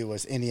me to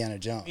was Indiana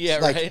Jones. Yeah,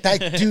 like, right.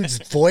 That dude's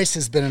voice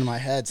has been in my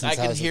head since I I,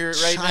 can was hear a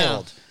it right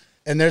child. now.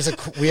 And there's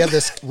we have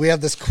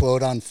this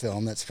quote on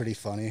film that's pretty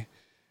funny.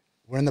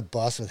 We're in the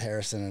bus with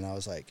Harrison, and I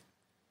was like,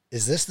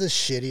 "Is this the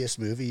shittiest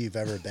movie you've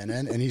ever been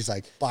in?" And he's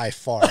like, "By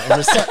far."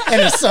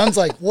 And his son's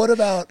like, "What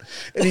about?"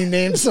 And he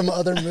named some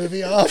other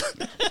movie off.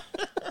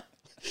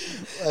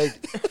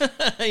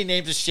 Like He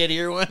named a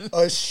shittier one.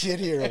 a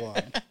shittier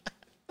one.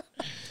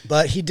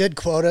 But he did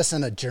quote us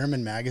in a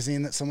German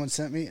magazine that someone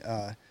sent me.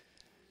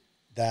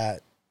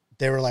 That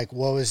they were like,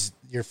 "What was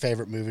your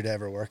favorite movie to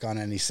ever work on?"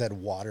 And he said,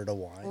 "Water to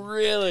Wine."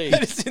 Really?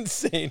 That is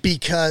insane.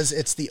 Because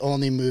it's the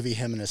only movie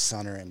him and his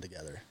son are in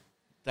together.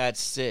 That's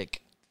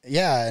sick.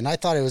 Yeah, and I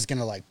thought it was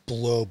gonna like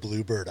blow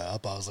Bluebird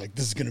up. I was like,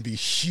 "This is gonna be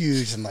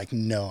huge," and like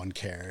no one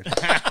cared.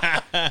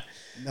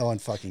 No one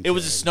fucking cared. It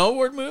was a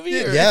snowboard movie?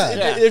 Or?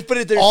 Yeah.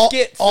 But there's all,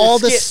 skits. all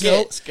the there's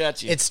snow. skits.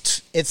 Got you.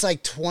 It's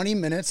like 20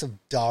 minutes of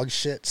dog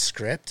shit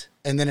script,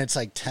 and then it's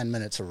like 10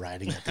 minutes of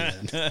writing at the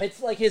end.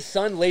 It's like his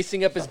son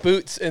lacing up his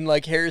boots and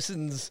like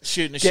Harrison's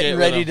Shooting the shit getting with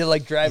ready him. to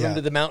like drive him Yeah.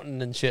 to the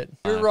mountain and shit.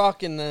 You're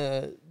rocking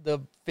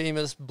the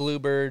famous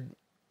Bluebird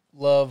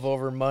Love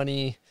Over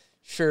Money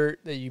shirt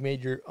that you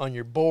made on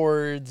your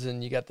boards,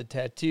 and you got the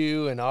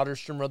tattoo, and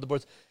Otterstrom rode the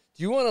boards.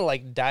 Do you want to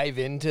like dive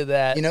into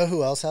that? You know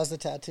who else has the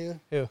tattoo?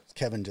 Who? It's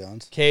Kevin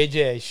Jones.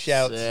 KJ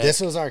shouts. Sick.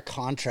 This was our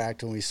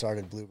contract when we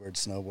started Bluebird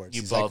Snowboards.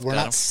 You He's both like, we're got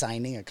not him?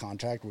 signing a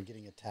contract. We're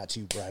getting a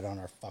tattoo right on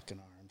our fucking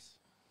arms.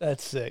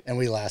 That's sick. And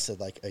we lasted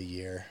like a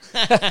year.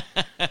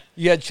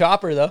 You had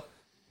Chopper though.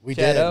 We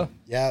Shadow?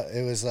 did. Yeah,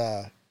 it was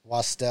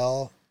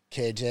Wastel,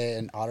 KJ,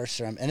 and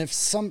Otterstrom. And if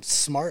some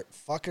smart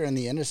fucker in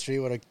the industry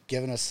would have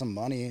given us some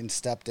money and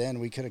stepped in,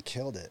 we could have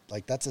killed it.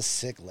 Like, that's a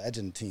sick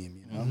legend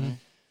team, you know?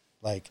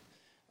 Like,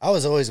 I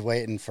was always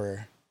waiting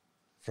for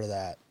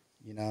that,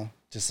 you know?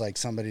 Just like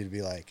somebody to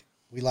be like,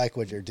 we like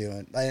what you're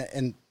doing.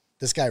 And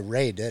this guy,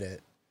 Ray, did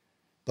it.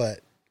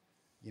 But,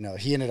 you know,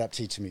 he ended up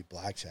teaching me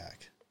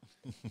blackjack.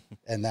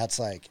 And that's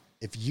like,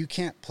 if you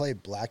can't play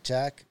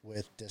blackjack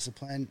with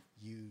discipline,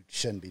 you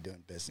shouldn't be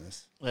doing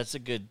business. That's a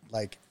good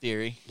Like,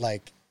 theory.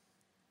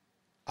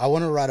 I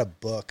want to write a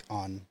book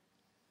on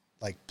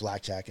like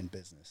blackjack and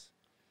business,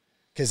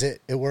 because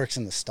it works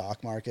in the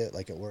stock market.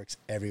 Like, it works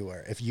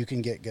everywhere. If you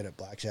can get good at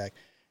blackjack.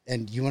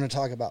 And you want to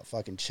talk about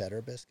fucking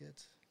cheddar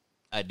biscuits?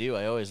 I do.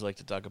 I always like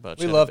to talk about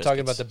We cheddar love biscuits.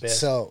 talking about the bit.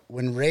 So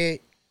when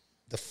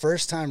the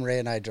first time Ray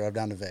and I drove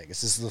down to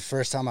Vegas, this is the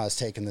first time I was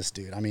taking this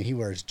dude. I mean, he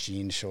wears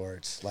jean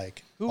shorts,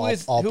 like Who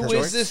is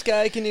this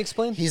guy? Can you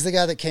explain? He's the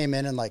guy that came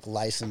in and like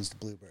licensed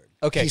Bluebird.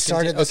 Okay, He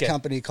started this okay.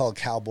 company called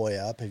Cowboy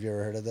Up. Have you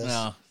ever heard of this?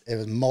 No. It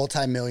was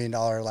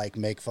multi-million-dollar like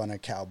make fun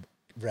of cow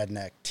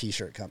redneck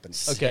t-shirt company.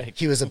 Okay.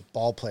 He was a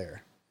ball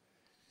player.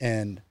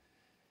 And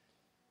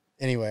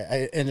anyway,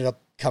 I ended up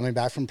coming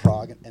back from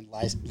Prague and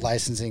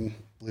licensing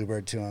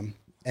Bluebird to him.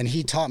 And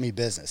he taught me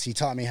business. He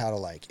taught me how to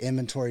like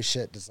inventory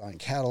shit, design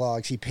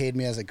catalogs. He paid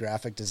me as a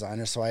graphic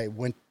designer. So I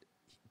went,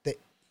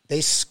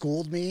 they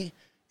schooled me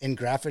in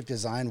graphic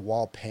design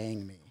while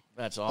paying me.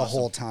 That's The awesome.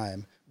 whole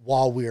time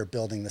while we were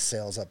building the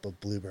sales up of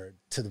Bluebird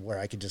to where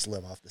I could just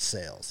live off the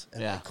sales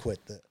and Yeah. like quit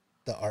the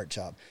art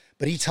job.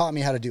 But he taught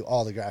me how to do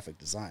all the graphic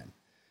design.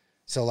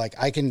 So like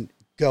I can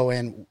go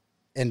in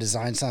and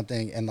design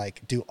something and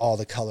like do all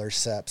the color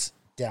steps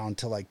down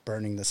to like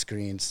burning the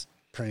screens,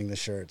 printing the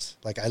shirts.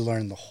 Like, I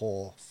learned the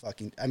whole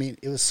fucking, I mean,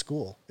 it was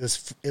school. It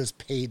was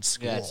paid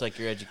school. Yeah, it's like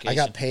your education. I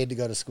got paid to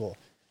go to school.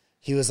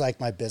 He was like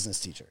my business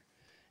teacher.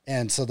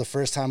 And so the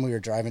first time we were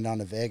driving down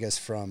to Vegas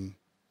from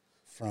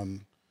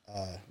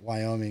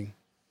Wyoming,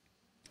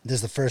 this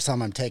is the first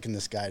time I'm taking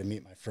this guy to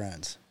meet my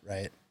friends,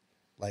 right?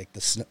 Like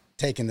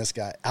taking this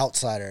guy,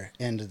 outsider,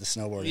 into the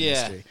snowboarding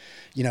industry.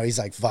 You know, he's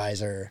like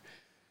visor,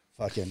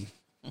 fucking,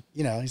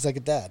 you know, he's like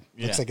a dad.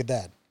 Looks like a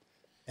dad.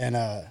 And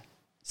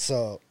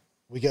so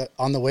we get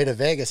on the way to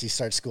Vegas, he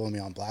starts schooling me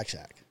on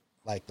blackjack.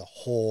 Like the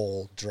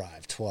whole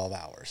drive, 12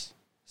 hours,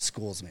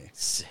 schools me.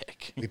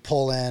 Sick. We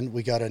pull in,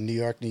 we go to New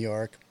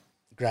York,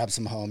 grab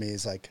some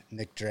homies like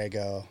Nick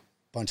Drago,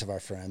 bunch of our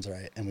friends,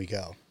 right? And we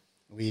go.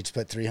 We each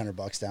put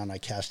 $300 down. I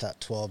cashed out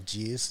 12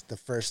 G's. The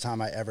first time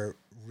I ever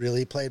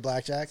really played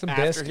blackjack. Some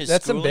After bisque. his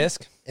That's some schooling?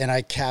 bisque. And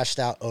I cashed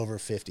out over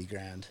 50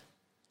 grand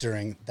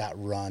during that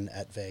run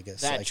at Vegas.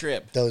 That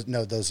trip?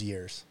 Those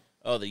years.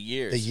 Oh, the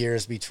years. The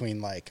years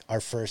between like our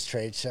first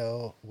trade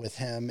show with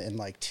him in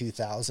like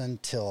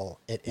 2000 till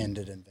it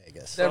ended in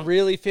Vegas. Is that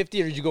really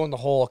 50, or did you go in the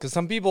hole? Because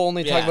some people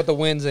only talk Yeah. about the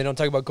wins; they don't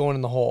talk about going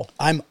in the hole.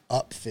 I'm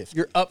up 50.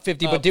 You're up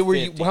 50, Up but were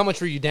you? 50. How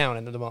much were you down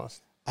into the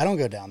most? I don't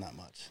go down that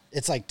much.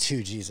 It's like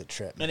 2 G's a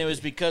trip. And it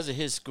was because of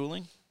his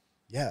schooling?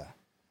 Yeah.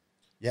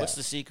 Yeah. What's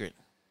the secret?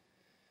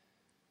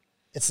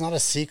 It's not a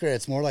secret.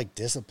 It's more like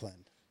discipline.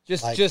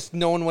 Just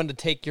knowing when to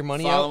take your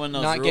money Following out,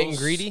 those not getting rules.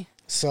 greedy.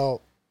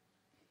 So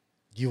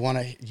you want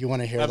to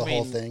hear the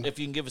whole thing? If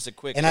you can give us a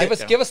quick And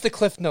Give us the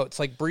cliff notes,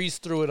 like breeze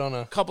through it on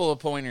a. couple of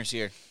pointers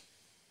here.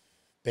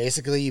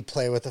 Basically, you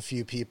play with a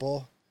few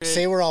people.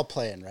 Say we're all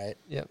playing, right?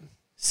 Yep.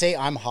 Say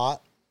I'm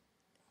hot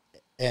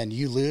and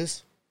you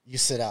lose, you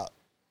sit out.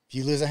 If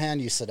you lose a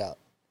hand, you sit out.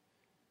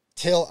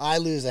 Till I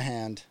lose a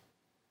hand,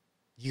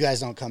 you guys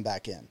don't come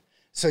back in.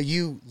 So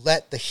you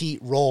let the heat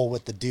roll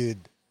with the dude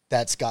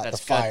that's got the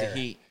fire.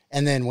 heat.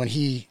 And then when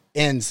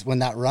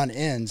that run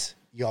ends,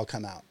 you all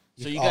come out.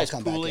 So you all guys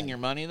come back pooling in. your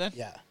money then?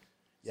 Yeah.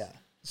 Yeah. And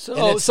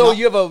So it's not-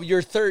 you have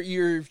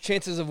your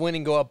chances of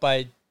winning go up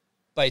by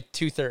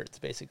 2/3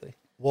 basically.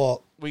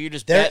 Well, Where you're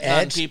just their betting on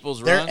edge,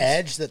 people's their runs?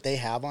 edge that they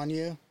have on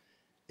you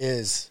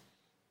is,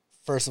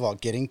 first of all,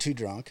 getting too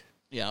drunk,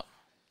 Yeah.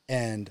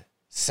 and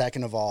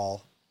second of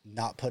all,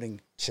 not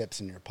putting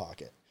chips in your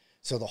pocket.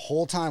 So the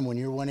whole time when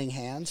you're winning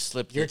hands,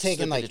 you're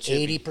taking like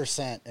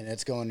 80% and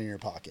it's going in your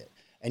pocket.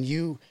 And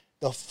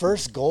the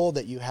first goal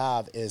that you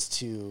have is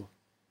to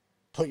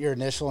put your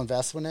initial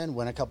investment in,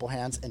 win a couple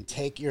hands, and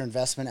take your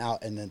investment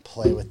out and then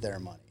play with their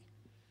money.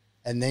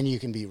 And then you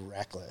can be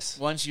reckless.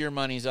 Once your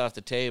money's off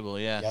the table,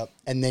 yeah. Yep.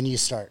 And then you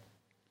start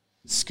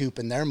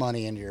scooping their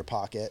money into your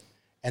pocket.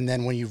 And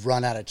then when you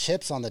run out of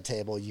chips on the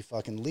table, you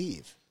fucking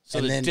leave. So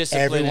and the then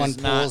discipline everyone is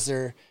pulls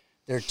not-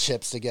 their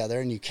chips together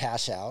and you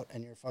cash out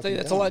and you're fucking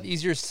That's done. a lot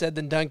easier said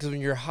than done because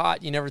when you're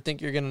hot, you never think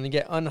you're going to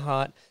get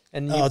unhot,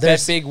 and you bet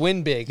there's- big,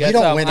 win big. you That's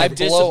don't how win I every-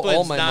 blow all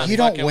Discipline's my not- money. You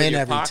don't fucking with win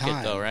your every pocket,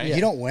 time, though, right? You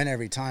don't win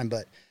every time,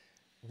 but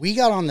we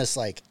got on this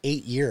like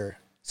 8-year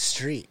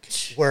streak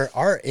where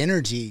our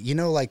energy,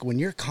 like when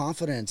your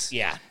confidence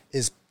Yeah.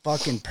 is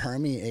fucking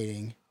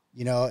permeating,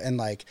 and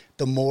like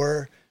the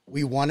more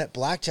we won at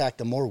blackjack,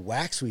 the more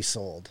wax we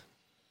sold.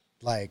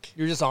 Like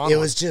You're just on It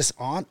one. was just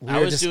on. I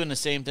was doing the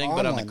same thing,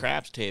 but on the one.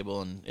 craps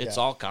table, and it's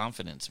Yeah. all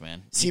confidence,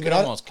 man. See, You but can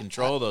I- almost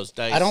control those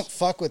dice. I don't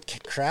fuck with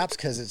craps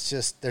because it's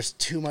just there's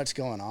too much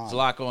going on. There's a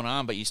lot going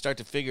on, but you start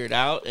to figure it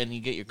out, and you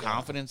get your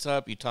confidence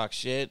up. You talk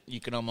shit. You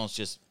can almost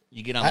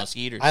you get on those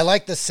heaters. I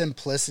like the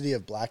simplicity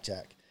of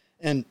blackjack.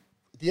 And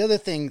the other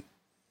thing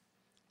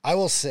I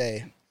will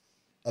say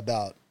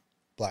about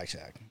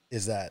blackjack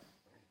is that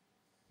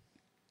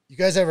you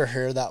guys ever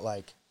hear that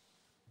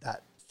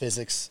that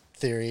physics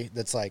theory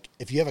that's like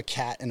if you have a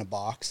cat in a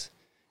box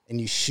and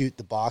you shoot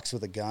the box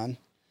with a gun,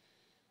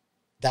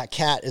 that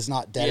cat is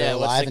not dead Yeah, or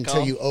what's alive it until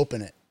called? you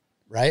open it,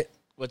 right?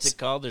 What's it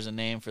called? There's a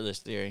name for this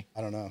theory.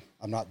 I don't know.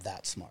 I'm not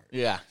that smart.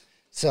 Yeah,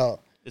 So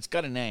it's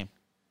got a name.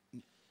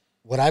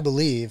 what I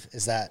believe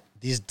is that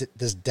this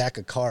deck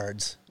of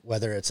cards,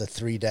 whether it's a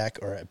 3-deck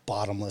or a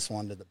bottomless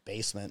one to the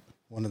basement,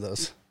 one of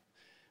those,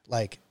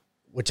 like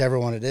whichever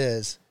one it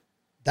is,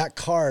 that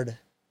card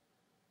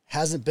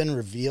hasn't been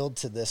revealed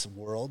to this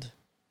world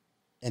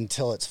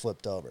until it's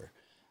flipped over.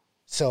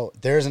 So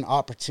there's an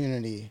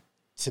opportunity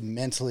to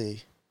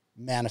mentally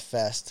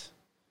manifest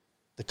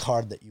the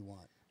card that you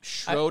want.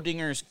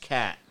 Schrodinger's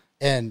cat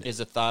And is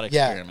a thought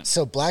yeah, experiment.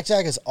 so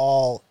blackjack is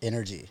all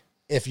energy.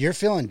 If you're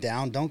feeling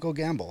down, don't go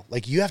gamble.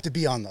 Like you have to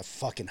be on the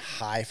fucking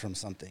high from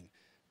something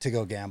to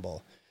go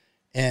gamble.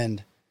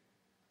 And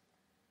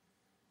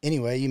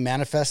anyway, you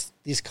manifest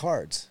these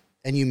cards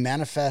and you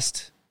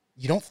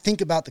don't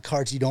think about the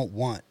cards you don't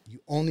want. You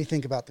only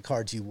think about the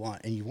cards you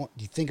want, and you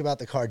think about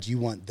the cards you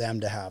want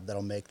them to have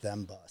that'll make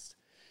them bust.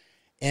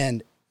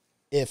 And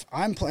if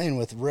I'm playing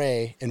with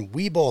Ray and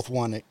we both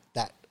want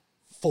that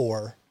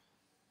 4,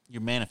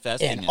 You're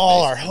manifesting and it,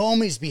 all our basically.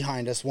 homies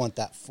behind us want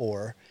that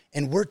 4,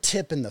 and we're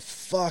tipping the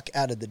fuck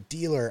out of the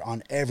dealer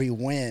on every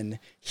win.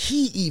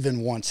 He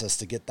even wants us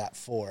to get that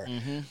 4.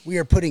 Mm-hmm. We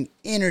are putting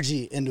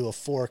energy into a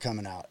 4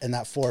 coming out, and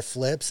that 4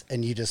 flips,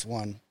 and you just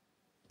won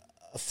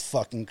a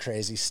fucking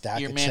crazy stack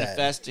You're of Chet.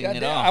 manifesting it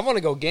Goddamn, off. I want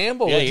to go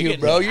gamble Yeah, with you're you,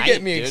 getting bro. You're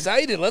getting hyped, me dude.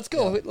 excited. Let's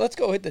go. Let's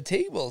go hit the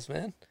tables,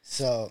 man.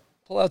 So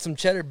Pull out some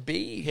cheddar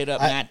B. Hit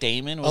up Matt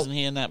Damon. Wasn't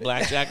he in that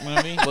blackjack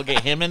movie? We'll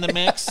get him in the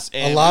mix.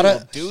 And A lot we of-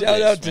 will do Shout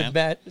this, out to man.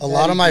 Matt. a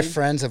lot of my Matty B.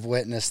 friends have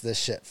witnessed this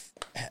shit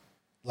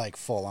like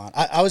full on.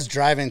 I was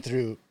driving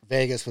through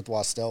Vegas with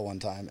Wastel one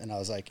time, and I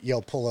was like,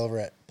 yo, pull over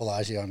at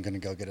Bellagio. I'm going to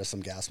go get us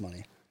some gas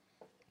money.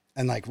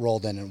 And like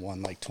rolled in and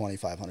won like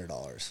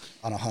 $2,500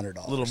 on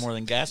 $100. A little more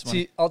than gas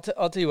money. See, I'll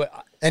tell you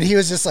what. And he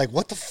was just like,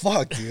 what the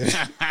fuck, dude?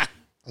 I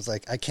was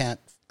like, I can't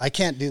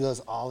do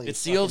those ollies.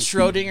 It's the old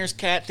Schrodinger's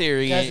cat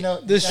theory.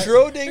 The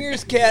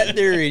Schrodinger's cat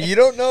theory. You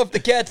don't know if the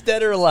cat's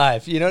dead or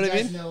alive. You know what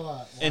I mean?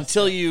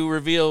 Until you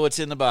reveal what's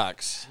in the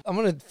box. I'm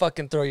gonna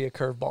fucking throw you a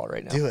curveball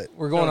right now. Do it.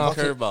 We're going off.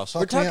 Curveballs.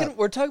 We're Fuck me talking. up.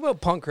 We're talking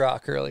about punk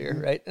rock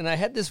earlier, right? And I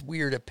had this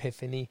weird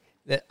epiphany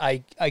that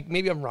I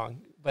maybe I'm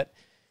wrong, but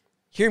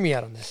hear me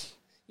out on this.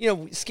 You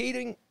know,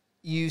 skating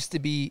used to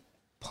be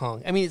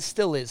punk. I mean, it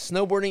still is.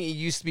 Snowboarding, it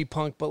used to be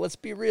punk, but let's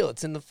be real.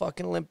 It's in the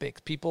fucking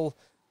Olympics. People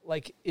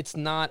like it's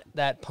not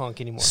that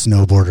punk anymore.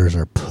 Snowboarders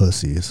are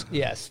pussies.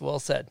 Yes, well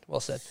said. Well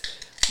said.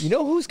 You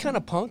know who's kind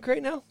of punk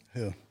right now?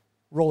 Who?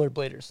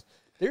 Rollerbladers.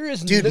 There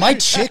is Dude, my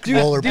chick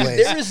rollerblades.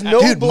 There is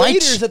no Dude, my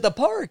bladers at the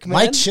park, man.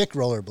 My chick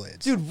rollerblades.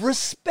 Dude,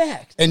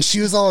 respect. And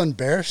she was all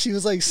embarrassed. She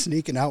was like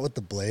sneaking out with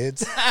the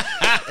blades.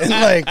 And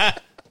like,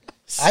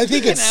 I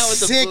think it's out with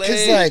the sick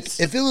because blades.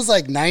 like, if it was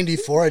like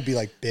 94, I'd be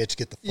like, bitch,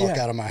 get the fuck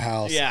Yeah. out of my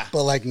house. Yeah.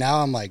 But like now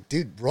I'm like,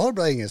 dude,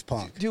 rollerblading is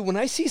punk. Dude, when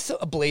I see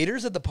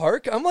bladers at the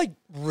park, I'm like,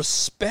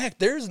 respect.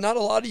 There's not a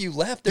lot of you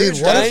left. There's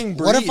Dude, what dying if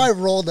breed. I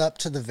rolled up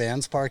to the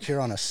Vans Park here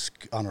on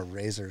a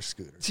Razor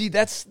scooter? See,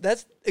 that's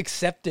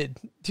accepted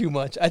too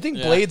much. I think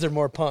blades are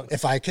more punk.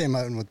 If I came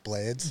out with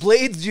blades,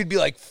 Blades, you'd be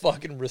like,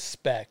 fucking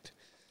respect.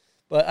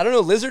 But I don't know,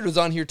 Lizard was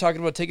on here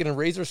talking about taking a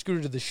Razor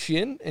scooter to the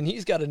shin, and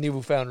he's got a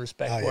newfound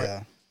respect oh for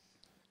yeah. it.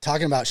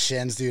 Talking about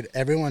shins, dude.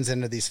 Everyone's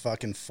into these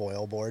fucking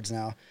foil boards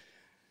now.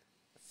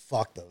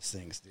 fuck those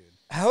things, dude.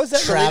 How is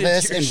that related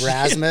Travis to your and shit?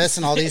 Rasmus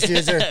and all these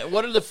dudes are.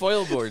 What are the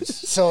foil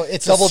boards? So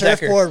it's Double a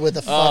decker. surfboard with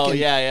a Oh, fucking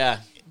yeah.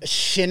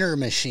 shinner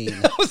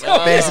machine,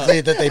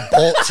 basically, that they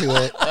bolt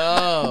to it.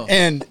 Oh.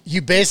 And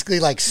you basically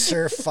like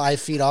surf 5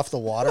 feet off the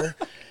water.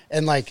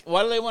 And like,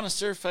 Why do they want to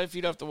surf 5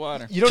 feet off the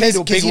water? You don't need a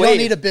 'Cause big you wave. don't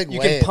need a big You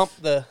wave. can pump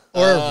the.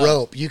 or a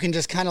rope. You can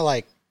just kind of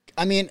like,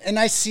 I mean, and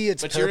I see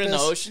its But purpose. you're in the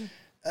ocean?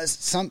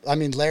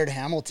 Laird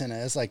Hamilton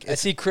is like, I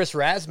see Chris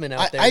Rasman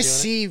out there. I doing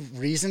see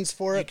reasons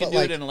for You it, can but do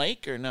like, it in a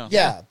lake or no?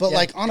 yeah, but Yeah.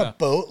 like on a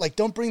boat, like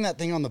don't bring that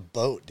thing on the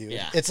boat, dude.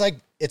 Yeah. It's like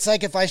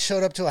if I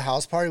showed up to a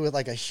house party with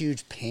like a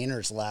huge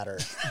painter's ladder,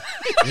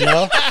 you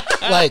know,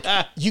 like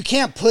you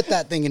can't put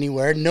that thing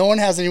anywhere. No one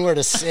has anywhere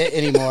to sit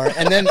anymore.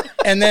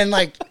 And then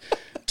like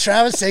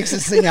Travis takes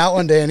this thing out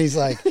one day and he's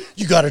like,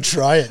 "You got to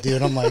try it,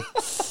 dude." I'm like,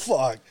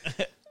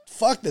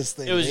 fuck this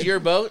thing. It was dude." your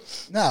boat,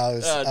 No, it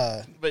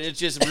was but it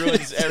just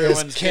ruins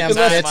everyone's Cam good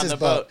time Fitz's on the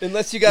boat. boat.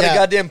 Unless you got Yeah. a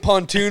goddamn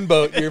pontoon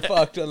boat, you're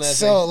fucked on that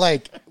so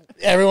like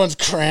everyone's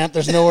cramped.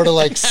 There's nowhere to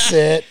like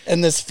sit,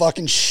 and this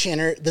fucking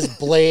shinner, this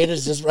blade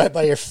is just right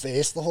by your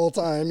face the whole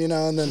time, you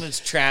know. And then It's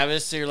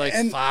Travis, so you're like,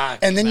 and fuck.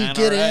 and then man, you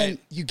get all in. right.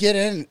 You get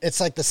in. It's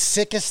like the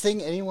sickest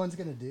thing anyone's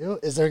gonna do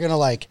is they're gonna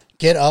like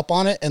get up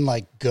on it and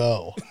like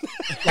go.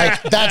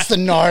 Like that's the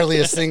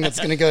gnarliest thing that's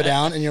gonna go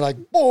down, and you're like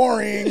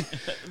boring.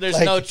 There's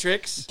like- no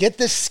tricks. Get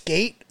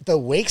the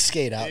wake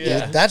skate out,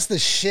 Yeah. dude. That's the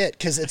shit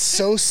because it's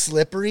so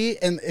slippery,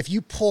 and if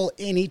you pull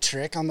any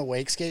trick on the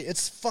wake skate,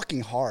 it's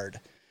fucking hard.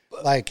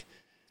 Like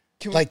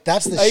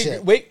that's the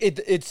shit. Wait,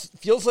 it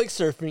feels like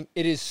surfing.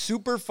 It is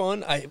super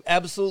fun. I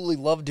absolutely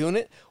love doing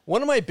it.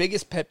 One of my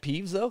biggest pet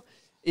peeves, though,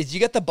 is you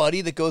got the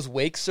buddy that goes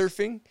wake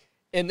surfing,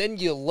 and then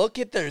you look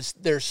at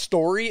their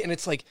story, and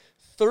it's like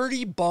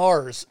 30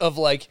 bars of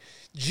like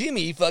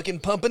Jimmy fucking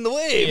pumping the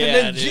wave, Yeah, and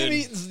then dude.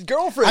 Jimmy's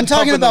girlfriend. I'm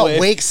talking pumping the about wave.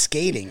 wake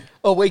skating.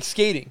 Oh, wake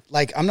skating.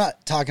 Like I'm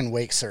not talking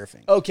wake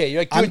surfing. Okay,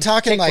 you're like I'm doing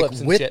talking like kickflips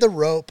and with shit. the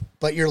rope,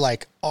 but you're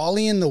like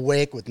ollie in the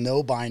wake with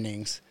no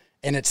bindings,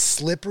 and it's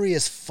slippery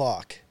as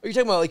fuck. Are you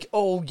talking about like,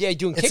 oh yeah,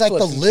 doing It's like kickflips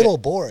the and little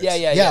shit. boards.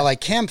 Yeah.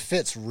 Like Cam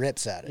Fitz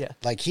rips at it. Yeah.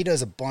 Like he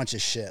does a bunch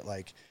of shit.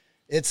 Like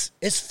it's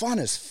fun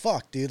as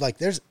fuck, dude. Like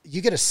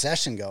you get a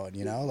session going,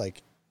 you know.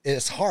 Like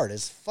it's hard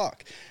as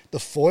fuck. The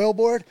foil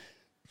board.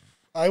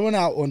 I went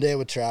out one day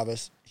with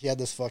Travis. He had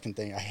this fucking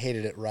thing. I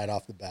hated it right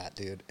off the bat,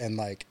 dude. And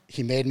like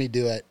he made me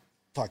do it.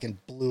 Fucking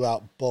blew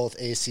out both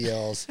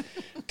ACLs,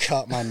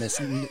 cut my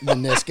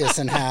meniscus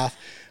in half.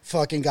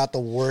 Fucking got the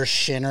worst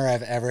shinner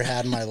I've ever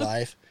had in my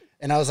life.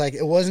 And I was like,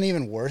 it wasn't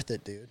even worth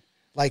it, dude.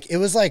 Like it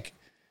was like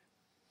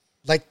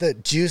the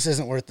juice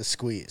isn't worth the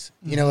squeeze.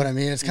 You know what I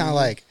mean? It's kind of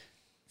like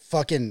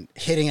fucking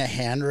hitting a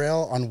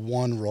handrail on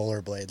one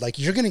rollerblade. Like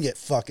you're gonna get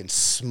fucking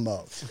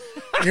smoked.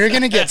 You're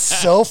gonna get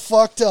so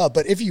fucked up.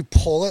 But if you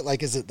pull it,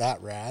 like, is it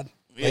that rad?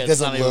 Yeah, Like,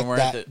 it's not even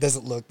worth it. Does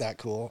it look that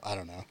cool? I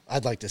don't know.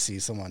 I'd like to see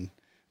someone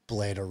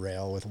blade a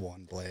rail with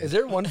one blade. Is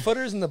there one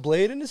footers in the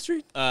blade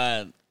industry?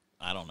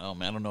 I don't know,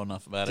 man. I don't know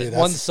enough about Dude, it.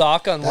 One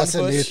sock on one That's a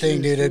foot? new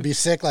thing, dude. It'd be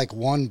sick, like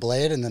one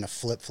blade and then a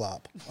flip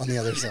flop on the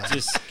other side.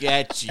 Just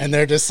sketchy. And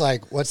they're just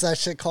like, what's that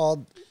shit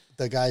called?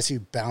 The guys who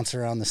bounce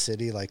around the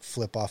city, like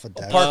flip off a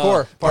deck.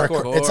 Parkour.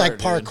 Parkour. It's like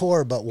dude.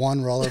 parkour, but one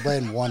rollerblade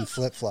and one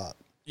flip flop.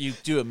 You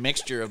do a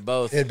mixture of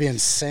both. It'd be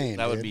insane.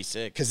 That would be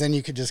sick. Because then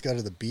you could just go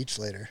to the beach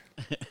later.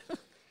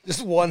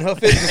 Just one hoof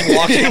it, just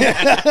walking.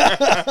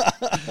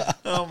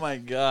 Oh my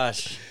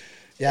gosh.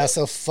 Yeah,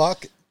 so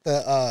fuck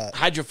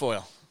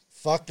Hydrofoil.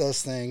 fuck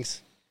those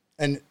things.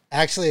 And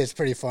actually, it's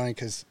pretty funny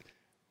because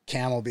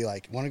Cam will be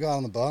like, want to go out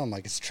on the boat? I'm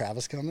like, is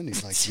Travis coming?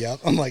 He's like, yep.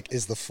 I'm like,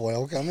 is the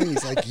foil coming?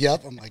 He's like,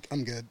 yep. I'm like,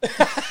 I'm good.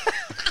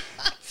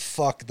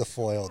 Fuck the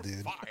foil,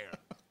 dude.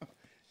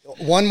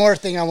 One more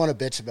thing I want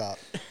to bitch about.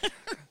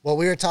 What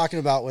we were talking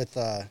about with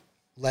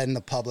letting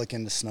the public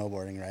into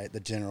snowboarding, right? The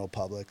general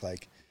public.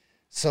 Like,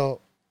 so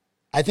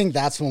I think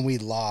that's when we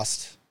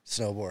lost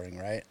snowboarding,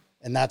 right?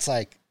 And that's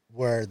like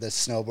where the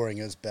snowboarding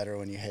is better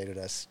when you hated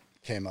us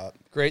came up,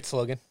 Great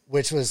slogan.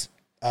 which was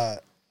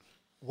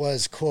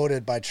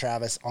quoted by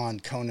Travis on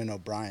Conan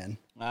O'Brien.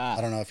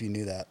 I don't know if you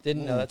knew that,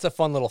 Didn't know. That's a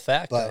fun little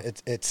fact. but though.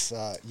 it's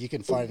you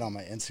can find it on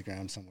my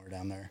Instagram somewhere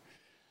down there.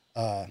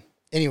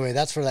 Anyway,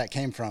 that's where that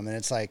came from, and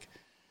it's like,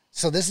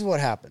 so this is what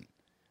happened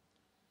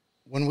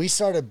when we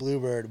started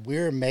Bluebird. We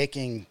were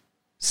making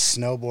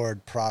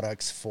snowboard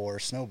products for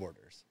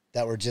snowboarders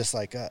that were just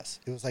like us.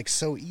 It was like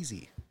so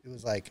easy. It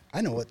was like,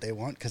 I know what they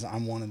want because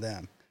I'm one of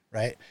them,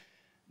 right?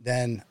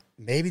 Then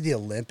maybe the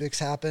Olympics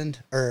happened,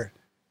 or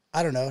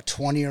I don't know,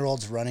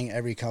 20-year-olds running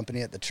every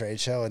company at the trade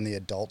show and the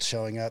adults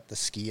showing up, the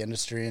ski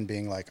industry, and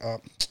being like, oh,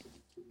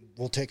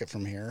 we'll take it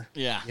from here.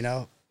 Yeah. You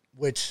know,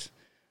 which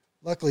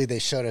luckily they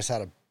showed us how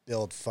to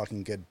build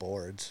fucking good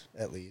boards,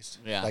 at least.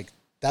 Yeah. Like,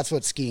 that's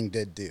what skiing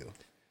did do.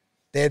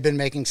 They had been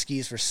making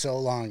skis for so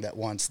long that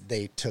once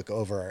they took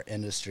over our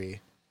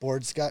industry,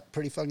 boards got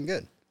pretty fucking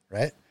good,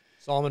 right?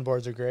 Solomon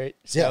boards are great.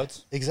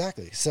 Scouts. Yeah,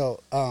 exactly. So,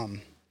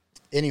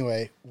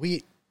 anyway,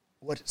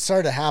 what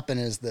started to happen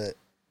is the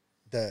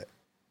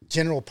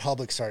general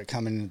public started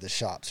coming into the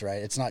shops,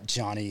 right? It's not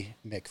Johnny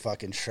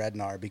McFucking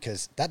Shrednar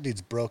because that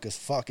dude's broke as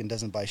fuck and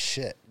doesn't buy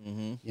shit.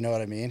 Mm-hmm. You know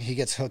what I mean? He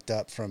gets hooked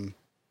up from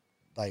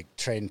like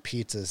trading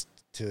pizzas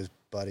to his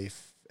buddy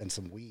and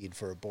some weed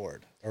for a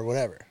board or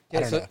whatever. Yeah,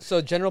 I don't know.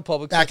 So general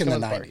public Back in the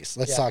starts 90s.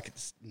 Let's talk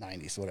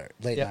 90s, whatever.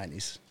 Late Yep.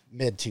 90s,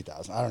 mid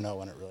 2000. I don't know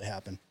when it really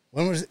happened.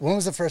 When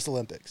was the first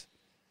Olympics?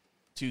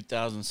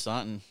 2000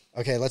 something.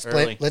 Okay, let's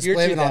Early. blame Year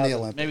it on the 2000.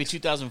 Olympics. Maybe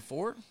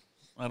 2004?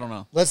 I don't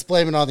know. Let's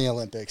blame it on the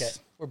Olympics. Okay.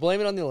 We're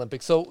blaming it on the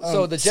Olympics. So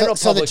the general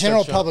so the public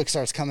general starts showing. public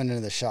starts coming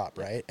into the shop,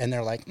 right? And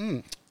they're like,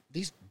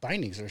 these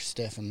bindings are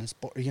stiff and this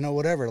board, you know,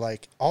 whatever.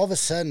 Like all of a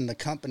sudden the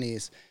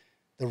companies,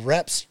 the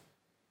reps,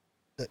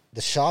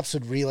 the shops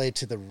would relay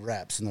to the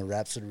reps and the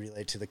reps would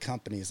relay to the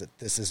companies that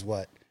this is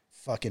what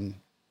fucking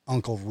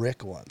Uncle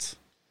Rick wants.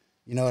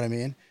 You know what I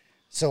mean?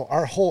 So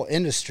our whole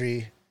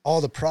industry,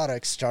 all the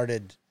products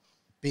started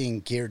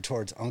being geared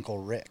towards Uncle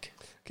Rick.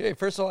 Okay,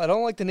 first of all, I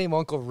don't like the name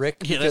Uncle Rick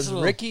Yeah, because that's a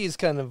little- Ricky is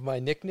kind of my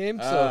nickname.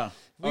 So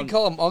we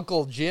call him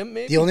Uncle Jim,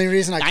 maybe. The only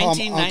reason I call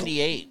him Uncle,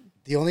 1998.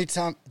 the only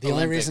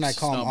reason I Olympics,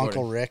 call him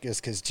Uncle snowboarding. Rick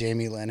is because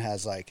Jamie Lynn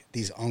has like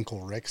these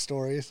Uncle Rick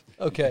stories.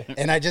 Okay.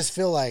 And I just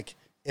feel like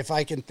if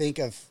I can think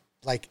of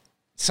like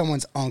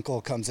someone's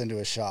uncle comes into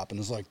a shop and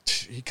is like,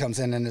 he comes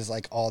in his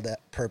like all that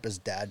purpose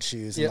dad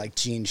shoes and Yep. like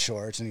jean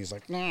shorts and he's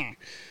like, nah.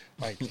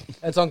 Like,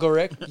 That's Uncle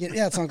Rick.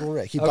 yeah, it's Uncle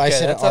Rick. He Okay, buys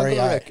shit at that's Uncle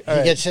REI. Rick. He All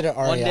right. gets shit at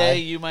REI. One day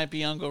you might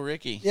be Uncle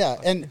Ricky. Yeah,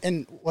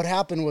 and what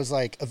happened was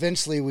like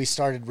eventually we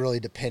started really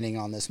depending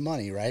on this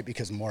money, right?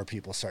 Because more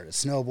people started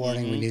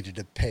snowboarding. We needed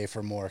to pay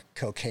for more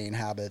cocaine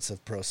habits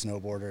of pro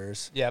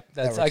snowboarders. Yep.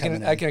 that That's were I coming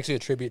can in. I can actually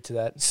attribute to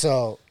that.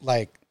 So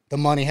like the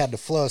money had to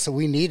flow. So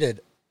we needed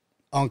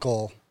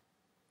Uncle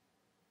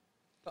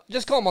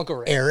Just call him Uncle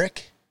Rick.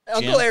 Eric.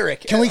 Uncle Jim.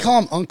 Eric. Can we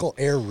call him Uncle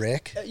Air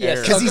Rick?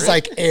 Yes, Because Uncle he's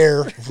like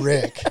Air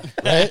Rick,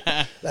 right?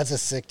 That's a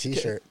sick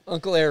T-shirt.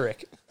 Uncle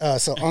Eric.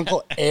 So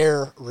Uncle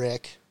Air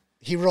Rick,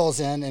 he rolls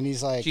in and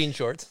he's like, Jean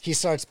shorts. he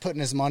starts putting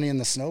his money in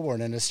the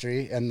snowboard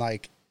industry, and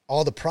like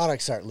all the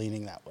products start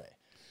leaning that way.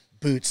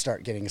 Boots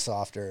start getting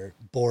softer,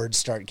 boards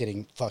start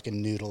getting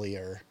fucking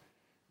noodlier.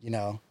 You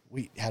know,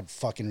 we had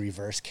fucking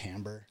reverse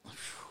camber.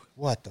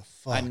 What the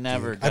fuck? I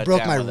never dude? I got broke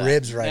down my with that.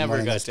 ribs riding Never one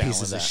of got those down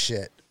pieces with of that.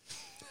 shit.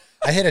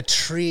 I hit a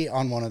tree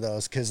on one of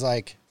those because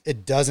like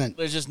it doesn't.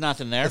 There's just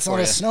nothing there It's for not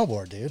you. a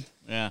snowboard, dude.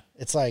 Yeah.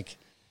 It's like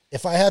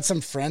if I had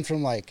some friend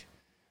from like,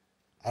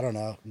 I don't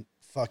know,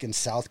 fucking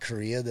South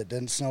Korea that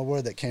didn't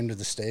snowboard that came to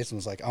the States and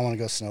was like, I want to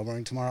go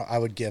snowboarding tomorrow, I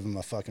would give him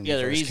a fucking Yeah,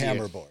 they're reverse easier.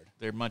 camber board.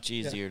 They're much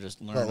easier to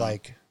learn. But on.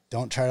 like,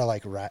 don't try to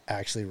like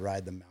actually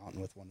ride the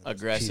mountain with one of those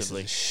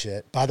Aggressively. pieces of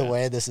shit. By the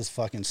way, this is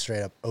fucking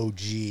straight up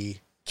OG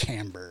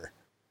camber.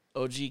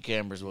 OG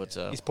Camber's what's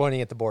up. He's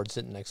pointing at the board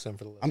sitting next to him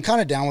for the lift. I'm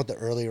kind of down with the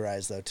early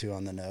rise though too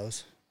on the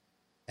nose,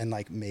 and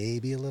like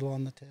maybe a little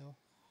on the tail.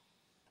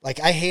 Like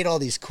I hate all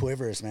these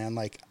quivers, man.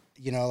 Like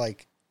you know,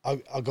 like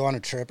I'll go on a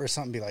trip or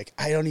something, and be like,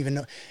 I don't even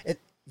know. Have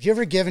you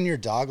ever given your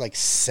dog like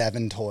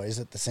 7 toys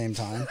at the same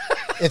time?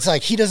 It's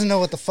like he doesn't know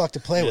what the fuck to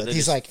play with. they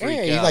He's just like, freak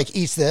hey, he out. like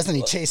eats this and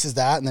he chases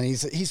that, and then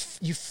he's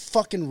you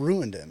fucking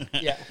ruined him.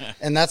 Yeah.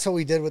 And that's what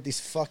we did with these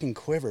fucking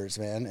quivers,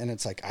 man. And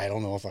it's like, I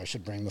don't know if I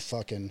should bring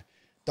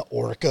the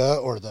Orca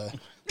or the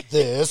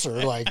this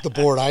or like the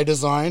board I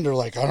designed or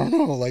like, I don't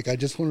know. Like, I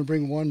just want to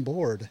bring one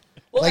board.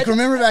 Well, like, I-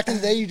 remember back in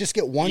the day, you just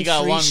get one You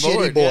got free one shitty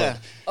board, board.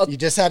 yeah. You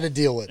just had to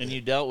deal with and it.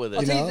 you dealt with it.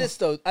 I'll tell know? you this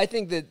though. I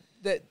think that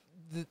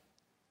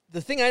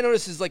the thing I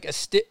notice is like a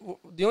stiff.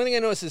 The only thing I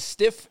notice is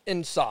stiff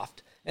and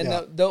soft. And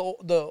Yeah.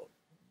 the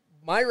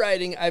my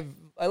riding, I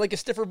like a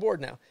stiffer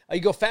board now. You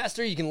go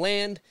faster, you can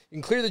land, you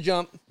can clear the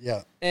jump.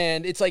 Yeah.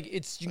 And it's like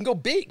you can go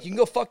big. You can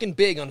go fucking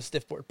big on a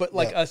stiff board. But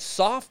like Yeah. a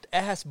soft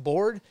ass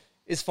board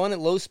is fun at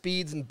low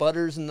speeds and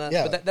butters and that.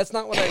 Yeah. But that's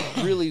not what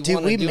I really Dude,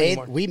 want to do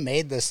anymore. we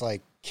made this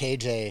like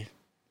KJ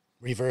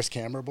reverse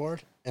camber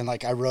board, and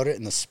like I rode it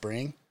in the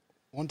spring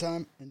one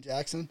time in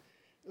Jackson.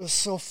 It was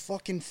so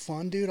fucking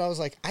fun, dude. I was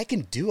like, I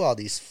can do all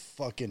these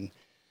fucking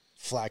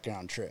flat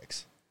ground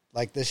tricks.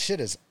 Like this shit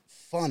is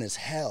fun as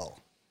hell.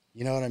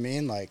 You know what I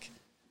mean? Like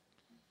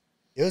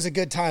it was a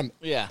good time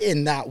Yeah.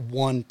 in that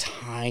one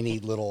tiny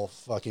little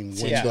fucking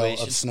window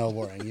Situation. of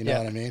snowboarding. You know Yeah.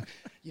 what I mean?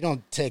 You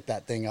don't take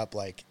that thing up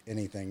like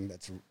anything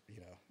that's,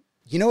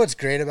 you know what's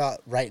great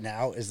about right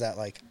now is that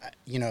like,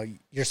 you know,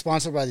 you're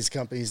sponsored by these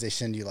companies. They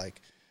send you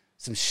like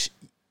some,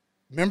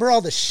 remember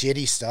all the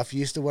shitty stuff you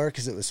used to wear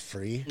because it was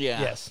free?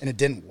 Yeah. Yes. And it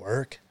didn't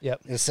work.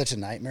 Yep. It was such a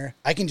nightmare.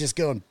 I can just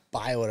go and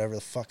buy whatever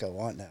the fuck I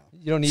want now.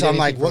 You don't need So I'm anything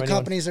like, from what anyone.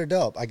 companies are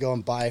dope? I go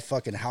and buy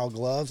fucking Howl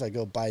gloves. I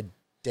go buy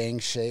dang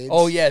shades.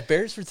 Oh yeah,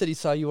 Beresford said he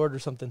saw you order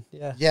something.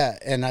 Yeah. Yeah,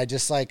 and I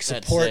just like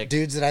That's support sick.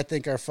 dudes that I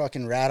think are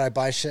fucking rad. I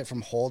buy shit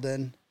from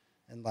Holden,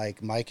 and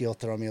like Mikey will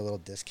throw me a little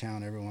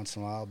discount every once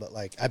in a while. But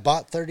like, I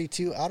bought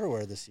 32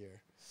 outerwear this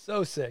year,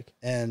 So sick.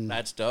 and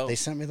That's dope. they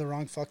sent me the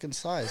wrong fucking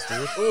size,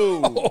 dude.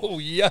 Oh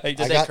yikes.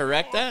 Did I they got-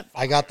 correct that?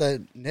 I got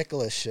the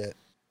Nicholas shit.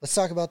 Let's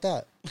talk about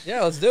that.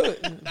 Yeah, let's do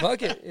it.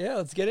 Fuck it. Yeah,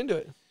 let's get into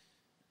it.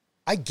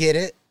 I get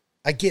it.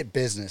 I get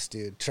business,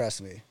 dude.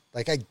 Trust me.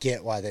 Like, I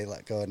get why they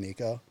let go of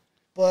Nico,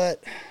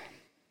 but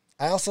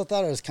I also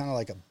thought it was kind of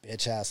like a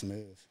bitch ass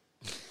move.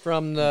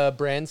 From the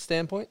brand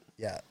standpoint?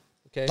 Yeah.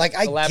 Okay. Like,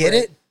 I Elaborate. get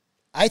it.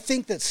 I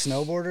think that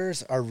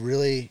snowboarders are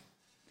really,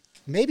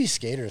 maybe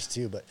skaters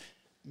too, but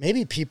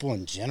maybe people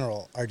in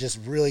general are just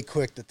really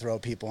quick to throw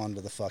people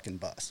under the fucking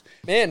bus.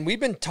 Man, we've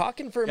been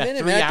talking for a Got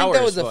minute, 3 man. I think that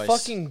hours, was a boys.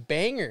 fucking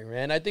banger,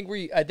 man. I think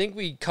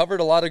we covered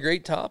a lot of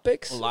great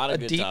topics. A lot of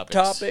good deep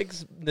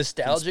topics.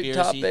 nostalgic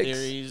Conspiracy topics.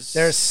 theories.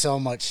 There's so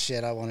much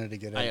shit I wanted to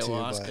get into,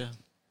 ayahuasca.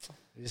 but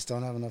we just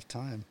don't have enough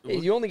time. Hey,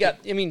 you only got,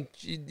 I mean,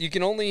 you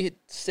can only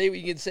say what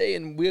you can say,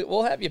 and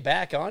we'll have you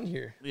back on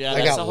here. Yeah, I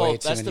that's got the way whole.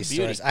 too That's many the beauty.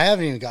 stories. I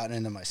haven't even gotten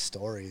into my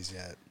stories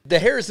yet. The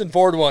Harrison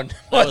Ford one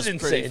That was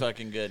was pretty insane.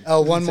 fucking good.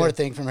 Oh, one more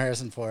thing from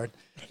Harrison Ford.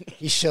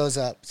 He shows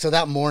up. So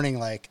that morning,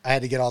 like, I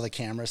had to get all the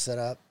cameras set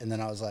up, and then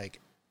I was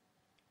like,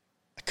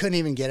 I couldn't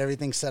even get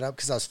everything set up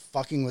because I was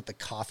fucking with the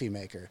coffee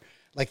maker.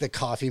 Like, the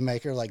coffee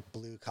maker, like,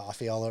 blew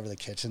coffee all over the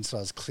kitchen, so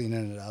I was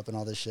cleaning it up and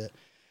all this shit.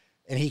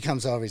 And he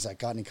comes over, he's like,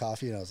 got any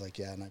coffee? And I was like,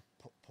 yeah, and I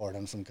poured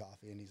him some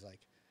coffee, and he's like,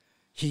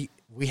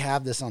 we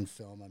have this on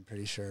film, I'm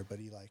pretty sure, but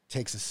he like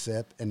takes a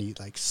sip and he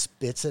like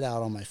spits it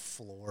out on my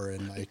floor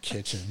in my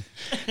kitchen.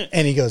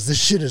 And he goes, this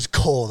shit is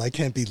cold. I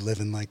can't be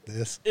living like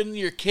this. In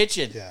your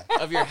kitchen Yeah.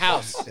 of your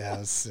house. Yeah, it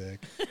was sick.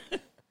 It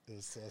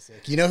was so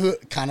sick. You know who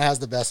kind of has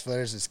the best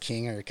footage is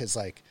Kinger, because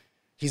like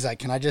he's like,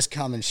 can I just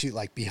come and shoot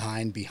like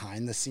behind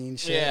the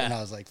scenes shit? Yeah. And I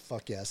was like,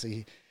 fuck yeah. So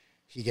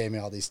he gave me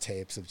all these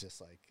tapes of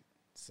just like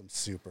some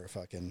super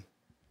fucking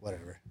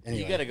whatever.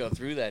 Anyway, You got to go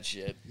through that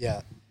shit.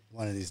 yeah,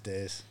 one of these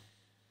days.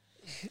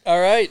 All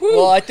right.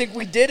 Well, I think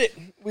we did it.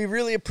 We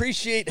really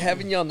appreciate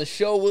having you on the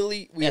show,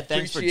 Willie. We Yeah,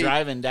 thanks for appreciate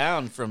driving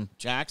down from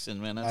Jackson,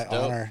 man. My That's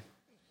dope. honor.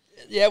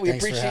 Yeah, we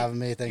Thanks for appreciate having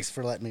me. Thanks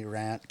for letting me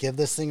rant. Give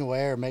this thing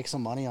away or make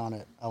some money on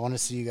it. I want to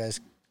see you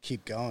guys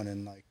keep going,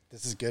 and like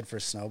this is good for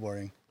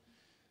snowboarding.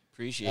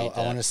 Appreciate I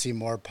that. want to see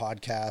more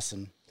podcasts,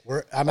 and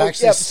I'm Oh,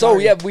 actually yeah, so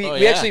starting- yeah, we Oh,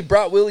 we yeah. actually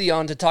brought Willie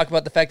on to talk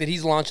about the fact that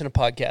he's launching a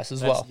podcast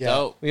as well. That's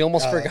dope. We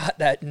almost forgot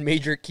that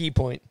major key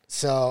point.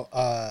 So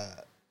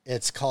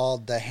it's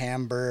called the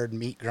Hambird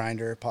Meat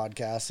Grinder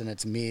podcast, and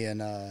it's me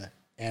and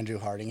Andrew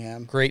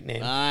Hardingham, Great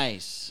name.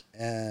 Nice.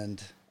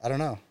 and I don't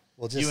know.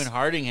 We'll just You and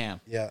Hardingham.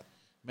 yeah.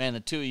 Man,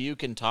 the two of you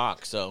can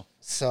talk, so.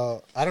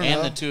 So I don't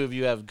And know. the two of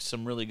you have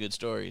some really good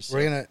stories. So.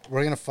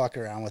 We're gonna fuck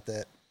around with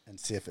it and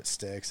see if it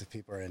sticks. If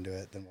people are into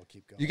it, then we'll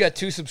keep going. You got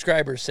 2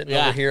 subscribers sitting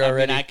Yeah, over here I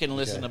already. mean, I can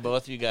listen Okay. to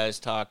both you guys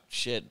talk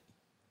shit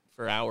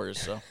for hours,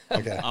 so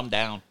Okay. I'm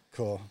down.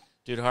 Cool.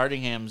 Dude,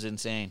 Hardingham's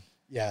insane.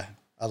 Yeah,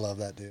 I love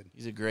that dude.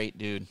 He's a great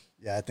dude.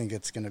 Yeah, I think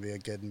it's going to be a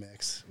good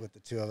mix with the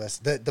two of us.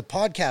 The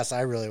podcast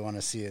I really want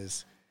to see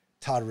is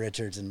Todd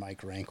Richards and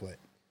Mike Rankwit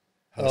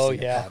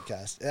hosting yeah. a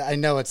podcast. I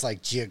know it's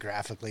like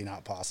geographically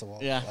not possible.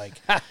 Yeah.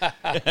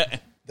 Like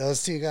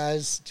those two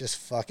guys just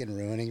fucking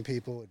ruining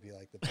people would be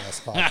like the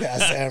best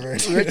podcast ever.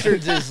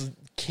 Richards is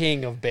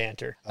king of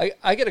banter.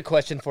 I got a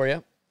question for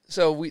you.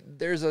 So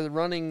there's a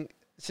running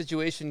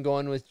situation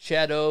going with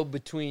Chad O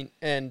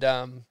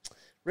and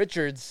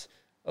Richards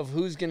of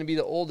who's going to be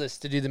the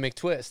oldest to do the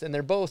McTwist, and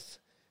they're both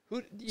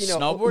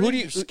Snowboarding who do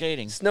you or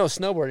skating?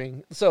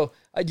 snowboarding. So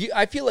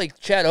I feel like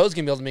Chad O's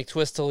going to be able to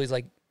McTwist till he's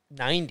like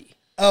 90.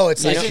 Oh,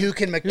 it's like Isn't- who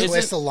can McTwist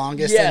isn't- the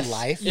longest Yes. in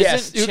life?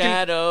 Yes. Isn't who can-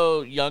 Chad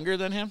O younger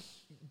than him?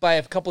 By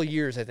a couple of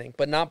years, I think,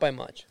 but not by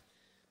much.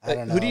 I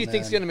don't know. Who do you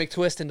think's man. going to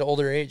McTwist into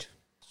older age?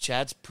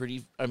 Chad's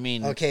pretty, I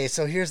mean, Okay,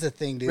 so here's the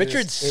thing, dude.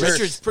 Richards- It's-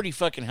 Richard's pretty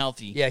fucking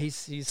healthy. Yeah,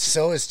 he's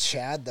so is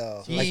Chad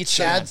though. He Like eats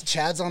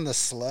Chad's on the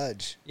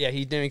sludge. yeah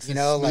he makes You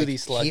this know, smoothie like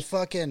sludge. he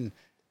fucking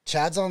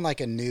Chad's on like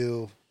a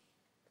new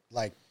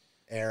like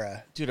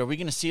era. Dude, are we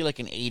going to see like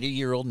an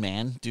 80-year-old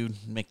man do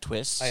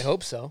McTwists? I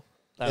hope so.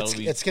 That'll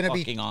be It's gonna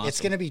fucking be awesome. it's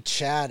gonna be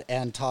Chad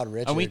and Todd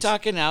Richards. Are we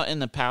talking out in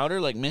the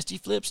powder like Misty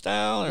Flip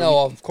style? Or No,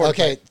 of course.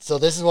 Okay, so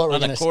this is what we're on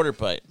gonna the quarter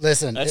pipe.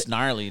 listen. That's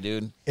gnarly,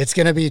 dude. It's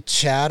gonna be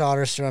Chad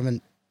Otterstrom and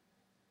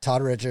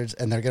Todd Richards,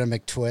 and they're gonna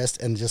McTwist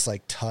and just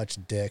like touch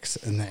dicks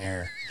in the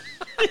air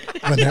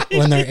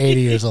when they're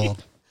 80 years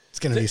old. It's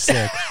gonna be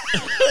sick.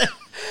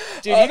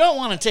 Dude, you don't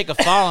want to take a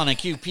fall on a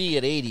QP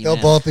at 80, They'll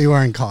man. both be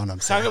wearing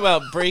condoms Talk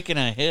about breaking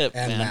a hip,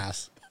 and man.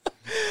 masks.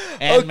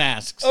 And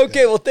masks.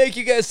 Okay, well, thank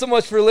you guys so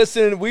much for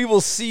listening. We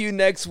will see you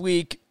next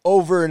week.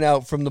 Over and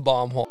out from the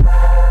bomb hole.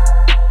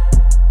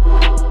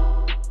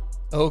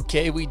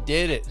 Okay, we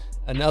did it.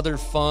 Another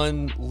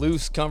fun,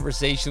 loose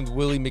conversation with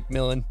Willie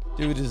McMillon.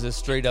 Dude is a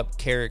straight up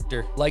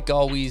character. Like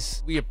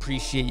always, we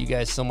appreciate you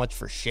guys so much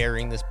for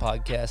sharing this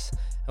podcast.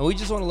 And we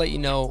just want to let you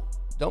know,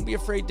 don't be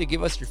afraid to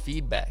give us your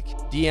feedback.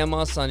 DM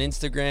us on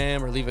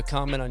Instagram or leave a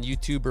comment on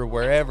YouTube or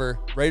wherever.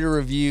 Write a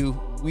review.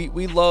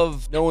 We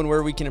love knowing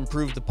where we can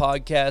improve the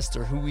podcast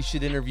or who we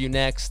should interview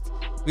next.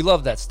 We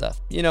love that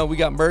stuff. You know, we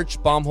got merch,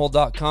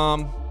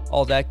 bombhole.com,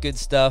 all that good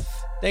stuff.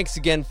 Thanks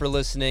again for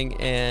listening,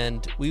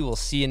 and we will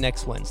see you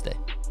next Wednesday.